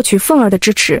她要获取凤儿的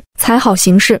支持才好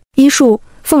行事。医术？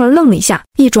凤儿愣了一下，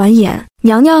一转眼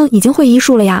娘娘已经会医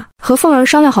术了呀。和凤儿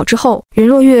商量好之后，云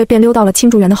若月便溜到了青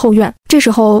竹园的后院。这时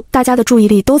候大家的注意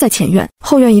力都在前院，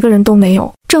后院一个人都没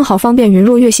有，正好方便云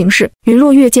若月行事。云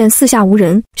若月见四下无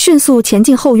人，迅速前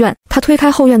进后院。她推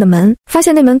开后院的门，发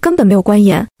现那门根本没有关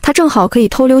严，她正好可以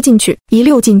偷溜进去。一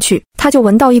溜进去，她就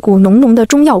闻到一股浓浓的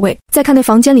中药味。再看那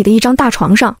房间里的一张大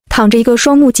床上，躺着一个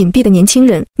双目紧闭的年轻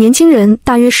人。年轻人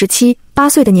大约17、8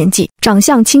岁的年纪，长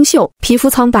相清秀，皮肤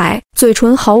苍白，嘴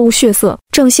唇毫无血色，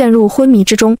正陷入昏迷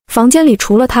之中。房间里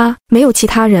除了他，没有其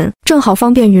他人，正好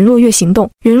方便云若月行动。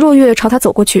云若月朝他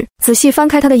走过去，仔细翻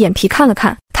开他的眼皮看了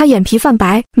看，他眼皮泛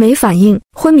白，没反应。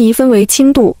昏迷分为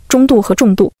轻度、中度和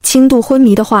重度。轻度昏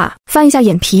迷的话，翻一下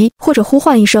眼皮或者呼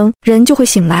唤一声，人就会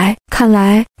醒来。看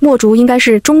来墨竹应该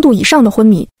是中度以上的昏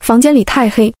迷。房间里太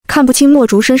黑，看不清墨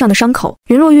竹身上的伤口。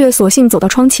云若月索性走到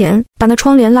窗前，把那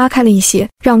窗帘拉开了一些，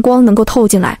让光能够透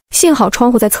进来。幸好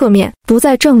窗户在侧面，不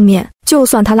在正面，就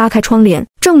算他拉开窗帘，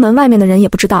正门外面的人也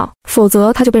不知道，否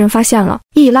则他就被人发现了。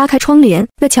一拉开窗帘，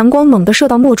那强光猛地射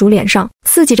到墨竹脸上，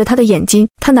刺激着他的眼睛。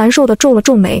他难受地皱了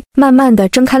皱眉，慢慢地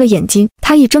睁开了眼睛。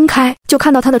他一睁开，就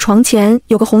看到他的床前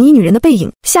有个红衣女人的背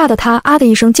影，吓得他啊的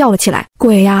一声叫了起来：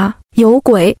鬼呀！有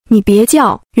鬼！你别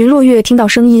叫！云若月听到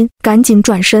声音，赶紧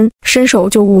转身，伸手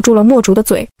就捂住了墨竹的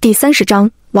嘴。第30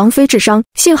章。王妃治伤，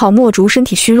幸好墨竹身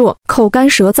体虚弱，口干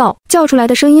舌燥，叫出来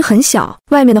的声音很小。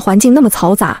外面的环境那么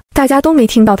嘈杂，大家都没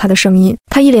听到他的声音。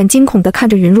他一脸惊恐地看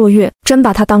着云若月，真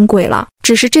把他当鬼了。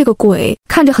只是这个鬼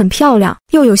看着很漂亮，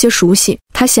又有些熟悉。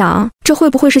他想，这会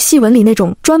不会是戏文里那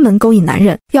种专门勾引男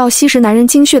人，要吸食男人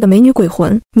精血的美女鬼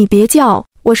魂？你别叫，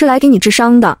我是来给你治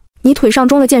伤的。你腿上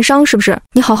中了箭伤是不是？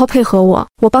你好好配合我，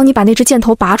我帮你把那只箭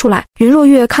头拔出来。云若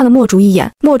月看了墨竹一眼，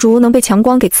墨竹能被强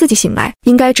光给刺激醒来，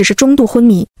应该只是中度昏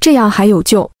迷，这样还有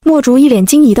救。墨竹一脸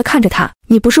惊疑地看着他，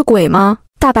你不是鬼吗？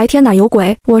大白天哪有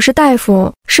鬼？我是大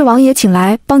夫，是王爷请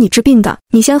来帮你治病的，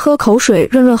你先喝口水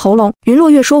润润喉咙。云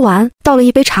若月说完，倒了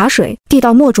一杯茶水递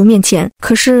到墨竹面前。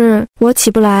可是我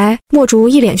起不来。墨竹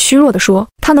一脸虚弱地说，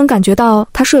他能感觉到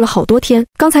他睡了好多天，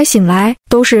刚才醒来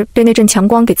都是被那阵强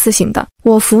光给刺醒的。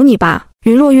我扶你吧。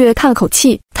云若月叹了口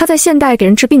气，他在现代给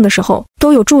人治病的时候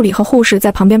都有助理和护士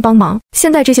在旁边帮忙，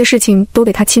现在这些事情都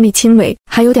得他亲力亲为，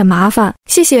还有点麻烦。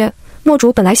谢谢。墨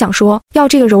竹本来想说要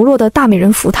这个柔弱的大美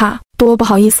人扶他，多不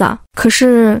好意思啊，可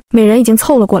是美人已经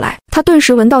凑了过来，他顿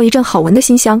时闻到一阵好闻的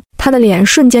馨香，他的脸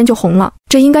瞬间就红了。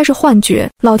这应该是幻觉，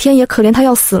老天爷可怜他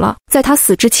要死了，在他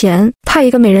死之前派一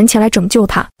个美人前来拯救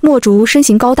他。墨竹身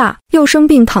形高大，又生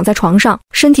病躺在床上，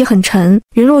身体很沉。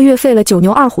云若月费了9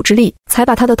牛2虎之力才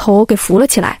把他的头给扶了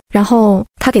起来，然后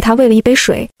他给他喂了一杯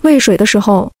水。喂水的时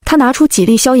候他拿出几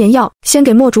粒消炎药，先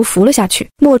给墨竹服了下去。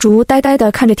墨竹呆呆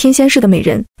地看着天仙似的美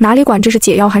人，哪里管这是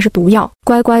解药还是毒药，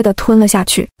乖乖地吞了下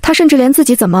去。他甚至连自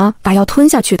己怎么把药吞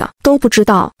下去的都不知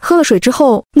道。喝了水之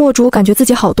后，墨竹感觉自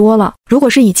己好多了。如果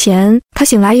是以前，他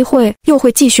醒来一会又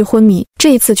会继续昏迷，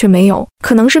这一次却没有。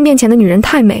可能是面前的女人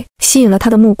太美，吸引了他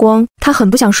的目光，他很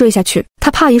不想睡下去，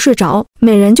他怕一睡着，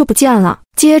美人就不见了。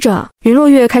接着，云落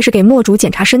月开始给墨竹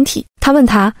检查身体。他问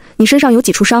他：“你身上有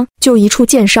几处伤？”就一处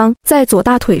剑伤，在左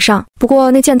大腿上，不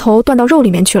过那箭头断到肉里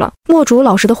面去了。墨竹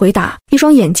老实的回答，一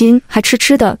双眼睛还痴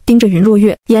痴地盯着云落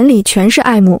月，眼里全是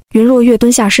爱慕。云落月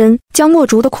蹲下身，将墨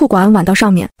竹的裤管挽到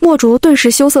上面。墨竹顿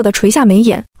时羞涩地垂下眉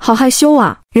眼，好害羞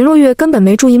啊！云落月根本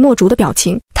没注意墨竹的表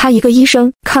情，他一个医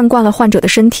生看惯了患者的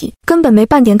身体，根本没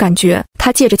半点感觉。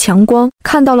他借着强光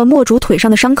看到了墨竹腿上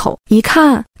的伤口，一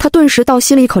看，他顿时倒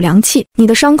吸了一口凉气。你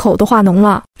的伤口都化脓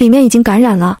了，里面已经感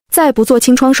染了，再不做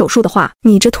清创手术的话，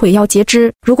你这腿要截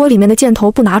肢。如果里面的箭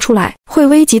头不拿出来，会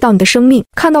危及到你的生命。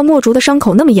看到墨竹的伤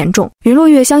口那么严重，云落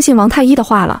月相信王太医的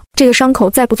话了，这个伤口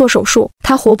再不做手术，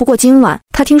他活不过今晚。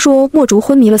他听说墨竹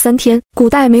昏迷了3天，古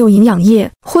代没有营养液，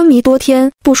昏迷多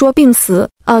天，不说病死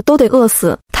都得饿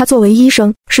死。他作为医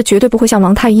生，是绝对不会像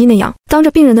王太医那样当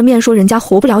着病人的面说人家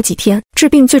活不了几天。治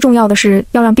病最重要的是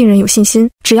要让病人有信心，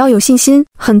只要有信心，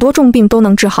很多重病都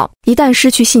能治好。一旦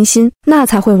失去信心，那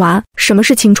才会完。什么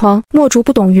是清创？墨竹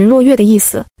不懂云落月的意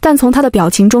思，但从他的表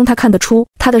情中他看得出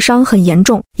他的伤很严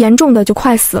重，严重的就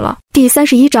快死了。第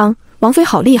31章，王妃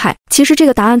好厉害。其实这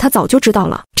个答案他早就知道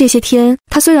了。这些天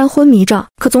他虽然昏迷着，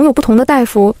可总有不同的大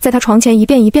夫在他床前一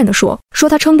遍一遍地说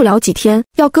他撑不了几天，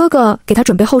要哥哥给他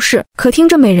准备后事。可听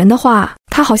着美人的话，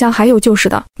他好像还有救似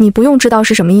的。你不用知道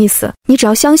是什么意思，你只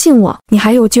要相信我，你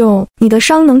还有救，你的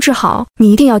伤能治好，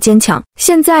你一定要坚强。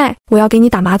现在我要给你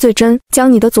打麻醉针，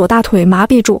将你的左大腿麻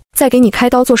痹住，再给你开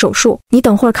刀做手术。你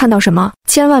等会儿看到什么，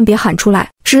千万别喊出来，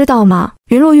知道吗？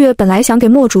云落月本来想给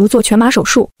墨竹做全麻手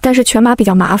术，但是全麻比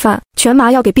较麻烦，全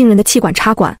麻要给病人的气管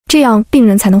插管，这样病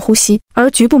人才能呼吸，而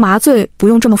局部麻醉不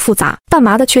用这么复杂。半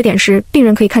麻的缺点是病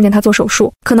人可以看见他做手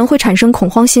术，可能会产生恐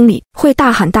慌心理，会大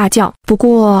喊大叫。不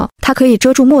过他可以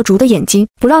遮住墨竹的眼睛，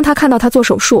不让他看到他做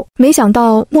手术。没想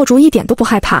到墨竹一点都不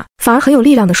害怕，反而很有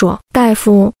力量地说：“大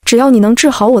夫，只要你能治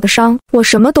好我的伤，我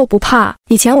什么都不怕。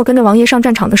以前我跟着王爷上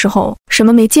战场的时候，什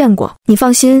么没见过。你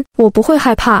放心，我不会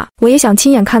害怕。我也想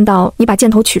亲眼看到你把箭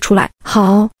头取出来。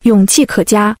好，勇气可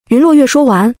嘉。”云落月说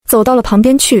完，走到了旁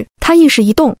边去。他意识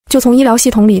一动，就从医疗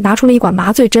系统里拿出了一管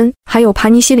麻醉针，还有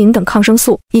盘尼西林等抗生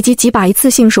素，以及几把一次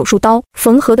性手术刀、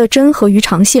缝合的针和鱼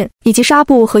肠线，以及纱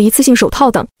布和一次性手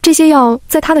套等。这些药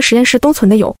在他的实验室都存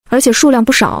的有，而且数量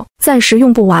不少，暂时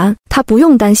用不完。他不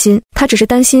用担心，他只是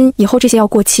担心以后这些药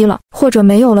过期了，或者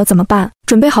没有了怎么办。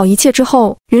准备好一切之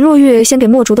后，云落月先给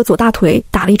墨竹的左大腿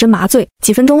打了一针麻醉。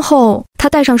几分钟后，他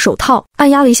戴上手套，按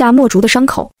压了一下墨竹的伤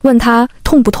口，问他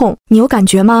痛不痛？你有感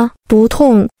觉吗？不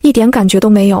痛，一点感觉都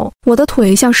没有。我的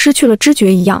腿像失去了知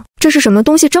觉一样。这是什么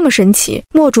东西这么神奇？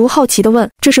墨竹好奇地问。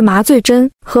这是麻醉针，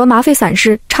和吗啡散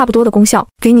是差不多的功效。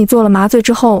给你做了麻醉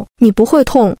之后，你不会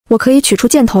痛，我可以取出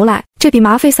箭头来。这比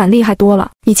吗啡散厉害多了。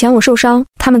以前我受伤，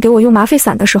他们给我用吗啡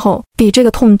散的时候，比这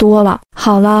个痛多了。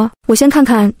好了，我先看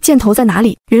看箭头在哪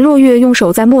里。云落月用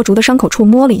手在墨竹的伤口处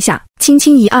摸了一下，轻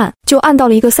轻一按，就按到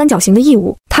了一个三角形的异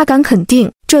物。他敢肯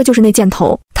定，这就是那箭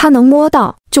头。他能摸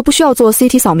到，就不需要做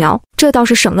CT 扫描，这倒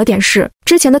是省了点事。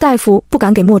之前的大夫不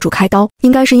敢给墨竹开刀，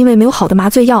应该是因为没有好的麻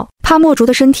醉药，怕墨竹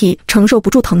的身体承受不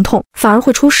住疼痛，反而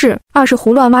会出事。二是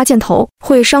胡乱挖箭头，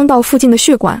会伤到附近的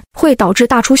血管，会导致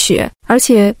大出血，而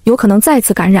且有可能再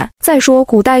次感染。再说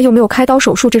古代又没有开刀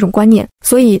手术这种观念，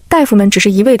所以大夫们只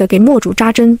是一味地给墨竹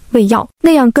扎针喂药，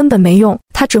那样根本没用，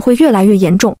它只会越来越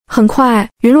严重。很快，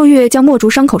云落月将墨竹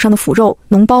伤口上的腐肉、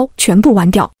脓包全部剜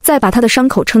掉，再把他的伤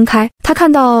口撑开。他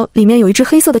看到里面有一只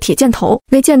黑色的铁箭头，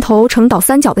那箭头呈倒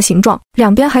三角的形状，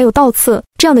两边还有倒刺。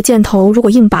这样的箭头如果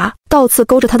硬拔，倒刺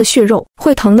勾着他的血肉，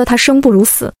会疼得他生不如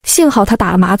死。幸好他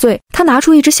打了麻醉。他拿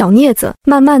出一只小镊子，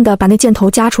慢慢地把那箭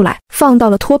头夹出来，放到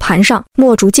了托盘上。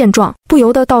墨竹见状，不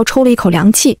由得倒抽了一口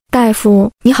凉气。大夫，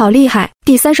你好厉害。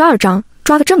第32章，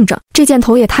抓得正着。这箭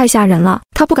头也太吓人了，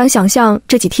他不敢想象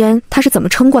这几天他是怎么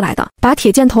撑过来的。把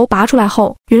铁箭头拔出来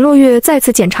后，云落月再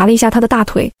次检查了一下他的大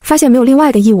腿，发现没有另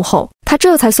外的异物后，他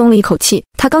这才松了一口气。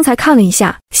他刚才看了一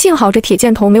下，幸好这铁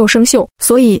箭头没有生锈，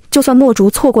所以就算墨竹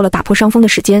错过了打破伤风的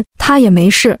时间，他也没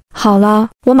事。好了，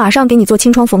我马上给你做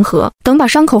清创缝合，等把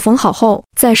伤口缝好后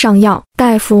再上药。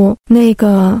大夫，那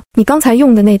个你刚才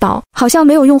用的那道好像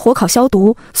没有用火烤消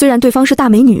毒。虽然对方是大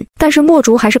美女，但是墨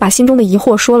竹还是把心中的疑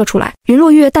惑说了出来。云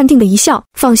落月淡定的一笑，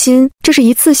放心，这是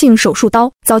一次性手术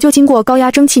刀，早就经过高压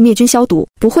蒸汽灭菌消毒，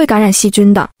不会感染细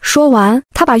菌的。说完，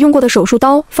他把用过的手术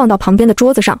刀放到旁边的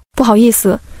桌子上。不好意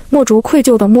思，墨竹愧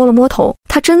疚地摸了摸头，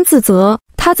他真自责，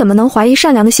他怎么能怀疑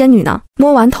善良的仙女呢？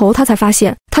摸完头，他才发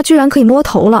现他居然可以摸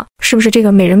头了，是不是这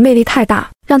个美人魅力太大，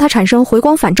让他产生回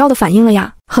光返照的反应了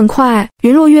呀？很快，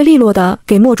云若月利落地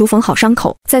给墨竹缝好伤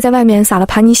口，再在外面撒了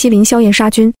盘尼西林消炎杀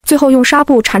菌，最后用纱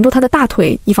布缠住他的大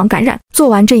腿，以防感染。做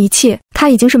完这一切，他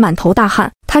已经是满头大汗。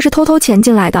他是偷偷潜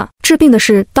进来的，治病的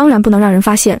事当然不能让人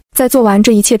发现。在做完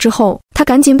这一切之后，他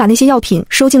赶紧把那些药品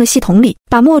收进了系统里，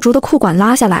把墨竹的裤管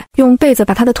拉下来，用被子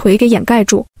把他的腿给掩盖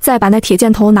住，再把那铁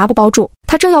箭头拿布包住。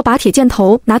他正要把铁箭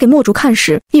头拿给墨竹看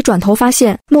时，一转头发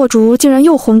现墨竹竟然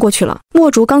又昏过去了。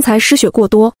墨竹刚才失血过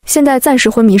多，现在暂时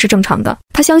昏迷是正常的，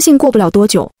他相信过不了多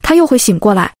久他又会醒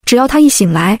过来，只要他一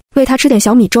醒来，喂他吃点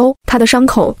小米粥，他的伤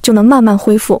口就能慢慢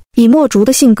恢复。以墨竹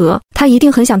的性格，他一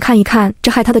定很想看一看这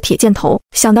害他的铁箭头。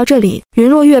想到这里，云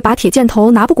若月把铁箭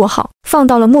头拿布裹好，放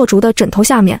到了墨竹的枕头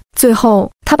下面。最后，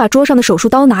他把桌上的手术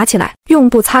刀拿起来，用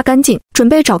布擦干净，准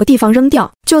备找个地方扔掉。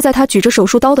就在他举着手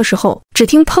术刀的时候，只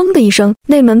听砰的一声，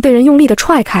内门被人用力地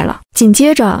踹开了。紧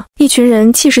接着，一群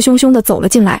人气势汹汹地走了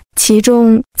进来，其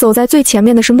中走在最前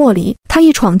面的是莫离。他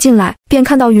一闯进来，便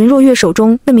看到云若月手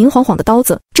中那明晃晃的刀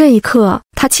子。这一刻，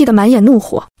他气得满眼怒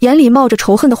火，眼里冒着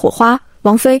仇恨的火花。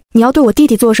王妃，你要对我弟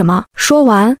弟做什么？说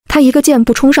完，他一个箭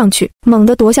步冲上去，猛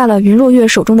地夺下了云若月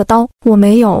手中的刀。我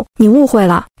没有，你误会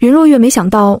了。云若月没想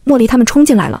到莫离他们冲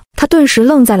进来了，他顿时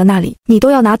愣在了那里。你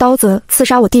都要拿刀子刺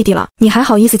杀我弟弟了，你还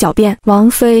好意思狡辩？王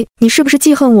妃，你是不是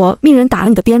记恨我命人打了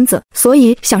你的鞭子，所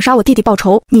以想杀我弟弟报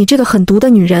仇？你这个狠毒的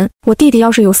女人，我弟弟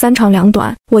要是有3长2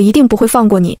短，我一定不会放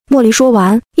过你。莫离说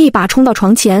完，一把冲到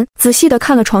床前，仔细地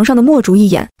看了床上的墨竹一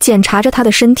眼，检查着他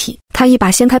的身体。他一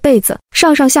把掀开被子，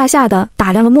上上下下的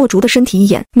打量了墨竹的身体一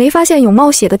眼，没发现有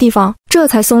冒血的地方，这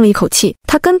才松了一口气。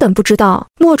他根本不知道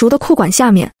墨竹的裤管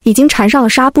下面已经缠上了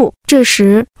纱布。这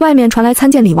时，外面传来参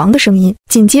见李王的声音，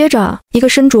紧接着，一个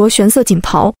身着玄色锦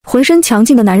袍、浑身强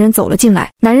劲的男人走了进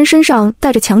来。男人身上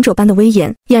带着强者般的威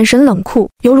严，眼神冷酷，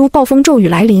犹如暴风骤雨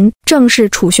来临。正是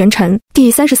楚玄尘。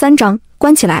第33章。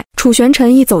关起来。楚玄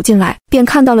尘一走进来，便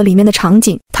看到了里面的场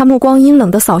景，他目光阴冷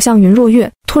地扫向云若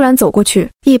月，突然走过去，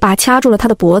一把掐住了他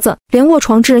的脖子，连卧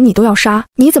床之人你都要杀，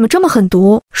你怎么这么狠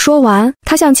毒？说完，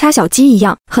他像掐小鸡一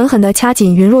样，狠狠地掐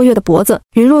紧云若月的脖子。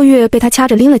云若月被他掐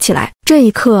着拎了起来，这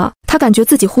一刻，他感觉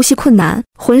自己呼吸困难，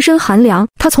浑身寒凉，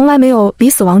他从来没有离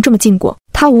死亡这么近过。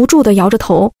他无助地摇着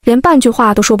头，连半句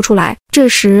话都说不出来。这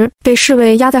时，被侍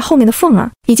卫压在后面的凤儿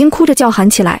已经哭着叫喊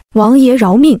起来：“王爷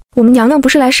饶命！我们娘娘不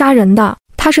是来杀人的，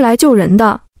她是来救人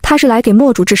的，她是来给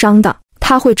墨竹治伤的。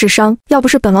她会治伤，要不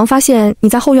是本王发现你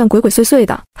在后院鬼鬼祟祟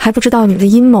的，还不知道你的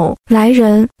阴谋。来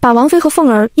人，把王妃和凤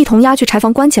儿一同押去柴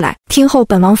房关起来，听候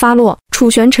本王发落。”楚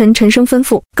玄尘沉声吩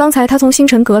咐。刚才他从星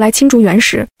辰阁来青竹园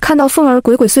时，看到凤儿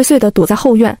鬼鬼祟祟地躲在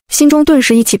后院，心中顿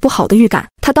时一起不好的预感。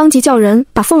他当即叫人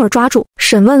把凤儿抓住，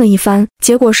审问了一番，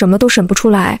结果什么都审不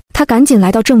出来。他赶紧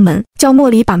来到正门，叫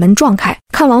莫离把门撞开，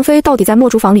看王妃到底在墨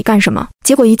竹房里干什么。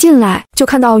结果一进来，就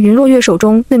看到云若月手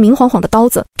中那明晃晃的刀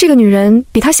子。这个女人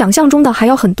比他想象中的还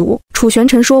要狠毒。楚玄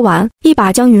尘说完，一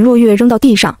把将云若月扔到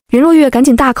地上。云若月赶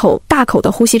紧大口大口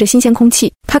地呼吸着新鲜空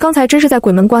气。他刚才真是在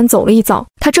鬼门关走了一遭，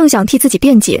他正想替自己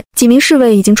辩解，几名侍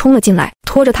卫已经冲了进来，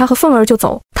拖着他和凤儿就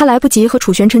走。他来不及和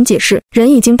楚玄尘解释，人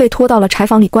已经被拖到了柴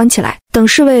房里关起来。等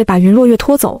侍卫把云若月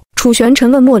拖走，楚玄尘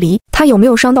问莫离，他有没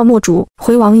有伤到墨竹？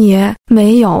回王爷，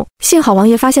没有，幸好王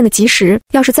爷发现的及时，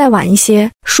要是再晚一些，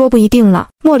说不一定了。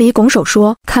莫离拱手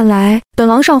说，看来本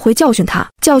王上回教训他，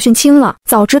教训轻了，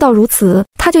早知道如此，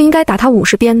他就应该打他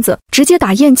50鞭子，直接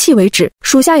打咽气为止。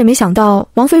属下也没想到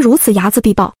王妃如此睚眦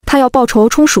必报，他要报仇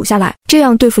冲属下来，这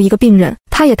样对付一个病人，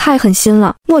他也太狠心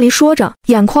了。莫离说着，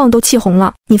眼眶都气红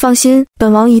了。你放心，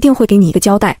本王一定会给你一个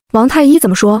交代。王太医怎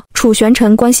么说？楚玄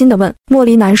尘关心地问。莫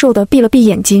离难受地闭了闭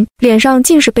眼睛，脸上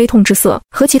尽是悲痛之色，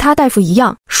和其他大夫一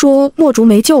样，说墨竹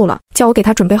没救了，叫我给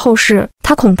他准备后事，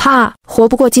他恐怕活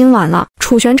不过今晚了。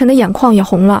楚玄尘的眼眶也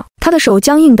红了，他的手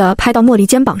僵硬地拍到莫离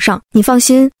肩膀上。你放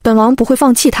心，本王不会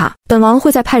放弃他，本王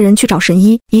会再派人去找神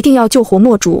医，一定要救活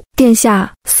墨竹。殿下，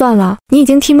算了，你已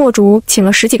经替墨竹请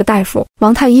了10几个大夫，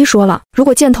王太医说了，如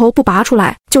果箭头不拔出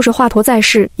来，就是华佗在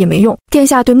世也没用。殿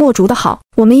下对墨竹的好，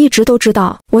我们一直都知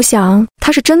道，我想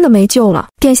他是真的没救了。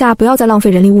殿下不要再浪费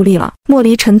人力物力了。莫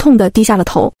离沉痛地低下了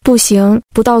头。不行，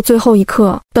不到最后一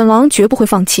刻，本王绝不会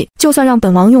放弃，就算让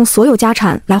本王用所有家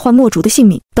产来换墨竹的性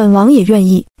命，本王也愿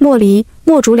意。莫离、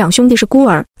墨竹2兄弟是孤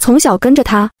儿，从小跟着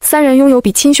他，3人拥有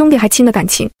比亲兄弟还亲的感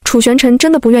情。楚玄尘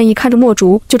真的不愿意看着墨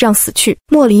竹就这样死去。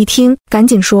莫离一听，赶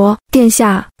紧说，殿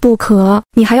下不可，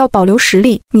你还要保留实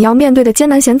力，你要面对的艰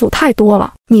难险阻太多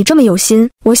了。你这么有心，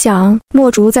我想墨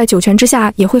竹在9泉之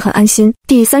下也会很安心。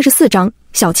第34章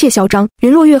小妾嚣张。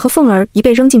云若月和凤儿一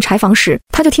被扔进柴房时，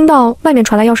他就听到外面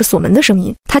传来钥匙锁门的声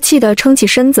音，他气得撑起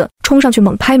身子，冲上去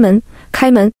猛拍门。开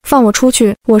门，放我出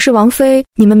去！我是王妃，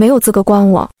你们没有资格关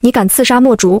我。你敢刺杀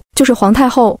墨竹，就是皇太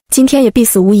后，今天也必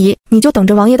死无疑。你就等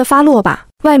着王爷的发落吧。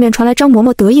外面传来张嬷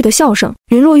嬷得意的笑声，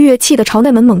云若月气得朝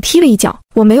内门猛踢了一脚。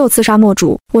我没有刺杀墨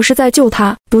竹，我是在救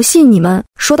她，不信你们。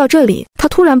说到这里，他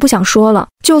突然不想说了。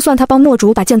就算他帮墨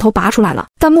竹把箭头拔出来了，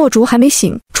但墨竹还没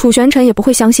醒，楚玄尘也不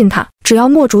会相信他。只要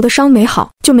墨竹的伤没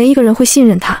好，就没一个人会信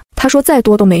任他。他说再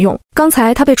多都没用。刚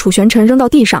才他被楚玄尘扔到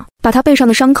地上，把他背上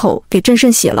的伤口给震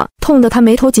渗血了，痛得他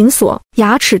眉头紧锁，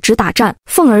牙齿直打颤。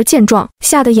凤儿见状，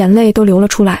吓得眼泪都流了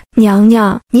出来。娘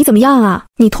娘，你怎么样啊？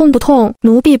你痛不痛？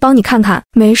奴婢帮你看看。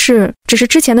没事，只是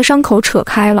之前的伤口扯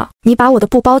开了。你把我的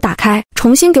布包打开，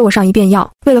重新给我上一遍药。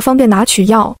为了方便拿取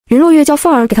药，云若月叫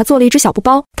凤儿给她做了一只小布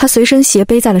包，她随身携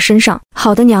背在了身上。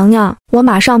好的，娘娘，我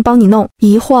马上帮你弄。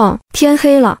一晃天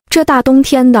黑了，这大冬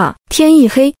天的，天一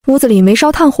黑，屋子里没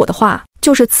烧炭火的话，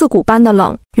就是刺骨般的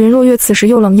冷。云若月此时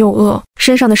又冷又饿，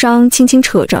身上的伤轻轻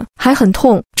扯着，还很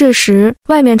痛。这时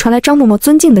外面传来张嬷嬷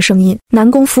尊敬的声音：南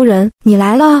宫夫人，你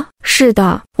来了。是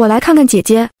的，我来看看姐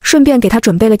姐，顺便给她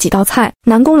准备了几道菜。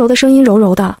南宫柔的声音柔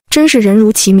柔的，真是人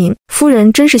如其名，夫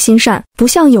人真是心善，不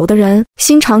像有的人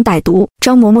心肠歹毒。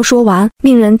张嬷嬷说完，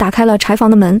命人打开了柴房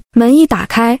的门。门一打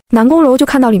开，南宫柔就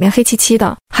看到里面黑漆漆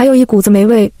的，还有一股子霉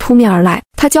味扑面而来。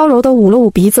她娇柔地捂了捂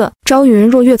鼻子，招云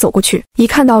若月走过去，一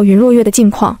看到云若月的境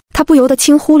况，她不由得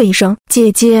轻呼了一声：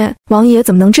姐姐，王爷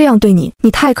怎么能这样对你？你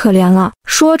太可怜了。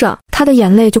说着，她的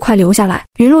眼泪就快流下来。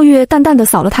云若月淡淡地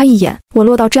扫了她一眼：我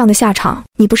落到这样的下场，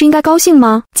你不是应该高兴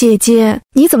吗？姐姐，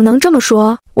你怎么能这么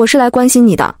说？我是来关心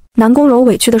你的。南宫柔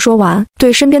委屈地说完，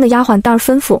对身边的丫鬟丹儿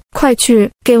吩咐：快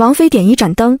去给王妃点一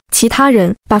盏灯，其他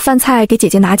人把饭菜给姐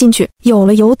姐拿进去。有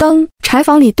了油灯，柴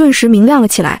房里顿时明亮了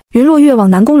起来。云若月往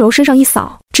南宫柔身上一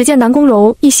扫，只见南宫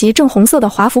柔一袭正红色的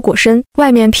华服裹身，外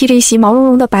面披着一袭毛茸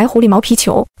茸的白狐狸毛皮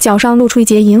裘，脚上露出一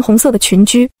截银红色的裙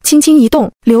裾，轻轻一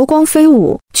动，流光飞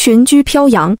舞，裙裾飘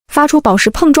扬，发出宝石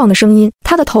碰撞的声音。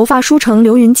她的头发梳成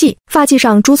流云髻，发髻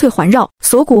上珠翠环绕，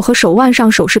锁骨和手腕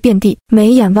上首饰遍地，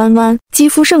眉眼弯弯，肌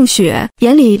肤胜雪，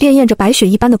眼里潋滟着白雪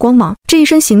一般的光芒。这一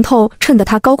身行头衬得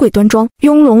她高贵端庄，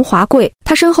雍容华贵。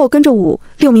她身后跟着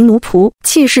5-6名奴仆，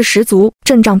气势十足，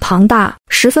阵仗庞大，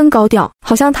十分高调，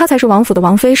好像她才是王府的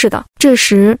王妃似的。这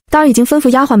时当然已经吩咐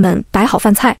丫鬟们摆好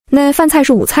饭菜，那饭菜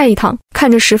是5菜1汤，看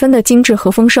着十分的精致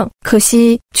和丰盛，可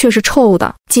惜却是臭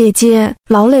的。姐姐，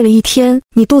劳累了一天，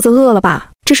你肚子饿了吧？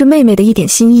这是妹妹的一点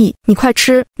心意，你快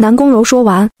吃。南宫柔说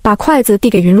完，把筷子递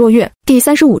给云若月。第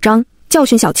35章教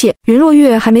训小妾。云若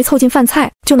月还没凑近饭菜，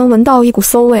就能闻到一股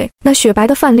馊味，那雪白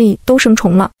的饭粒都生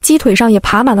虫了，鸡腿上也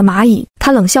爬满了蚂蚁。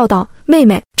她冷笑道：妹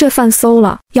妹，这饭馊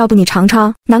了，要不你尝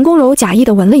尝？南宫柔假意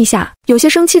地闻了一下，有些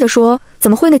生气地说：怎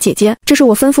么会呢，姐姐，这是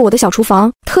我吩咐我的小厨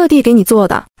房特地给你做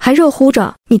的，还热乎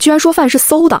着，你居然说饭是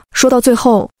馊的。说到最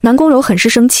后，南宫柔很是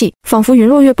生气，仿佛云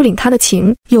若月不领她的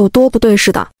情有多不对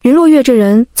似的。云若月这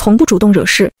人从不主动惹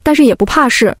事，但是也不怕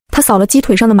事。她扫了鸡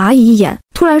腿上的蚂蚁一眼，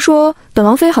突然说：本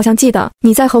王妃好像记得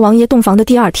你在和王爷洞房的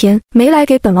第2天没来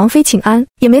给本王妃请安，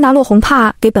也没拿落红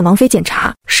帕给本王妃检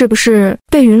查，是不是？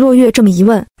被云若月这么一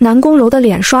问，南宫柔的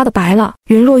脸刷得白了。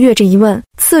云若月这一问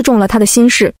刺中了他的心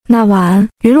事。那晚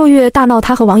云若月大闹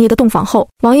他和王爷的洞房后，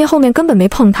王爷后面根本没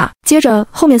碰他，接着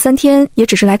后面3天也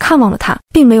只是来看望了他，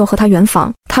并没有和他圆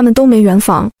房，他们都没圆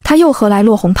房，他又何来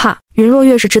落红帕？云若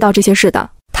月是知道这些事的，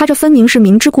他这分明是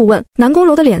明知故问。南宫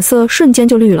柔的脸色瞬间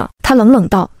就绿了，他冷冷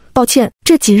道：抱歉，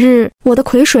这几日我的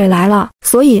癸水来了，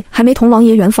所以还没同王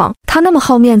爷圆房。他那么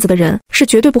好面子的人，是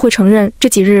绝对不会承认这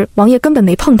几日王爷根本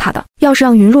没碰他的。要是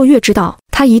让云若月知道，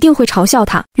他一定会嘲笑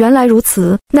他。原来如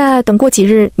此，那等过几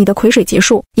日你的癸水结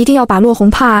束，一定要把落红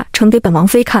帕呈给本王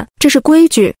妃看，这是规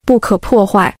矩，不可破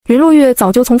坏。云若月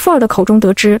早就从凤儿的口中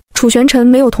得知，楚玄尘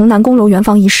没有同南宫柔圆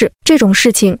房一事，这种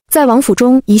事情在王府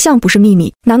中一向不是秘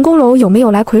密。南宫柔有没有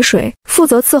来癸水，负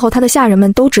责伺候他的下人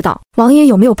们都知道，王爷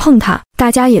有没有碰他，大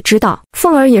家也知道。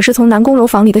凤儿也是从南宫柔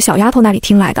房里的小丫头那里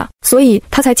听来的，所以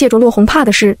他才借着落红帕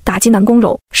的事打击南宫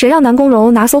柔。谁让南宫柔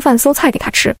拿馊饭馊菜给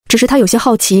他吃？只是他有些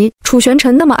好奇，楚玄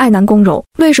尘那么爱南宫柔，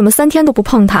为什么3天都不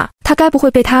碰他？他该不会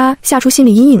被他吓出心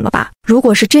理阴影了吧？如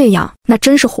果是这样，那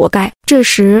真是活该。这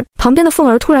时旁边的凤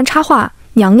儿突然插话：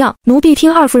娘娘，奴婢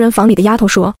听二夫人房里的丫头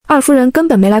说，二夫人根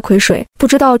本没来癸水，不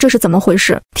知道这是怎么回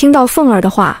事。听到凤儿的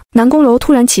话，南宫柔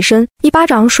突然起身，一巴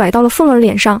掌甩到了凤儿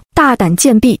脸上：大胆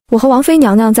贱婢，我和王妃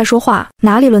娘娘在说话，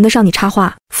哪里轮得上你插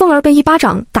话？凤儿被一巴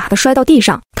掌打得摔到地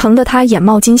上，疼得她眼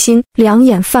冒金星，两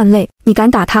眼泛泪。你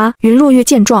敢打她？云若月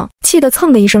见状，气得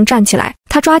蹭的一声站起来，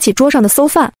他抓起桌上的馊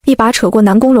饭，一把扯过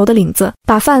南宫柔的领子，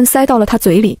把饭塞到了他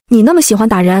嘴里。你那么喜欢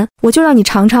打人，我就让你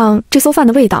尝尝这馊饭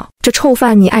的味道，这臭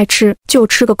饭你爱吃就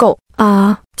吃个够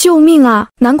啊！救命啊！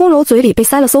南宫柔嘴里被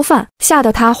塞了馊饭，吓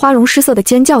得他花容失色地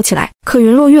尖叫起来。可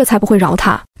云落月才不会饶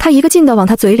他，他一个劲地往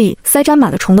他嘴里塞沾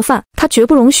满了虫的饭，他绝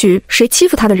不容许谁欺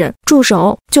负他的人。住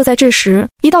手！就在这时，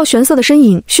一道玄色的身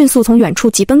影迅速从远处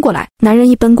疾奔过来，男人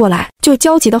一奔过来，就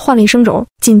焦急地唤了一声柔，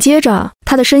紧接着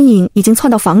他的身影已经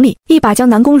窜到房里，一把将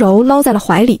南宫柔捞在了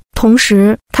怀里，同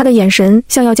时他的眼神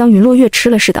像要将云落月吃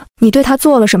了似的。你对他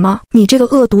做了什么？你这个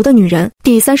恶毒的女人！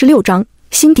第36章。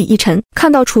心底一沉，看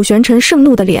到楚玄尘盛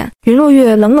怒的脸，云落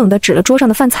月冷冷地指了桌上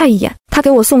的饭菜一眼。他给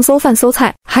我送馊饭馊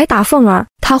菜，还打凤儿，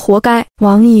他活该。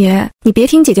王爷，你别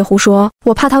听姐姐胡说，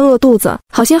我怕他饿肚子，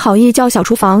好心好意叫小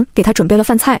厨房给他准备了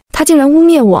饭菜，他竟然污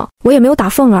蔑我，我也没有打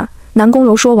凤儿。南宫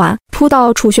柔说完，扑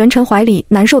到楚玄尘怀里，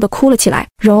难受地哭了起来。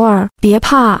柔儿，别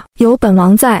怕，有本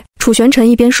王在。楚玄尘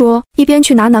一边说，一边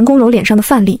去拿南宫柔脸上的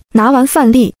饭粒。拿完饭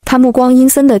粒，他目光阴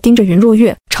森地盯着云落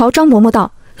月，朝张嬷嬷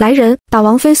道：来人，把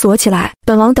王妃锁起来，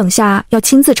本王等下要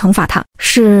亲自惩罚她。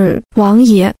是王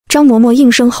爷。张嬷嬷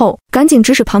应声后，赶紧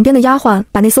指使旁边的丫鬟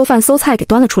把那馊饭馊菜给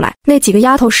端了出来。那几个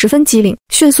丫头十分机灵，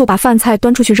迅速把饭菜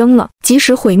端出去扔了，及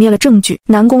时毁灭了证据。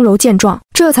南宫柔见状，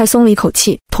这才松了一口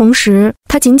气，同时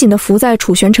她紧紧地伏在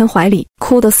楚玄尘怀里，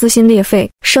哭得撕心裂肺，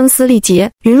声嘶力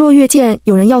竭。云若月见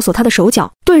有人要锁她的手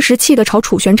脚，顿时气得朝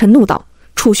楚玄尘怒道：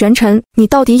楚玄尘，你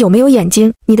到底有没有眼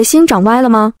睛？你的心长歪了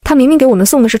吗？他明明给我们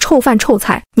送的是臭饭臭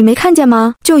菜，你没看见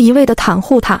吗？就一味地袒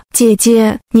护他。姐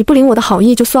姐，你不领我的好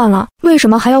意就算了，为什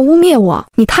么还要污蔑我？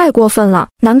你太过分了。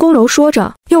南宫柔说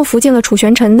着，又伏进了楚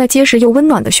玄尘那结实又温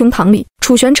暖的胸膛里。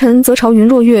楚玄尘则朝云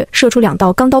若月射出2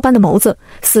道钢刀般的眸子，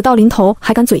死到临头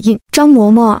还敢嘴硬。张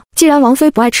嬷嬷，既然王妃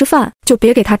不爱吃饭，就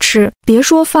别给她吃，别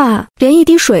说饭，连一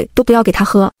滴水都不要给她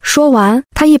喝。说完，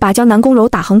他一把将南宫柔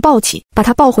打横抱起，把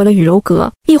她抱回了雨柔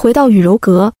阁。一回到雨柔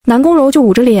阁，南宫柔就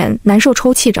捂着脸难受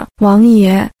抽泣着：王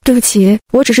爷，对不起，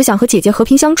我只是想和姐姐和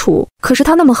平相处，可是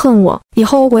她那么恨我，以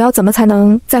后我要怎么才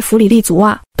能在府里立足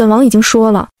啊？本王已经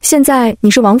说了，现在你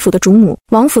是王府的主母，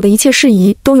王府的一切事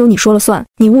宜都由你说了算，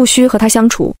你务须和她相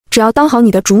处，只要当好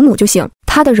你的主母就行。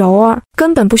她的柔儿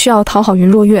根本不需要讨好云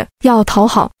若月，要讨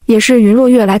好也是云若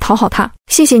月来讨好她。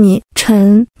谢谢你，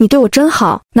臣，你对我真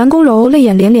好。南宫柔泪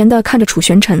眼连连地看着楚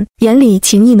玄尘，眼里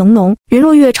情意浓浓。云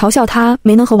若月嘲笑他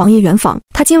没能和王爷圆房，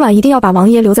他今晚一定要把王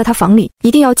爷留在他房里，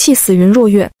一定要气死云若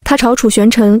月。他朝楚玄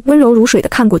尘温柔如水地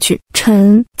看过去，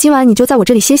臣，今晚你就在我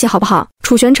这里歇歇好不好？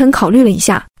楚玄尘考虑了一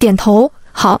下，点头。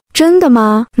好，真的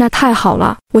吗？那太好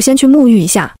了，我先去沐浴一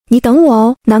下，你等我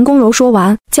哦。南宫柔说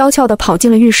完，娇俏地跑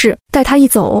进了浴室。待他一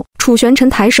走，楚玄尘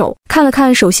抬手看了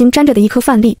看手心沾着的一颗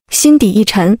饭粒，心底一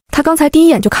沉。他刚才第一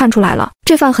眼就看出来了，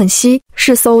这饭很稀，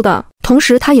是馊的。同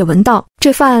时他也闻到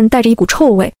这饭带着一股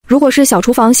臭味，如果是小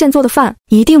厨房现做的饭，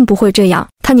一定不会这样。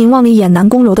他凝望了一眼南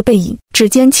宫柔的背影，指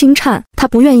尖轻颤，他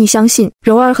不愿意相信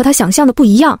柔儿和他想象的不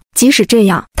一样，即使这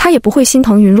样，他也不会心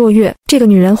疼云若月，这个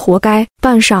女人活该。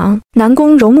半晌，南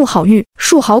宫柔目好玉，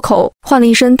漱好口，换了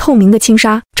一身透明的轻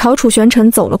纱，朝楚玄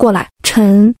尘走了过来。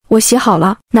臣，我洗好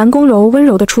了。南宫柔温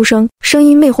柔的出声，声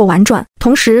音魅惑婉转，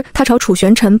同时他朝楚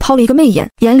玄尘抛了一个媚眼，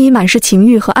眼里满是情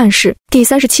欲和暗示。第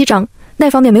37章，那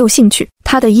方面没有兴趣，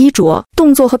他的衣着、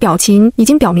动作和表情已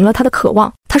经表明了他的渴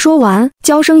望。他说完，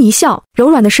娇声一笑，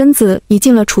柔软的身子已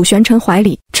进了楚玄尘怀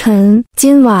里。臣，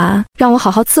今晚让我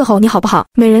好好伺候你好不好？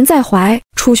美人在怀，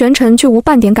楚玄尘却无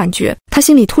半点感觉。他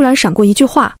心里突然闪过一句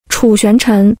话：楚玄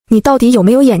尘，你到底有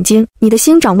没有眼睛？你的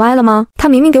心长歪了吗？他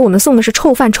明明给我们送的是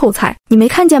臭饭臭菜，你没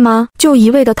看见吗？就一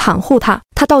味地袒护他，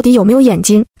他到底有没有眼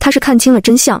睛？他是看清了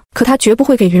真相，可他绝不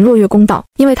会给云若月公道，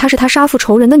因为她是他杀父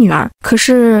仇人的女儿。可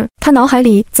是他脑海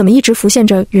里怎么一直浮现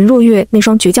着云若月那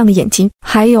双倔强的眼睛，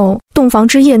还有洞房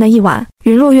之夜那一晚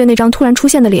云若月那张突然出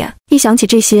现的脸。一想起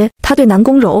这些，他对南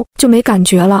宫柔就没感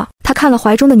觉了。他看了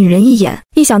怀中的女人一眼，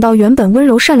一想到原本温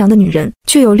柔善良的女人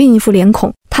却有另一副脸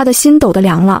孔，他的心陡得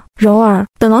凉了。柔儿，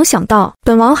本王想到，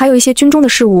本王还有一些军中的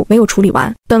事务没有处理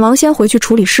完，本王先回去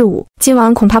处理事务，今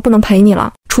晚恐怕不能陪你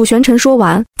了。楚玄尘说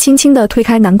完，轻轻地推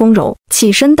开南宫柔，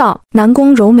起身道。南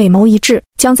宫柔美眸一滞，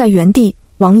僵在原地。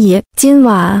王爷，今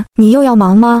晚你又要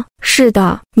忙吗？是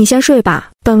的，你先睡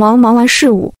吧，本王忙完事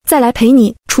务再来陪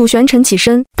你。楚玄尘起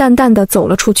身，淡淡地走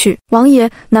了出去。王爷，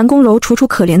南宫柔楚楚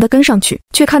可怜地跟上去，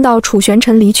却看到楚玄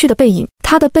尘离去的背影，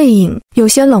他的背影有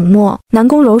些冷漠。南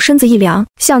宫柔身子一凉，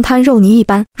像滩肉泥一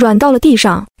般软到了地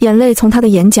上，眼泪从他的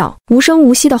眼角无声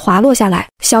无息地滑落下来。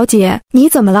小姐，你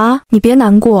怎么了？你别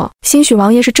难过，兴许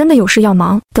王爷是真的有事要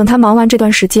忙，等他忙完这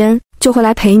段时间就会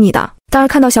来陪你的。当儿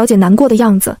看到小姐难过的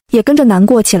样子，也跟着难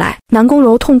过起来。南宫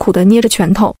柔痛苦地捏着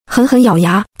拳头，狠狠咬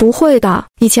牙，不会的，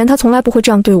以前他从来不会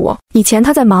这样对我，以前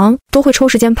他在忙，都会抽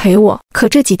时间陪我，可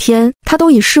这几天，他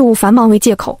都以事务繁忙为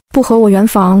借口，不和我圆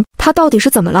房，他到底是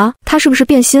怎么了？他是不是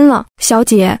变心了？小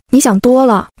姐，你想多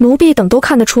了，奴婢等都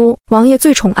看得出，王爷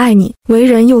最宠爱你，为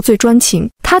人又最专情，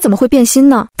他怎么会变心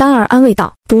呢？丹儿安慰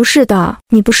道，不是的，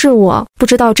你不是我，不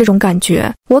知道这种感觉，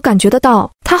我感觉得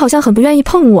到，他好像很不愿意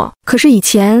碰我，可是以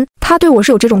前，他对我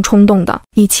是有这种冲动的，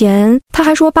以前，他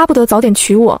还说巴不得早点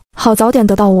娶我，好早点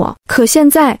得到我，可现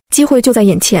在，机会就在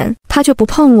眼前，他却不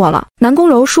碰我了。南宫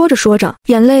柔说着说着，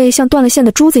眼泪像断了线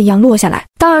的珠子一样落下来，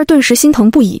丹儿顿时心疼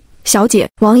不已。小姐，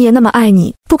王爷那么爱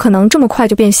你，不可能这么快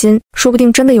就变心，说不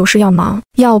定真的有事要忙，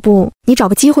要不你找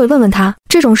个机会问问他，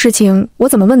这种事情我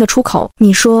怎么问得出口？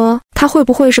你说他会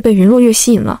不会是被云若月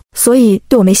吸引了，所以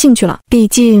对我没兴趣了？毕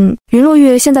竟云若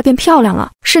月现在变漂亮了，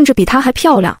甚至比他还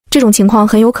漂亮，这种情况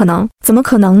很有可能。怎么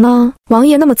可能呢？王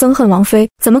爷那么憎恨王妃，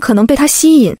怎么可能被他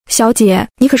吸引？小姐，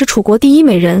你可是楚国第一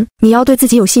美人，你要对自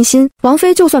己有信心。王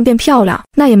妃就算变漂亮，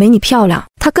那也没你漂亮，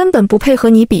她根本不配和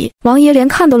你比。王爷连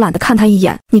看都懒得看她一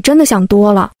眼，你真的想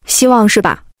多了，希望是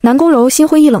吧？南宫柔心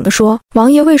灰意冷地说，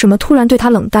王爷为什么突然对她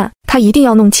冷淡？他一定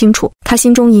要弄清楚，他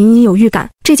心中隐隐有预感，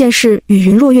这件事与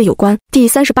云若月有关。第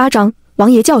38章，王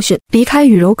爷教训。离开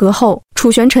雨柔阁后，楚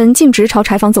玄尘径直朝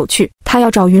柴房走去，他要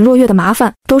找云若月的麻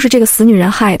烦，都是这个死女人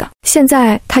害的。现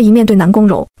在他一面对南宫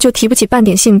柔，就提不起半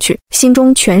点兴趣，心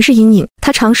中全是阴影。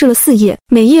他尝试了4夜，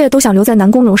每夜都想留在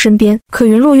南宫柔身边，可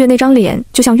云若月那张脸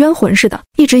就像冤魂似的，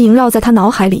一直萦绕在他脑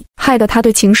海里，害得他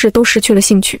对情事都失去了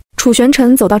兴趣。楚玄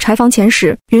尘走到柴房前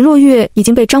时，云若月已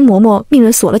经被张嬷嬷命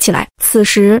人锁了起来。此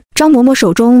时，张嬷嬷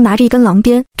手中拿着一根狼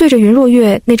鞭，对着云若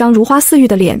月那张如花似玉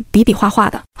的脸比比划划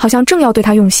的，好像正要对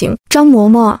她用刑。张嬷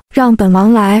嬷，让本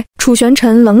王来！楚玄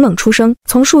尘冷冷出声，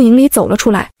从树影里走了出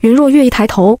来。云若月一抬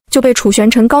头，就被楚玄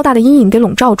尘高大的阴影给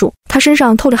笼罩住，他身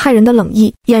上透着骇人的冷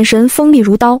意，眼神锋利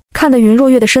如刀，看得云若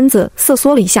月的身子瑟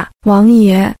缩了一下。王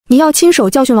爷，你要亲手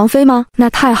教训王妃吗？那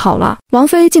太好了，王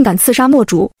妃竟敢刺杀墨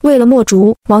竹，为了墨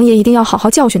竹，王爷一定要好好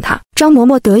教训她。张嬷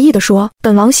嬷得意地说，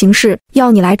本王行事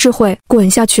要你来智慧，滚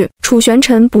下去！楚玄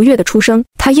尘不悦地出声，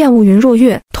他厌恶云若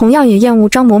月，同样也厌恶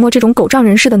张嬷嬷这种狗仗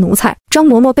人势的奴才。张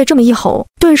嬷嬷被这么一吼，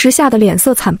顿时吓得脸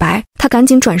色惨白，他赶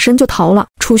紧转身就逃了。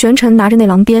楚玄尘拿着那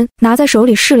狼鞭，拿在手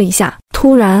里试了一下，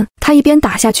突然他一边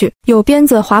打下去，有鞭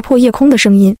子划破夜空的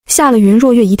声音，吓了云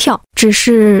若月一跳。只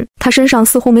是他身上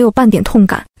似乎没有半点痛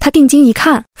感，他定睛一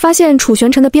看，发现楚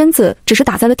玄尘的鞭子只是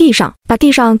打在了地上，把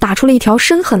地上打出了一条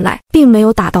深痕来，并没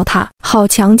有打到他。好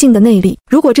强劲的内力，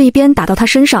如果这一鞭打到他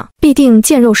身上，必定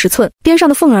见肉10寸。边上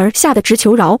的凤儿吓得直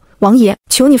求饶，王爷，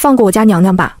求你放过我家娘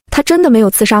娘吧，她真的没有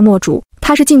刺杀墨竹，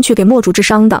她是进去给墨竹治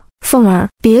伤的。凤儿，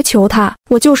别求他，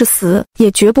我就是死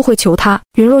也绝不会求他。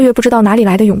云若月不知道哪里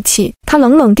来的勇气，她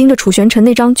冷冷盯着楚玄尘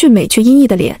那张俊美却阴翳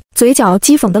的脸，嘴角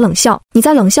讥讽的冷笑。你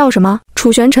在冷笑什么？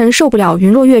楚玄尘受不了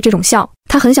云若月这种笑，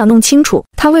他很想弄清楚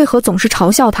他为何总是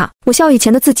嘲笑他。我笑以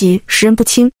前的自己识人不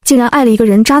清，竟然爱了一个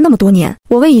人渣那么多年，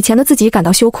我为以前的自己感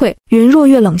到羞愧。云若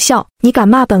月冷笑，你敢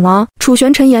骂本王？楚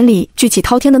玄尘眼里聚起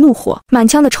滔天的怒火，满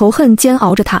腔的仇恨煎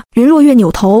熬着他。云若月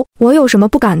扭头，我有什么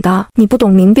不敢的？你不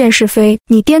懂明辨是非，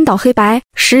你颠倒黑白，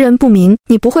识人不明，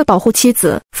你不会保护妻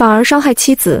子，反而伤害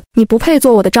妻子，你不配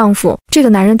做我的丈夫。这个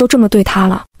男人都这么对他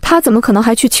了，他怎么可能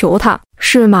还去求他？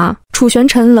是吗？楚玄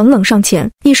尘冷冷上前，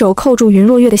一手扣住云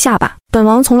若月的下巴，本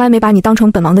王从来没把你当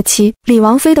成本王的妻，李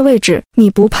王妃的位置你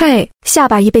不配。下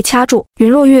巴一被掐住，云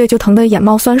若月就疼得眼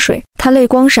冒酸水，她泪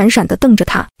光闪闪地瞪着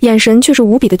他，眼神却是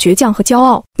无比的倔强和骄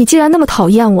傲。你既然那么讨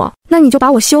厌我，那你就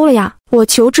把我休了呀，我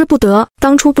求之不得，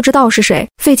当初不知道是谁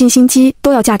费尽心机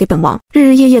都要嫁给本王，日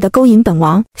日夜夜地勾引本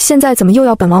王，现在怎么又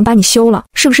要本王把你休了？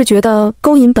是不是觉得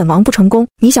勾引本王不成功，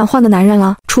你想换的男人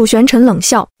了？楚玄尘冷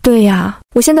笑，对呀，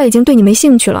我现在已经对你没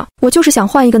兴趣了，我就是想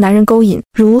换一个男人勾引，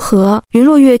如何？云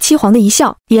若月凄黄的一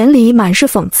笑，眼里满是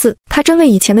讽刺，他真为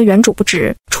以前的原主不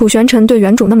值。楚玄尘对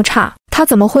原主那么差，他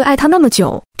怎么会爱他那么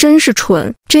久？真是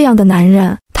蠢，这样的男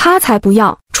人他才不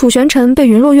要。楚玄尘被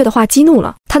云若月的话激怒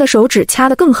了，他的手指掐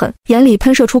得更狠，眼里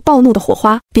喷射出暴怒的火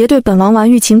花。别对本王玩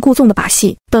欲擒故纵的把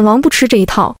戏，本王不吃这一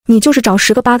套，你就是找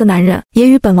10个8个男人也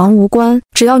与本王无关，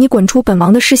只要你滚出本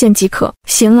王的视线即可。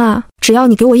行啊，只要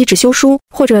你给我一纸休书，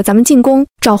或者咱们进宫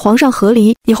找皇上和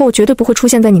离，以后我绝对不会出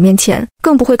现在你面前，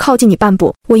更不会靠近你半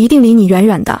步，我一定离你远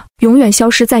远的，永远消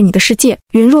失在你的世界。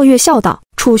云若月笑道。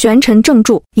楚玄尘怔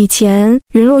住，以前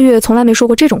云若月从来没说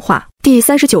过这种话。第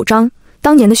39章，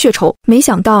当年的血仇，没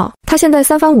想到他现在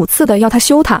3番5次的要他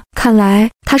休他，看来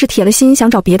他是铁了心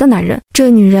想找别的男人。这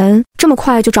女人这么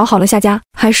快就找好了下家，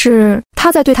还是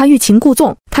他在对他欲擒故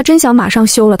纵？他真想马上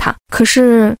休了他，可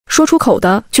是说出口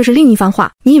的却是另一番话。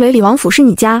你以为李王府是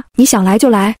你家，你想来就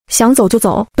来，想走就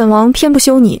走，本王偏不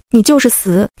休你，你就是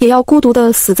死也要孤独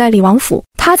的死在李王府，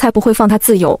他才不会放他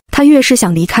自由。他越是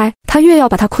想离开，他越要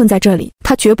把他困在这里，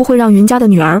他绝不会让云家的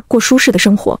女儿过舒适的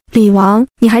生活。李王，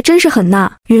你还真是狠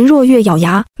呐！云若月咬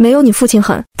牙，没有你父亲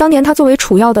狠。当年他作为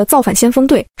楚药的造反先锋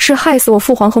队，是害死我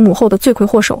父皇和母后的罪魁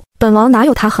祸首，本王哪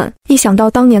有他狠？一想到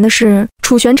当年的事，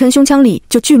楚玄尘胸腔里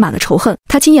就聚满了仇恨。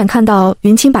他亲眼看到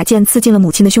云清把剑刺进了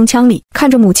母亲的胸腔里，看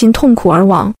着母亲痛苦而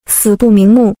亡，死不瞑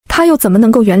目，他又怎么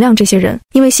能够原谅这些人？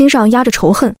因为心上压着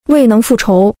仇恨，未能复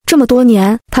仇。这么多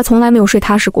年，他从来没有睡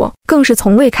踏实过，更是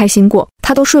从未开心过。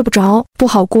他都睡不着，不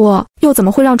好过，又怎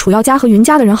么会让楚药家和云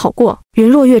家的人好过？云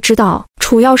若月知道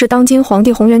楚药是当今皇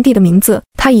帝洪元帝的名字，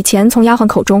他以前从丫鬟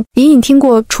口中隐隐听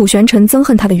过楚玄尘憎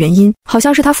恨他的原因，好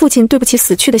像是他父亲对不起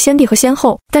死去的先帝和先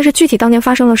后，但是具体当年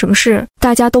发生了什么事，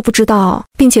大家都不知道，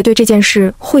并且对这件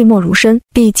事讳莫如深。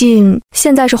毕竟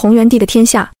现在是洪元帝的天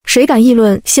下，谁敢议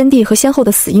论先帝和先后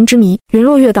的死因之谜？云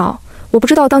若月道：我不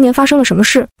知道当年发生了什么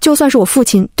事，就算是我父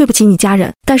亲对不起你家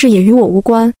人，但是也与我无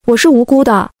关，我是无辜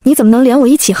的，你怎么能连我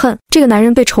一起恨？这个男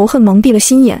人被仇恨蒙蔽了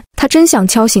心眼，他真想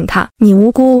敲醒他。你无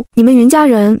辜，你们云家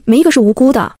人没一个是无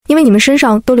辜的，因为你们身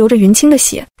上都流着云清的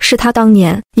血，是他当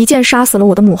年一剑杀死了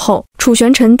我的母后。楚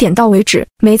玄尘点到为止，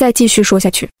没再继续说下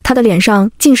去，他的脸上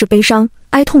尽是悲伤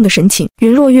哀痛的神情。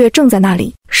云若月正在那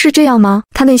里，是这样吗？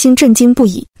他内心震惊不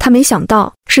已，他没想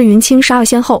到是云清杀了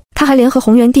先后，他还联合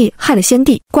洪元帝害了先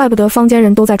帝，怪不得坊间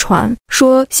人都在传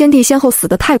说先帝先后死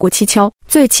得太过蹊跷。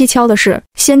最蹊跷的是，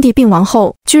先帝病亡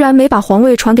后居然没把皇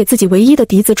位传给自己唯一的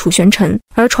嫡子楚玄尘，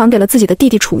而传给了自己的弟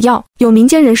弟楚药。有民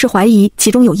间人士怀疑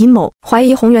其中有阴谋，怀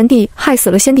疑洪元帝害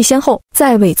死了先帝先后，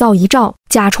再伪造遗诏，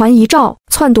假传遗诏，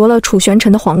篡夺了楚玄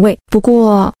尘的皇位。不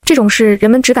过这种事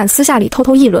人们只敢私下里偷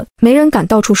偷议论，没人敢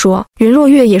到处说。云若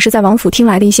月也是在王府听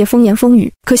来的一些风言风语，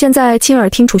可现在亲耳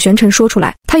听楚玄尘说出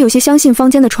来，他有些相信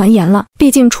坊间的传言了。毕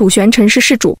竟楚玄尘是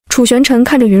事主。楚玄尘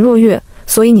看着云若月，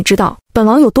所以你知道本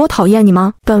王有多讨厌你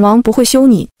吗？本王不会休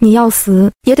你，你要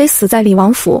死也得死在李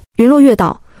王府。云若月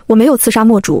道：我没有刺杀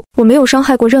墨竹，我没有伤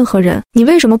害过任何人，你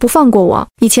为什么不放过我？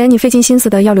以前你费尽心思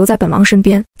的要留在本王身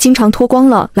边，经常脱光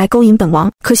了来勾引本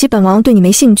王，可惜本王对你没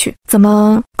兴趣。怎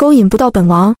么勾引不到本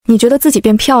王？你觉得自己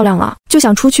变漂亮了，就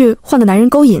想出去换个男人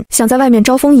勾引，想在外面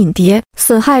招蜂引蝶，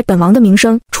损害本王的名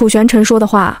声。楚玄尘说的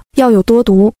话要有多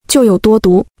毒就有多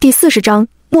毒。第40章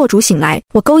墨竹醒来，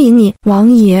我勾引你。王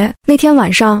爷，那天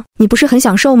晚上你不是很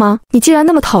享受吗？你既然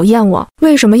那么讨厌我，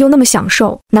为什么又那么享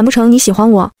受？难不成你喜欢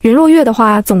我？云若月的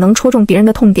话总能戳中别人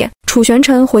的痛点。楚玄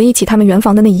尘回忆起他们圆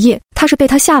房的那一夜，他是被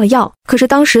他下了药，可是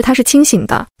当时他是清醒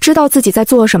的，知道自己在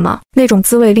做什么，那种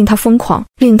滋味令他疯狂，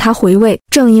令他回味。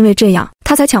正因为这样，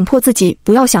他才强迫自己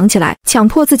不要想起来，强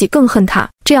迫自己更恨他，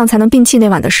这样才能摒弃那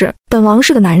晚的事。本王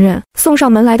是个男人，送上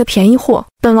门来的便宜货，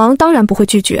本王当然不会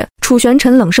拒绝。楚玄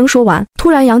尘冷声说完，突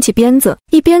然扬起鞭子，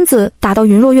一鞭子打到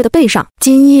云若月的背上。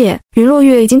今夜云若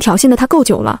月已经挑衅得他够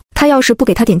久了，他要是不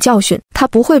给他点教训，他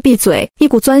不会闭嘴。一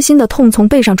股钻心的痛从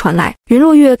背上传来，云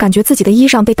若月感觉自己的衣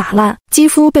裳被打烂，肌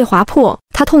肤被划破，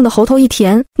他痛得喉头一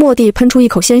甜，蓦地喷出一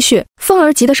口鲜血，愤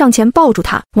而急得上前抱住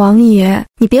他。王爷，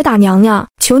你别打娘娘，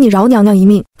求你饶娘娘一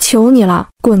命，求你了，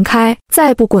滚开，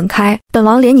再不滚开，本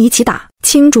王连你一起打。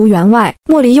青竹园外，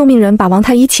莫离又命人把王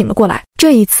太医请了过来。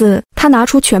这一次他拿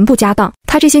出全部家当，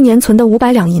他这些年存的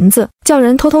500两银子，叫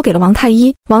人偷偷给了王太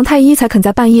医，王太医才肯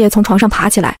在半夜从床上爬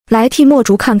起来，来替墨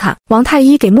竹看看。王太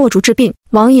医给墨竹治病，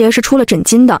王爷是出了诊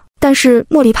金的，但是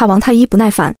莫离怕王太医不耐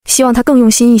烦，希望他更用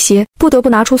心一些，不得不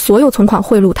拿出所有存款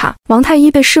贿赂他。王太医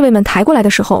被侍卫们抬过来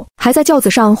的时候，还在轿子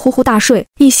上呼呼大睡，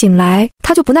一醒来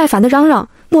他就不耐烦地嚷嚷：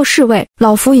莫侍卫，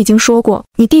老夫已经说过，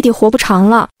你弟弟活不长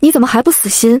了，你怎么还不死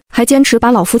心，还坚持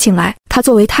把老夫请来？他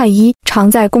作为太医，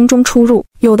常在宫中出入，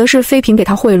有的是妃嫔给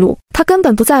他贿赂，他根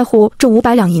本不在乎这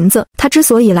500两银子。他之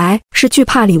所以来，是惧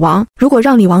怕李王，如果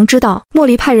让李王知道莫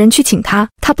离派人去请他，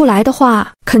他不来的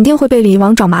话，肯定会被李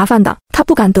王找麻烦的。他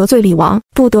不敢得罪李王，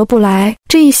不得不来。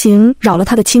这一行扰了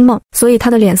他的清梦，所以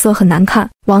他的脸色很难看。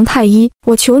王太医，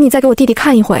我求你再给我弟弟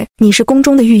看一回，你是宫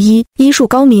中的御医，医术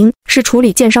高明，是处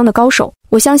理剑伤的高手，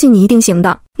我相信你一定行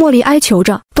的。莫离哀求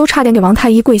着，都差点给王太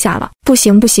医跪下了。不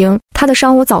行不行，他的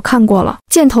伤我早看过了，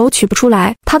箭头取不出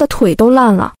来，他的腿都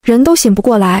烂了，人都醒不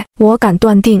过来，我敢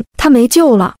断定他没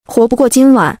救了，活不过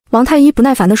今晚。王太医不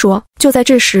耐烦地说。就在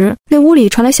这时，那屋里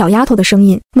传来小丫头的声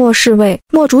音：莫侍卫，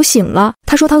莫竹醒了，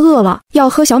他说他饿了，要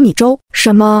喝小米粥。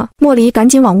什么？莫离赶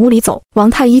紧往屋里走。王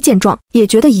太医见状也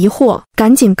觉得疑惑，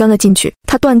赶紧跟了进去。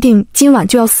他断定今晚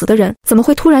就要死的人怎么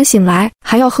会突然醒来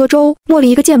还要喝粥？莫离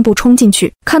一个箭步冲进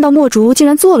去，看到莫竹竟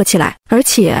然坐了起来，而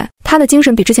且他的精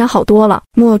神比之前好多了。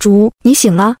墨竹，你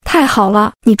醒了，太好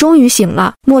了，你终于醒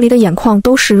了。莫离的眼眶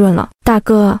都湿润了。大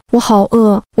哥，我好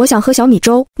饿，我想喝小米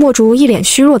粥。墨竹一脸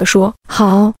虚弱地说。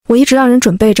好，我一直让人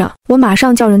准备着，我马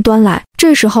上叫人端来。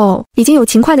这时候已经有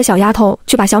勤快的小丫头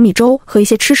去把小米粥和一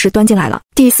些吃食端进来了。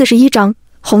第41章。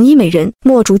红衣美人。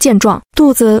墨竹见状，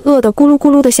肚子饿得咕噜咕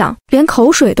噜的响，连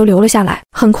口水都流了下来。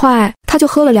很快他就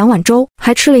喝了2碗粥，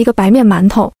还吃了一个白面馒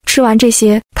头。吃完这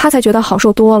些，他才觉得好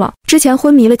受多了。之前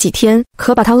昏迷了几天，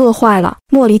可把他饿坏了。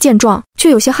莫离见状，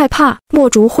却有些害怕。墨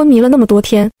竹昏迷了那么多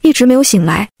天，一直没有醒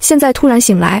来，现在突然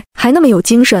醒来，还那么有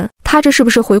精神，他这是不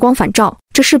是回光返照？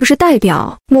这是不是代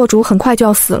表墨竹很快就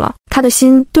要死了？他的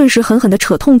心顿时狠狠地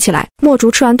扯痛起来。墨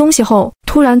竹吃完东西后，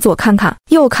突然左看看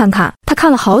右看看，他看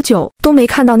了好久都没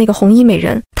看到那个红衣美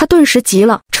人，他顿时急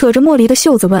了，扯着莫离的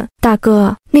袖子问：大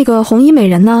哥，那个红衣美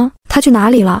人呢？她去哪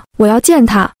里了？我要见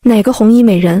她。哪个红衣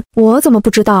美人？我怎么不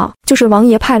知道？就是王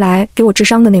爷派来给我治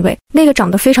伤的那位，那个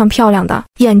长得非常漂亮的，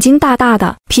眼睛大大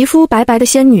的，皮肤白白的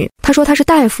仙女。她说她是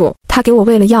大夫，她给我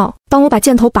喂了药，帮我把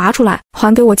箭头拔出来，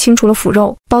还给我清除了腐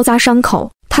肉，包扎伤口。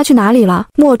他去哪里了？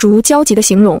墨竹焦急地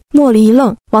形容。莫离一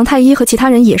愣，王太医和其他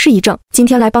人也是一怔。今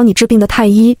天来帮你治病的太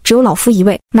医只有老夫一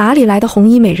位，哪里来的红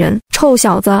衣美人？臭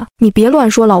小子，你别乱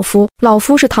说老夫，老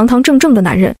夫是堂堂正正的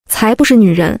男人，才不是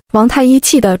女人。王太医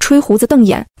气得吹胡子瞪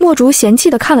眼。墨竹嫌弃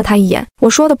地看了他一眼，我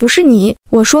说的不是你，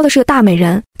我说的是个大美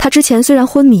人。他之前虽然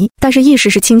昏迷，但是意识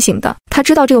是清醒的。他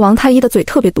知道这个王太医的嘴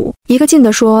特别毒，一个劲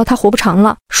地说他活不长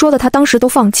了，说的他当时都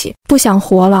放弃，不想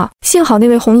活了。幸好那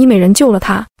位红衣美人救了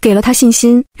他，给了他信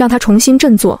心，让他重新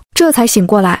振作，这才醒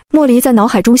过来。莫离在脑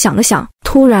海中想了想，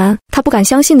突然他不敢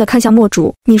相信地看向墨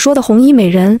竹，你说的红衣美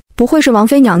人不会是王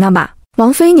妃娘娘吧？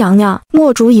王妃娘娘？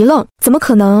墨竹一愣，怎么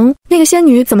可能？那个仙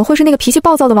女怎么会是那个脾气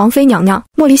暴躁的王妃娘娘？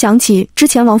莫离想起之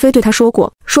前王妃对他说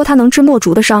过，说他能治墨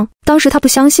竹的伤，当时他不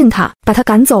相信他，把他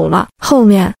赶走了。后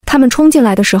面他们冲进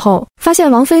来的时候，发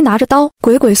现王妃拿着刀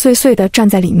鬼鬼祟祟地站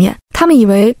在里面，他们以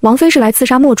为王妃是来刺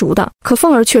杀墨竹的，可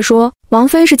凤儿却说王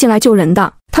妃是进来救人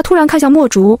的。他突然看向墨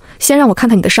竹，先让我看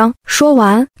看你的伤。说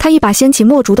完，他一把掀起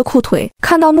墨竹的裤腿，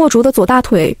看到墨竹的左大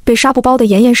腿被纱布包得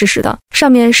严严实实的，上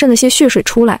面渗了些血水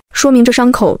出来，说明这伤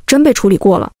口真被处理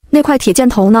过了。那块铁箭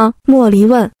头呢？莫离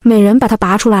问。美人把它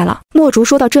拔出来了。墨竹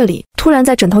说到这里，突然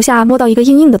在枕头下摸到一个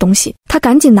硬硬的东西，他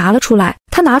赶紧拿了出来。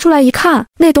他拿出来一看，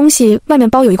那东西外面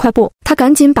包有一块布，他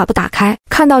赶紧把布打开，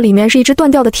看到里面是一只断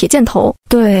掉的铁箭头。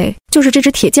对，就是这只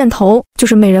铁箭头，就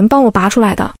是美人帮我拔出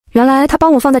来的。原来他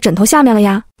帮我放在枕头下面了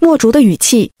呀。墨竹的语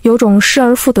气有种失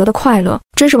而复得的快乐，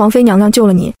真是王妃娘娘救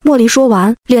了你。莫离说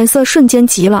完，脸色瞬间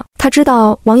急了，他知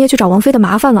道王爷去找王妃的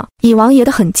麻烦了，以王爷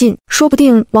的很近，说不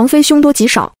定王妃凶多吉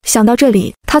少。想到这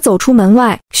里，他走出门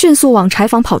外，迅速往柴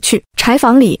房跑去。柴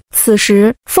房里，此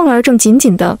时凤儿正紧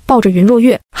紧地抱着云若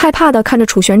月，害怕地看着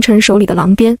楚玄尘手里的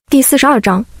狼鞭。第42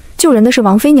章。救人的是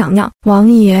王妃娘娘。王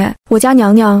爷，我家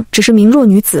娘娘只是名弱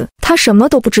女子，她什么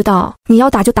都不知道，你要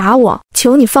打就打我，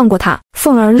求你放过她。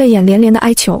凤儿泪眼连连的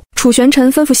哀求。楚玄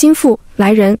尘吩咐心腹，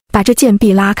来人，把这贱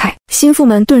婢拉开。心腹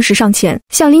们顿时上前，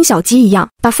像拎小鸡一样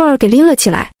把凤儿给拎了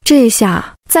起来。这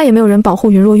下再也没有人保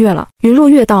护云若月了。云若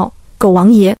月道：狗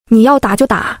王爷，你要打就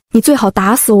打，你最好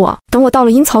打死我，等我到了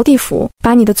阴曹地府，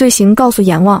把你的罪行告诉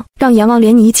阎王，让阎王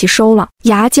连你一起收了。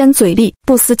牙尖嘴利，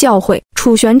不思教诲。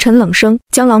楚玄尘冷声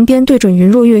将狼鞭对准云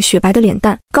若月雪白的脸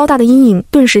蛋，高大的阴影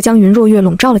顿时将云若月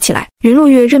笼罩了起来。云若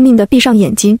月认命地闭上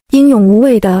眼睛，英勇无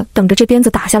畏地等着这鞭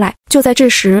子打下来。就在这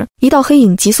时，一道黑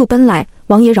影急速奔来，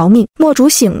王爷饶命！墨竹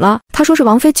醒了，他说是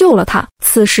王妃救了他。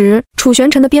此时，楚玄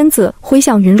尘的鞭子挥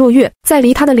向云若月，在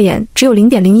离他的脸只有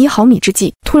0.01毫米之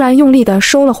际，突然用力地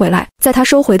收了回来。在他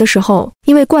收回的时候，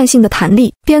因为惯性的弹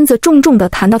力，鞭子重重地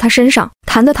弹到他身上，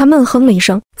弹得他闷哼了一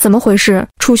声。怎么回事？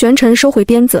楚玄尘收回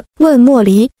鞭子，问莫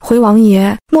离。回王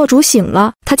爷，墨竹醒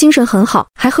了，他精神很好，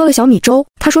还喝了小米粥。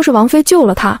他说是王妃救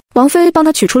了他，王妃帮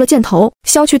他取出了箭头，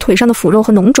削去腿上的腐肉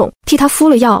和脓肿，替他敷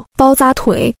了药，包扎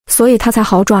腿，所以他才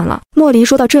好转了。莫离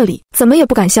说到这里，怎么也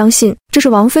不敢相信这是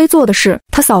王妃做的事。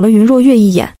他扫了云若月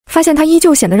一眼，发现他依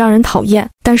旧显得让人讨厌，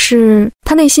但是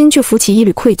他内心却浮起一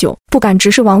缕愧疚，不敢直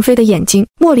视王妃的眼睛。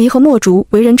莫离和墨竹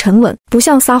为人沉稳，不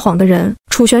像撒谎的人。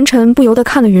楚玄尘不由得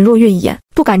看了云若月一眼，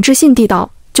不敢置信地道：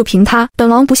就凭他，本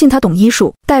王不信他懂医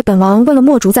术。待本王问了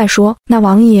墨竹再说。那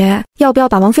王爷要不要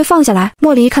把王妃放下来？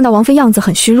莫离看到王妃样子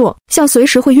很虚弱，像随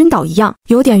时会晕倒一样，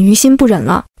有点于心不忍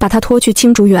了，把她拖去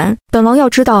青竹园。本王要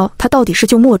知道他到底是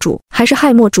救墨竹还是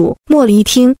害墨竹。莫离一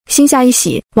听，心下一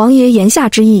喜，王爷言下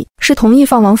之意是同意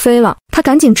放王妃了。他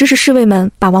赶紧指使侍卫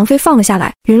们把王妃放了下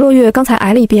来。云落月刚才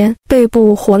挨了一鞭，背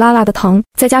部火辣辣的疼，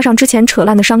再加上之前扯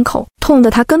烂的伤口，痛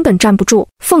得他根本站不住。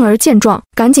凤儿见状，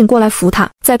赶紧过来扶他。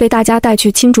在被大家带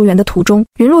去青竹园的途中，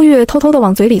云落月偷偷地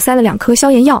往嘴里塞了2颗消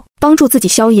炎药，帮助自己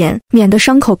消炎，免得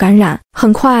伤口感染。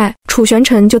很快，楚玄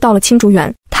尘就到了青竹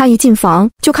园。他一进房，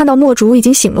就看到墨竹已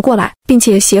经醒了过来，并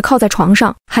且斜靠在床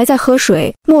上，还在喝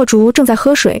水。墨竹正在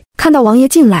喝水，看到王爷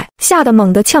进来，吓得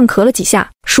猛地呛咳了几下。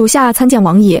属下参见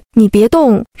王爷，你别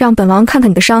动，让本王看看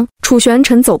你的伤。楚玄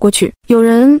尘走过去，有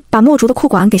人把墨竹的裤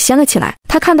管给掀了起来。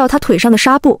他看到他腿上的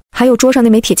纱布，还有桌上那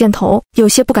枚铁箭头，有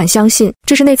些不敢相信，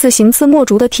这是那次行刺墨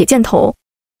竹的铁箭头。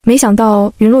没想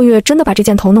到云落月真的把这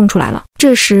箭头弄出来了。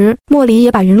这时莫离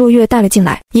也把云落月带了进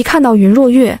来，一看到云落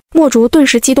月，墨竹顿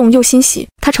时激动又欣喜，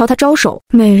他朝他招手：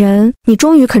美人，你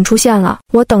终于肯出现了，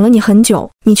我等了你很久，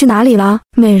你去哪里了？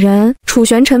美人，楚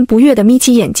玄尘不悦地眯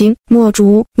起眼睛，墨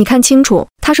竹，你看清楚，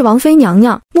她是王妃娘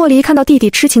娘。莫离看到弟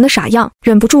弟痴情的傻样，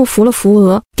忍不住扶了扶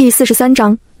额。第43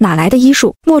章哪来的医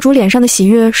术？墨竹脸上的喜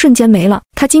悦瞬间没了，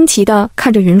他惊奇地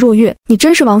看着云若月，你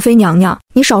真是王妃娘娘？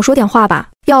你少说点话吧，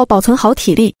要保存好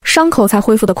体力，伤口才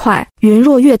恢复得快。云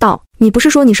若月道，你不是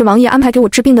说你是王爷安排给我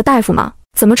治病的大夫吗？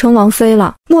怎么成王妃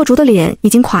了？墨竹的脸已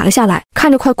经垮了下来，看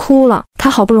着快哭了。他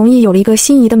好不容易有了一个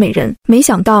心仪的美人，没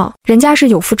想到人家是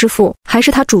有妇之夫，还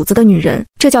是他主子的女人，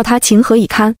这叫他情何以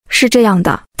堪？是这样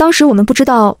的，当时我们不知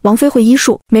道王妃会医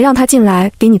术，没让她进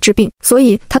来给你治病，所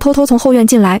以她偷偷从后院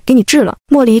进来给你治了。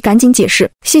莫离赶紧解释，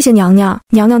谢谢娘娘，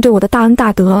娘娘对我的大恩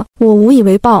大德，我无以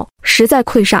为报，实在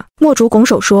愧煞。墨竹拱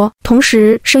手说，同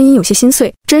时声音有些心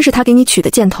碎，真是他给你取的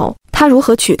箭头，他如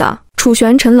何取的？楚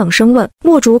玄尘冷声问。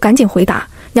墨竹赶紧回答，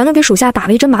娘娘给属下打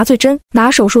了一针麻醉针，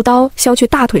拿手术刀削去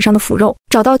大腿上的腐肉，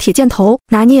找到铁箭头，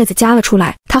拿镊子夹了出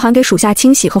来。她还给属下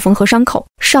清洗和缝合伤口，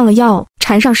上了药，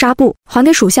缠上纱布，还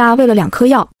给属下喂了2颗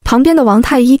药。旁边的王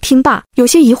太医听罢，有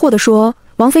些疑惑地说，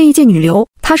王妃一介女流，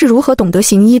她是如何懂得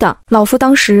行医的？老夫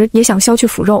当时也想削去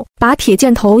腐肉，把铁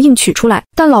箭头硬取出来，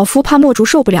但老夫怕墨竹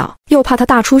受不了，又怕她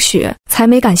大出血，才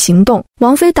没敢行动。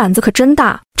王妃胆子可真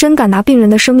大，真敢拿病人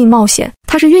的生命冒险。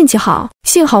她是运气好，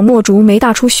幸好墨竹没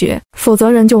大出血，否则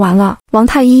人就完了。王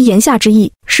太医言下之意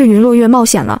是云落月冒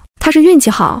险了，她是运气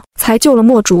好才救了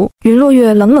墨竹。云落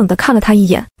月冷冷地看了他一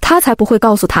眼，他才不会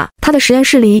告诉他，他的实验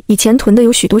室里以前囤的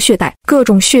有许多血袋，各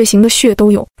种血型的血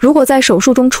都有，如果在手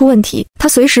术中出问题，他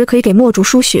随时可以给墨竹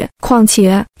输血。况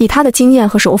且以他的经验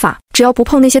和手法，只要不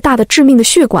碰那些大的致命的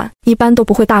血管，一般都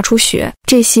不会大出血。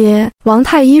这些王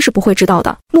太医是不会知道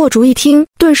的。墨竹一听，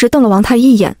顿时瞪了王太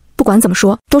医一眼，不管怎么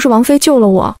说，都是王妃救了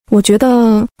我，我觉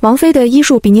得王妃的医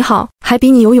术比你好，还比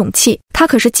你有勇气。他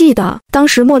可是记得当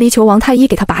时莫离求王太医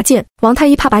给他拔剑，王太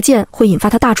医怕拔剑会引发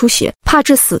他大出血，怕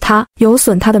致死他，有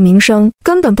损他的名声，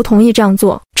根本不同意这样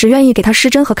做，只愿意给他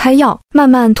施针和开药，慢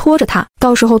慢拖着他，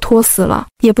到时候拖死了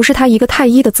也不是他一个太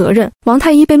医的责任。王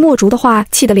太医被墨竹的话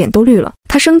气得脸都绿了，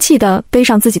他生气地背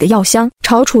上自己的药箱，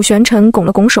朝楚玄尘拱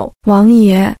了拱手，王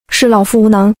爷，是老夫无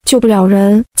能，救不了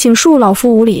人，请恕老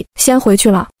夫无礼，先回去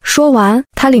了。说完，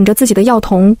他领着自己的药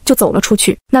桶就走了出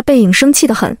去，那背影生气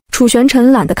得很。楚玄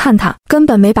尘懒得看他，根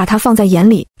本没把他放在眼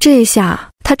里。这下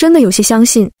他真的有些相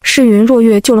信是云若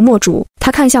月救了墨竹。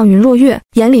他看向云若月，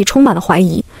眼里充满了怀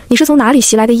疑，你是从哪里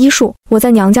习来的医术？我在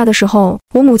娘家的时候，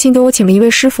我母亲给我请了一位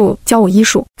师傅教我医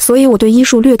术，所以我对医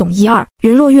术略懂一二。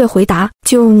云若月回答，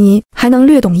就你还能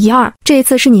略懂一二？这一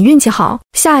次是你运气好，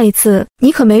下一次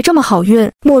你可没这么好运。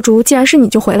墨竹既然是你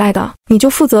救回来的，你就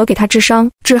负责给他治伤，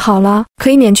治好了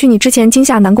可以免去你之前惊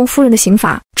吓南宫夫人的刑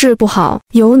罚，治不好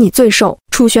有你罪受。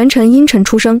楚玄尘阴沉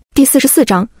出声。第44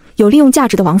章有利用价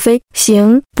值的王妃。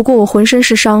行，不过我浑身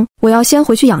是伤，我要先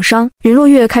回去养伤。云若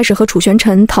月开始和楚玄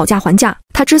尘讨价还价，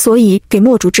他之所以给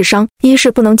墨竹治伤，一是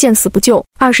不能见死不救，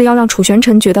二是要让楚玄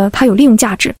尘觉得他有利用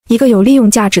价值。一个有利用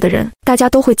价值的人，大家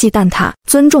都会忌惮他，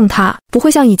尊重他，不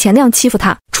会像以前那样欺负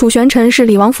他。楚玄尘是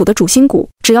李王府的主心骨，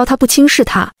只要他不轻视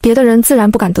他，别的人自然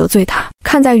不敢得罪他。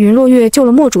看在云若月救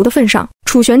了墨竹的份上，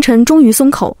楚玄尘终于松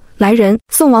口。来人，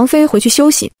送王妃回去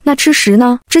休息。那吃食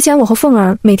呢？之前我和凤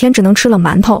儿每天只能吃冷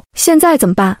馒头，现在怎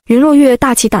么办？云若月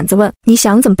大起胆子问，你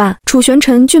想怎么办？楚玄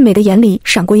尘俊美的眼里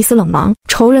闪过一丝冷芒，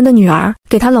仇人的女儿，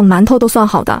给她冷馒头都算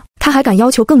好的，他还敢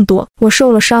要求更多？我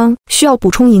受了伤，需要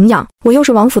补充营养，我又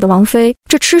是王府的王妃，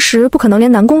这吃食不可能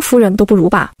连南宫夫人都不如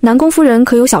吧？南宫夫人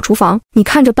可有小厨房，你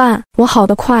看着办。我好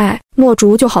得快，墨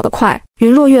竹就好得快。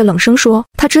云若月冷声说，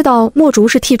他知道墨竹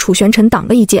是替楚玄尘挡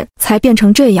了一剑，才变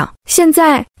成这样。现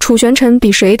在楚玄尘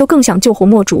比谁都更想救活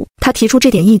墨竹，他提出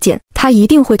这点意见，他一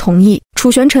定会同意。楚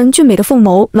玄尘俊美的凤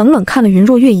眸冷冷看了云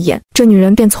若月一眼，这女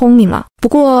人变聪明了，不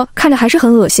过看着还是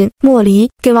很恶心。莫离，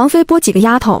给王妃拨几个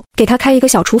丫头，给她开一个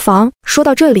小厨房。说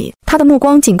到这里，他的目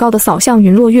光警告地扫向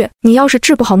云若月，你要是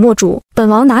治不好莫主，本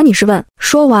王拿你是问。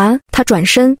说完，他转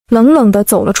身冷冷地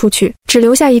走了出去，只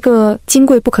留下一个金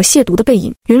贵不可亵渎的背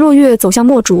影。云若月走向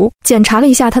莫主，检查了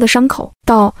一下他的伤口，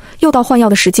道：又到换药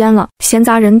的时间了，闲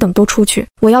杂人等都出去，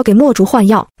我要给莫主换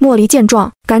药。莫离见状，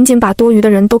赶紧把多余的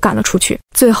人都赶了出去。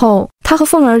最后他和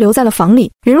凤儿留在了房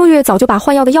里。云若月早就把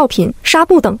换药的药品、纱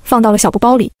布等放到了小布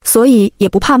包里，所以也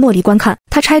不怕莫离观看。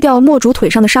他拆掉莫主腿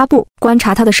上的纱布，观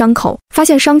察他的伤口，发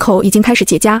现伤口已经开始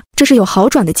结痂，这是有好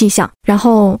转的迹象。然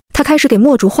后他开始给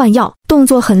莫主换药，动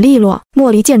作很利落。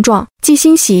莫离见状，既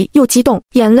欣喜又激动，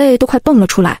眼泪都快蹦了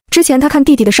出来。之前他看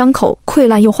弟弟的伤口溃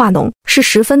烂又化脓，是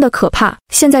十分的可怕，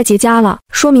现在结痂了，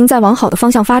说明在往好的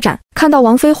方向发展。看到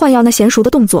王妃换药那娴熟的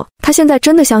动作，他现在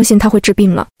真的相信他会治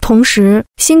病了，同时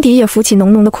心底也浮起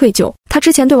浓浓的愧疚，他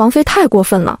之前对王妃太过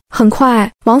分了。很快，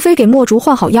王妃给莫竹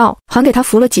换好药，还给他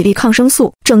服了几粒抗生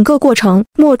素，整个过程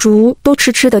莫竹都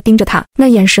痴痴地盯着他，那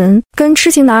眼神跟痴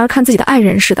情男儿看自己的爱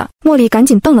人似的。莫里赶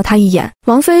紧瞪了他一眼，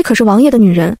王妃可是王爷的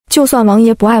女人，就算王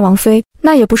爷不爱王妃，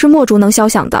那也不是莫竹能肖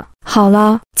想的。好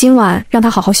了，今晚让他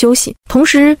好好休息，同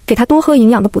时给他多喝营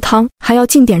养的补汤，还要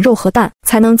进点肉和蛋，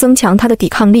才能增强他的抵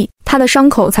抗力，他的伤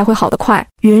口才会好得快。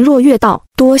云若月道：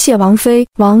多谢王妃，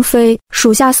王妃，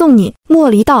属下送你。莫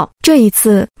离道：这一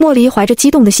次，莫离怀着激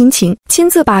动的心情，亲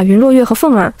自把云若月和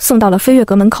凤儿送到了飞月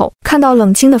阁门口。看到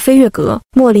冷清的飞月阁，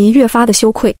莫离越发的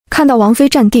羞愧。看到王妃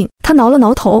站定，他挠了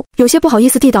挠头，有些不好意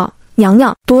思地道：娘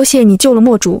娘，多谢你救了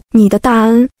莫主，你的大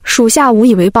恩，属下无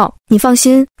以为报。你放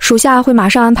心，属下会马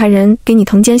上安排人给你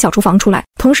腾间小厨房出来，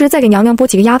同时再给娘娘拨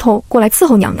几个丫头过来伺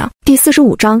候娘娘。第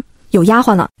45章，有丫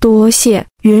鬟了，多谢。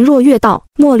云若月道。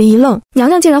莫离一愣，娘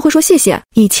娘竟然会说谢谢。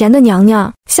以前的娘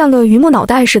娘像个榆木脑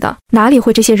袋似的，哪里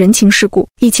会这些人情世故？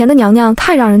以前的娘娘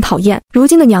太让人讨厌，如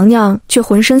今的娘娘却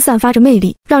浑身散发着魅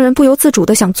力，让人不由自主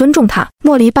地想尊重她。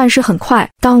莫离办事很快，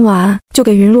当晚就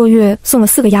给云若月送了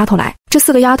4个丫头来。这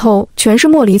4个丫头全是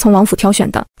莫离从王府挑选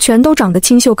的，全都长得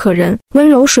清秀可人，温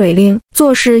柔水灵，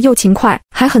做事又勤快，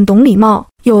还很懂礼貌，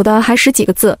有的还10几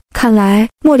个字。看来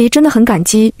莫离真的很感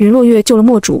激云若月救了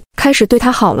莫主，开始对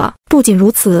她好了。不仅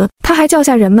如此，他还叫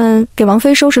下人们给王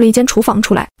妃收拾了一间厨房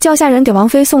出来，叫下人给王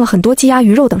妃送了很多鸡鸭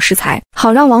鱼肉等食材，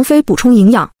好让王妃补充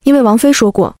营养。因为王妃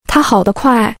说过，她好得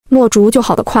快，莫竹就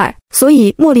好得快，所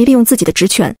以莫离利用自己的职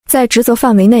权，在职责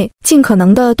范围内尽可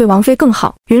能的对王妃更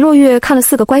好。云若月看了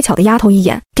4个乖巧的丫头一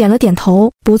眼，点了点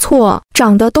头，不错，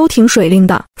长得都挺水灵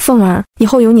的。凤儿，以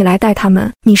后由你来带他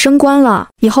们，你升官了，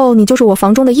以后你就是我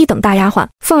房中的1等大丫鬟。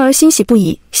凤儿欣喜不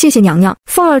已，谢谢娘娘。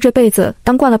凤儿这辈子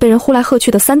当惯了被人呼来喝去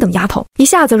的3等丫头，一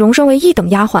下子荣升为1等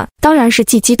丫鬟，当然是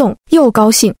既激动又高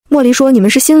兴。莫离说：你们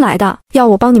是新来的，要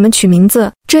我帮你们取名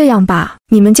字，这样吧，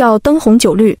你们叫灯红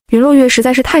酒绿。云若月实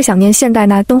在是太想念现代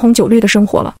那灯红酒绿的生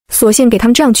活了，索性给他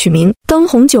们这样取名，灯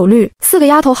红酒绿。4个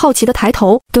丫头好奇地抬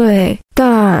头，对，灯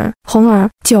儿、红儿、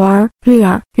酒儿、绿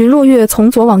儿。云若月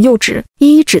从左往右指，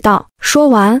一一指道。说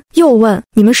完又问：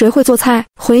你们谁会做菜？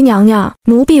回娘娘，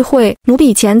奴婢会，奴婢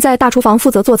以前在大厨房负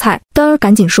责做菜。灯儿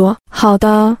赶紧说：好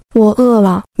的，我饿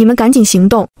了，你们赶紧行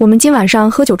动，我们今晚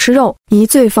上喝酒吃肉，一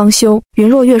醉方休。云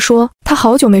若月说：她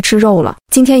好久没吃肉了，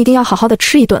今天一定要好好的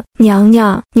吃一顿。娘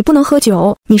娘，你不能喝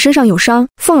酒，你身上有伤。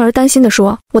凤儿担心地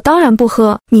说：我当然不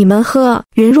喝，你们喝。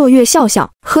云若月笑笑，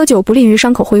喝酒不利于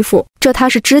伤口恢复，这她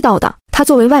是知道的，她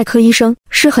作为外科医生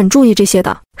是很注意这些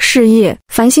的。是夜，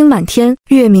繁星满天，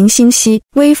月明星稀，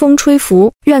微风吹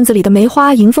拂，院子里的梅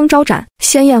花迎风招展，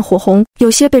鲜艳火红，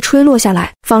有些被吹落下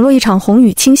来，仿若一场红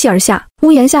雨倾泻而下。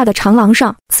屋檐下的长廊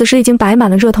上，此时已经摆满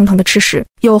了热腾腾的吃食，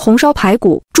有红烧排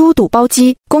骨、猪肚包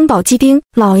鸡、宫保鸡丁、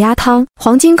老鸭汤、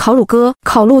黄金烤乳鸽、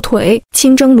烤鹿腿、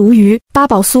清蒸鲈鱼、八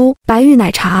宝酥、白玉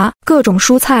奶茶，各种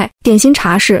蔬菜、点心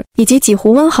茶室，以及几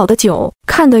壶温好的酒，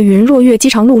看得云若月饥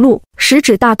肠辘辘，食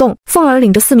指大动。凤儿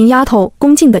领着4名丫头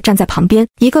恭敬地站在旁边，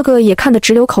一个个也看得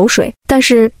直流口水，但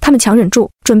是他们强忍住，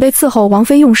准备伺候王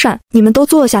妃用膳。你们都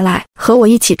坐下来，和我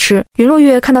一起吃。云若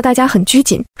月看到大家很拘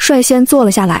谨，率先坐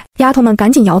了下来。丫头们赶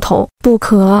紧摇头，不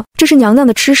可，这是娘娘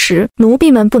的吃食，奴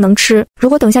婢们不能吃。如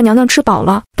果等下娘娘吃饱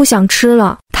了，不想吃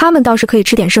了，他们倒是可以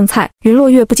吃点剩菜。云若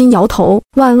月不禁摇头，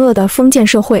万恶的封建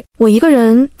社会，我一个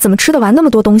人怎么吃得完那么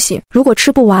多东西？如果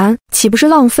吃不完，岂不是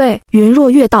浪费？云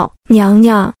若月道：娘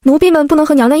娘，奴婢们不能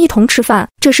和娘娘一同吃饭，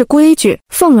这是规矩。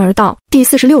凤儿道：第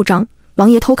46章，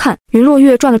王爷偷看。云若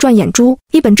月转了转眼珠，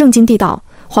一本正经地道：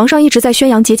皇上一直在宣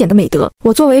扬节俭的美德，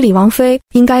我作为李王妃，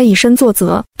应该以身作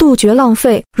则，杜绝浪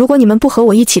费。如果你们不和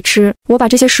我一起吃，我把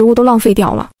这些食物都浪费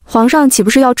掉了，皇上岂不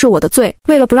是要治我的罪？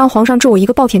为了不让皇上治我一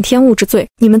个暴殄天物之罪，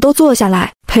你们都坐下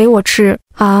来，陪我吃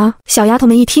啊！小丫头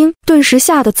们一听，顿时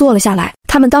吓得坐了下来。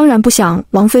他们当然不想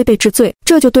王妃被治罪，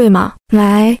这就对嘛。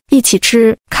来，一起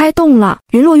吃，开动了。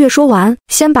云落月说完，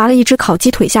先拔了一只烤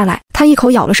鸡腿下来，她一口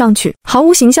咬了上去，毫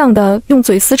无形象地用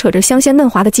嘴撕扯着香鲜嫩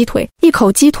滑的鸡腿，一口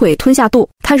鸡腿吞下肚，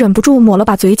她忍不住抹了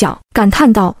把嘴角，感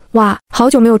叹道：哇，好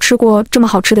久没有吃过这么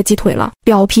好吃的鸡腿了，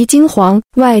表皮金黄，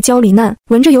外焦里嫩，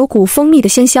闻着有股蜂蜜的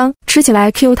鲜香，吃起来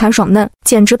Q 弹爽嫩，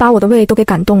简直把我的胃都给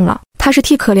感动了。他是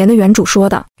替可怜的原主说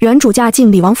的，原主嫁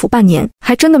进李王府半年，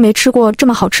还真的没吃过这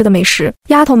么好吃的美食。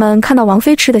丫头们看到王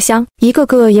妃吃得香，一个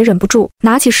个也忍不住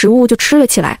拿起食物就吃了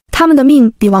起来。他们的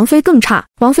命比王妃更差，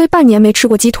王妃半年没吃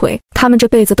过鸡腿，他们这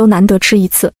辈子都难得吃一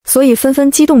次，所以纷纷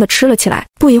激动地吃了起来。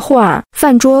不一会儿，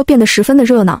饭桌变得十分的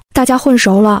热闹，大家混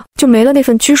熟了，就没了那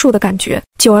份拘束的感觉。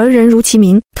九儿人如其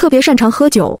名，特别擅长喝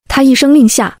酒，她一声令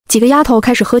下，几个丫头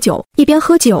开始喝酒，一边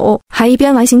喝酒还一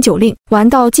边玩行酒令，玩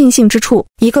到尽兴之处，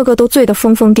一个个都醉得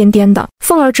疯疯癫癫的。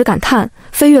凤儿只感叹，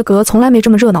飞月阁从来没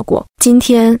这么热闹过，今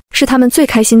天是他们最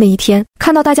开心的一天。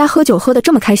看到大家喝酒喝得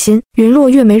这么开心，云落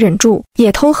月没忍住，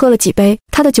也偷喝了几杯。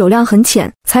她的酒量很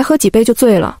浅，才喝几杯就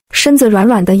醉了，身子软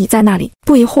软的倚在那里。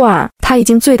不一会儿，她已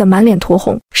经醉得满脸酡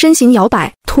红，身形摇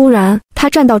摆。突然，她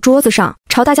站到桌子上，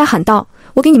朝大家喊道：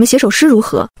我给你们写首诗如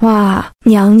何？哇，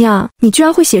娘娘，你居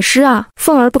然会写诗啊！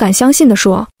凤儿不敢相信地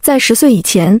说，在10岁以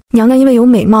前，娘娘因为有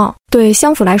美貌，对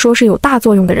相府来说是有大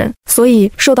作用的人，所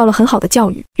以受到了很好的教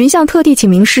育。云相特地请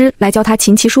名师来教她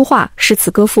琴棋书画、诗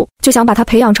词歌赋，就想把她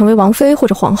培养成为王妃或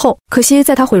者皇后。可惜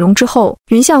在她毁容之后，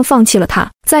云相放弃了她，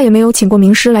再也没有请过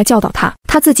名师来教导她。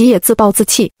她自己也自暴自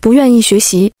弃，不愿意学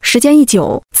习，时间一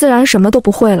久，自然什么都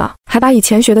不会了，还把以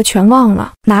前学的全忘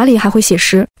了，哪里还会写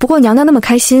诗？不过娘娘那么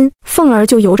开心，凤儿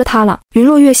就由着她了。云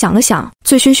落月想了想，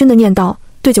醉醺醺地念道：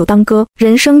对酒当歌，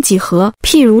人生几何？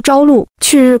譬如朝露，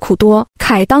去日苦多。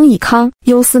慨当以慷，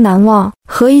忧思难忘，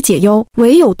何以解忧？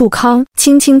唯有杜康。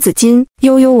青青子衿，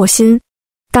悠悠我心。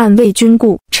但为君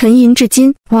故，沉吟至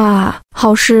今。哇，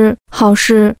好诗，好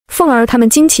诗！凤儿他们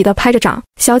惊奇地拍着掌，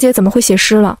小姐怎么会写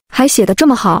诗了？还写得这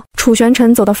么好！楚玄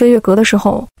尘走到飞月阁的时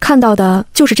候，看到的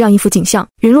就是这样一幅景象。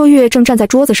云落月正站在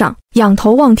桌子上，仰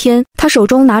头望天，她手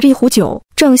中拿着一壶酒，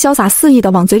正潇洒肆意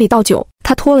地往嘴里倒酒。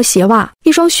她脱了鞋袜，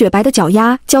一双雪白的脚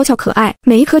丫娇俏可爱，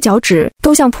每一颗脚趾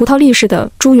都像葡萄粒似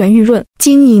的珠圆玉润，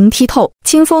晶莹剔透。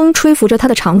清风吹拂着她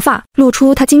的长发，露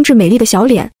出她精致美丽的小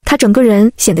脸，她整个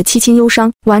人显得凄清忧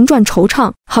伤，婉转惆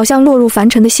怅，好像落入凡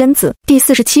尘的仙子。第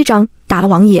47章打了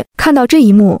王爷。看到这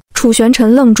一幕，楚玄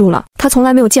尘愣住了，他从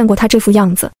来没有见过他这副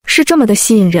样子，是这么的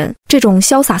吸引人，这种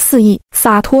潇洒肆意、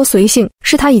洒脱随性，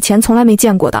是他以前从来没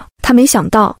见过的。他没想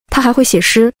到他还会写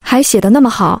诗，还写得那么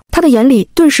好，他的眼里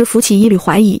顿时浮起一缕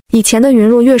怀疑，以前的云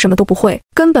若月什么都不会，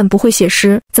根本不会写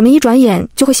诗，怎么一转眼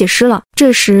就会写诗了？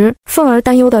这时凤儿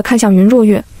担忧地看向云若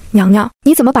月，娘娘，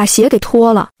你怎么把鞋给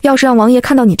脱了？要是让王爷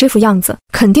看到你这副样子，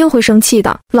肯定会生气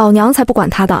的。老娘才不管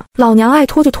他的，老娘爱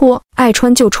脱就脱，爱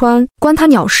穿就穿，关他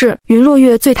鸟事。云若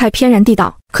月醉态翩然地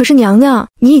道。可是娘娘，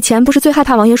你以前不是最害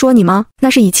怕王爷说你吗？那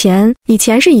是以前，以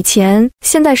前是以前，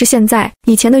现在是现在。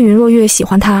以前的云若月喜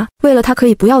欢他，为了他可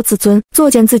以不要自尊，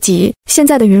作践自己。现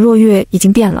在的云若月已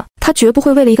经变了，她绝不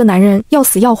会为了一个男人要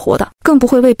死要活的，更不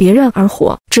会为别人而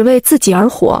活，只为自己而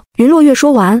活。云若月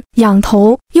说完，仰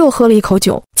头又喝了一口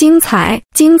酒。精彩，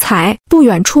精彩！不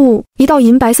远处，一道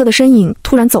银白色的身影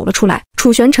突然走了出来。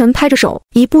楚玄尘拍着手，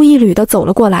一步一履地走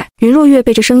了过来。云若月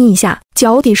被这声音一下，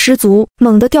脚底失足，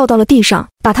猛地掉到了地上，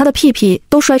把她的屁屁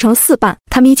都摔成了4瓣。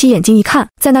她眯起眼睛一看，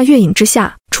在那月影之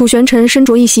下，楚玄尘身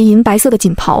着一袭银白色的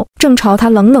锦袍，正朝她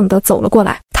冷冷地走了过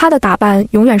来。她的打扮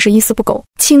永远是一丝不苟，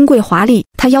清贵华丽。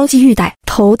她腰系玉带，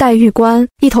头戴玉冠，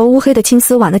一头乌黑的青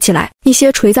丝挽了起来，一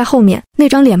些垂在后面。那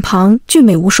张脸庞俊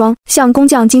美无双，像工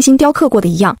匠精心雕刻过的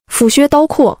一样，斧削刀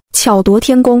阔，巧夺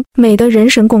天工，美得人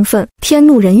神共愤，天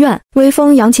怒人怨。微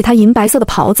风扬起她银白色的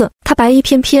袍子，她白衣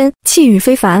翩翩，气宇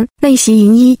非凡。那一袭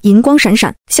银衣银光闪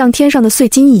闪，像天上的碎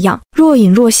金一样，若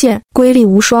隐若现，瑰丽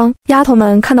无双。丫头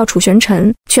们看到楚玄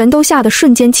尘，全都吓得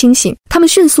瞬间清醒，她们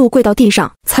迅速跪到地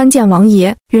上参见王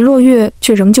爷。云若月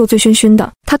却仍旧醉醺醺的，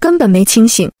她根本没清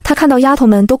醒。她看到丫头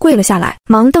们都跪了下来，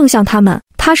忙瞪向他们，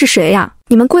他是谁呀？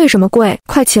你们跪什么跪？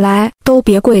快起来，都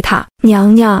别跪他！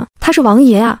娘娘，他是王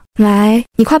爷啊！来，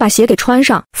你快把鞋给穿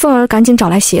上。凤儿赶紧找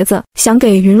来鞋子，想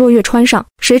给云若月穿上，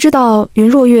谁知道云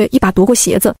若月一把夺过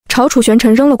鞋子，朝楚玄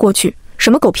尘扔了过去。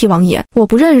什么狗屁王爷，我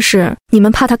不认识，你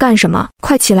们怕他干什么？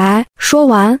快起来！说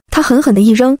完，他狠狠地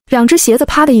一扔，2只鞋子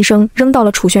啪的一声扔到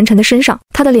了楚玄尘的身上，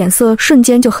他的脸色瞬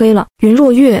间就黑了。云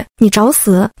若月，你找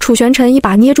死！楚玄尘一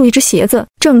把捏住一只鞋子，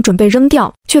正准备扔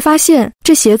掉，却发现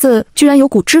这鞋子居然有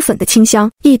股脂粉的清香，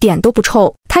一点都不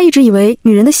臭。他一直以为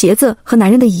女人的鞋子和男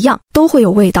人的一样都会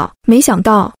有味道，没想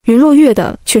到云若月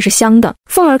的却是香的。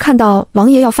凤儿看到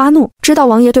王爷要发怒，知道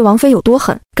王爷对王妃有多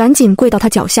狠，赶紧跪到他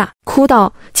脚下，哭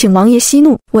道：“请王爷息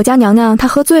怒，我家娘娘她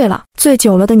喝醉了，醉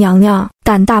酒了的娘娘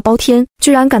胆大包天，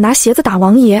居然敢拿鞋子打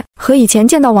王爷，和以前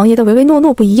见到王爷的唯唯诺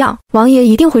诺不一样，王爷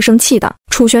一定会生气的。”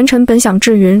楚玄尘本想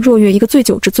治云若月一个醉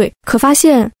酒之罪，可发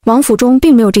现王府中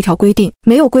并没有这条规定，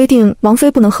没有规定王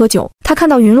妃不能喝酒。他看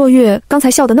到云若月刚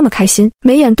才笑得那么开心，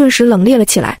眉眼顿时冷冽了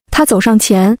起来。他走上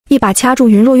前，一把掐住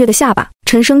云若月的下巴，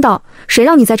沉声道：“谁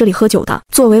让你在这里喝酒的？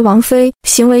作为王妃，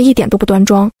行为一点都不端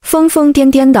庄，疯疯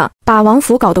癫癫的，把王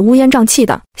府搞得乌烟瘴气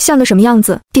的，像个什么样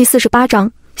子？”第48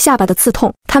章。下巴的刺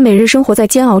痛，他每日生活在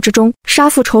煎熬之中，杀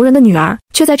父仇人的女儿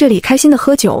却在这里开心的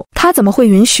喝酒，他怎么会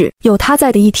允许？有他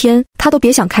在的一天，他都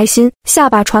别想开心。下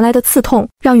巴传来的刺痛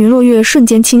让云若月瞬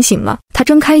间清醒了，他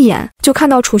睁开眼就看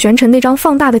到楚玄尘那张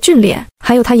放大的俊脸，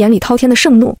还有他眼里滔天的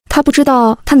盛怒。他不知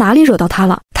道他哪里惹到他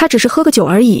了，他只是喝个酒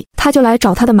而已，他就来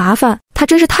找他的麻烦，他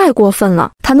真是太过分了。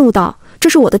他怒道：“这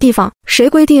是我的地方，谁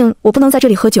规定我不能在这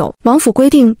里喝酒？王府规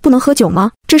定不能喝酒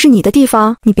吗？这是你的地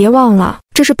方，你别忘了，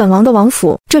这是本王的王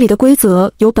府，这里的规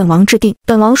则由本王制定，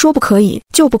本王说不可以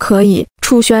就不可以。”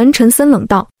楚玄尘森冷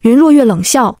道。云若月冷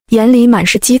笑，眼里满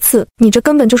是讥刺：“你这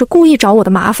根本就是故意找我的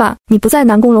麻烦，你不在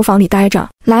南宫楼房里待着，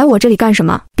来我这里干什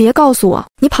么？别告诉我，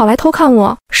你跑来偷看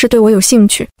我，是对我有兴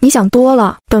趣？你想多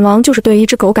了，本王就是对一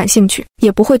只狗感兴趣，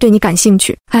也不会对你感兴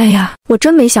趣。哎呀，我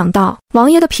真没想到，王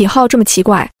爷的癖好这么奇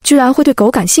怪，居然会对狗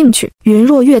感兴趣。”云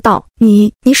若月道：“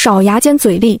你少牙尖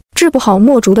嘴利，治不好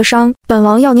墨竹的伤，本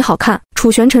王要你好看。”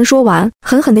楚玄尘说完，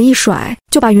狠狠的一甩，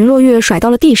就把云若月甩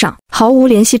到了地上，毫无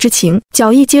怜惜之情，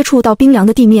脚一接触到冰凉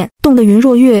的地面，冻得云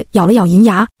若月咬了咬银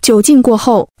牙。酒劲过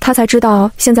后，他才知道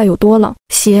现在有多冷。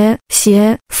鞋，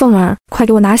凤儿，快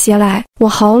给我拿鞋来，我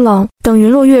好冷。等云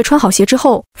若月穿好鞋之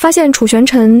后，发现楚玄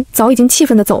尘早已经气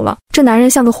愤地走了。这男人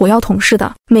像个火药桶似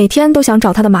的，每天都想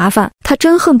找他的麻烦，他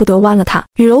真恨不得剜了他。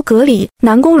雨柔阁里，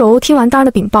南宫柔听完丹儿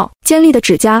的禀报，尖利的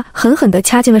指甲狠狠地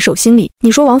掐进了手心里。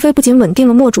你说王妃不仅稳定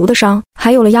了墨竹的伤，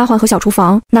还有了丫鬟和小厨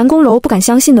房？南宫柔不敢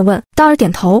相信地问。丹儿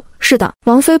点头，是的，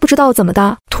王妃不知道怎么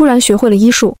的，突然学会了医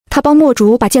术，她帮墨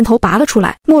竹把箭头拔了出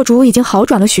来，墨竹已经好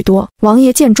转了许多。王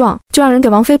爷见状，就让人给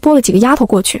王妃拨了几个丫头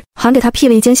过去，还给她辟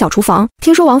了一间小厨房。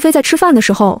听说王妃在吃饭的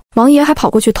时候，王爷还跑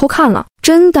过去偷看了。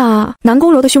真的？南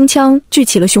宫柔的胸腔聚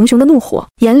起了熊熊的怒火，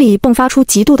眼里迸发出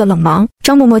极度的冷芒。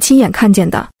张嬷嬷亲眼看见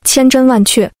的，千真万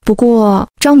确。不过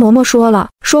张嬷嬷说了，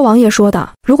说王爷说的，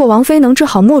如果王妃能治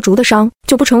好墨竹的伤，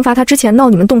就不惩罚她之前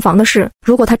闹你们洞房的事。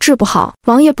如果她治不好，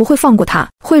王爷不会放过她，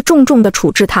会重重的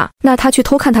处置她。那她去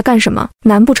偷看她干什么？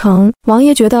难不成王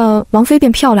爷觉得王妃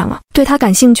变漂亮了，对她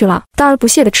感兴趣了？丹儿不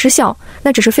屑地嗤笑，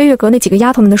那只是飞月阁那几个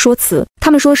丫头们的说辞，他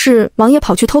们说是王爷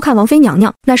跑去偷看王妃娘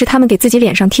娘，那是他们给自己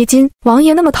脸上贴金。王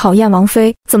爷那么讨厌王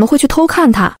妃，怎么会去偷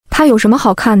看她？她有什么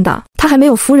好看的？她还没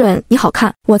有夫人你好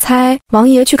看。我猜王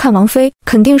爷去看王妃，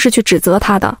肯定是去指责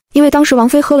她的，因为当时王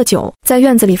妃喝了酒，在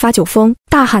院子里发酒疯，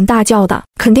大喊大叫的，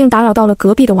肯定打扰到了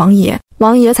隔壁的王爷，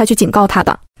王爷才去警告她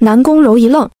的。南宫柔一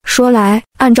愣，说来，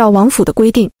按照王府的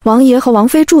规定，王爷和王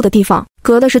妃住的地方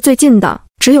隔的是最近的，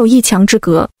只有1墙之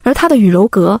隔，而他的雨柔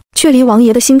阁却离王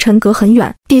爷的星辰阁很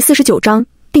远。第49章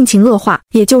病情恶化，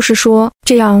也就是说，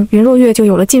这样云若月就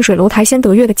有了近水楼台先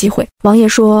得月的机会。王爷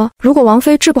说，如果王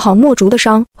妃治不好墨竹的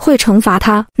伤，会惩罚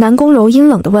她。南宫柔阴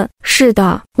冷地问：是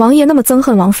的，王爷那么憎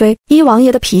恨王妃，依王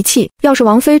爷的脾气，要是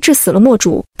王妃治死了墨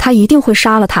竹，他一定会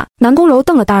杀了她。南宫柔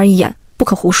瞪了丹儿一眼，不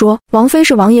可胡说，王妃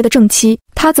是王爷的正妻，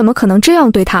他怎么可能这样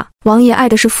对她？王爷爱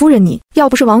的是夫人你，要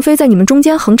不是王妃在你们中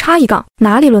间横插一杠，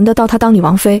哪里轮得到她当你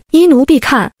王妃？依奴婢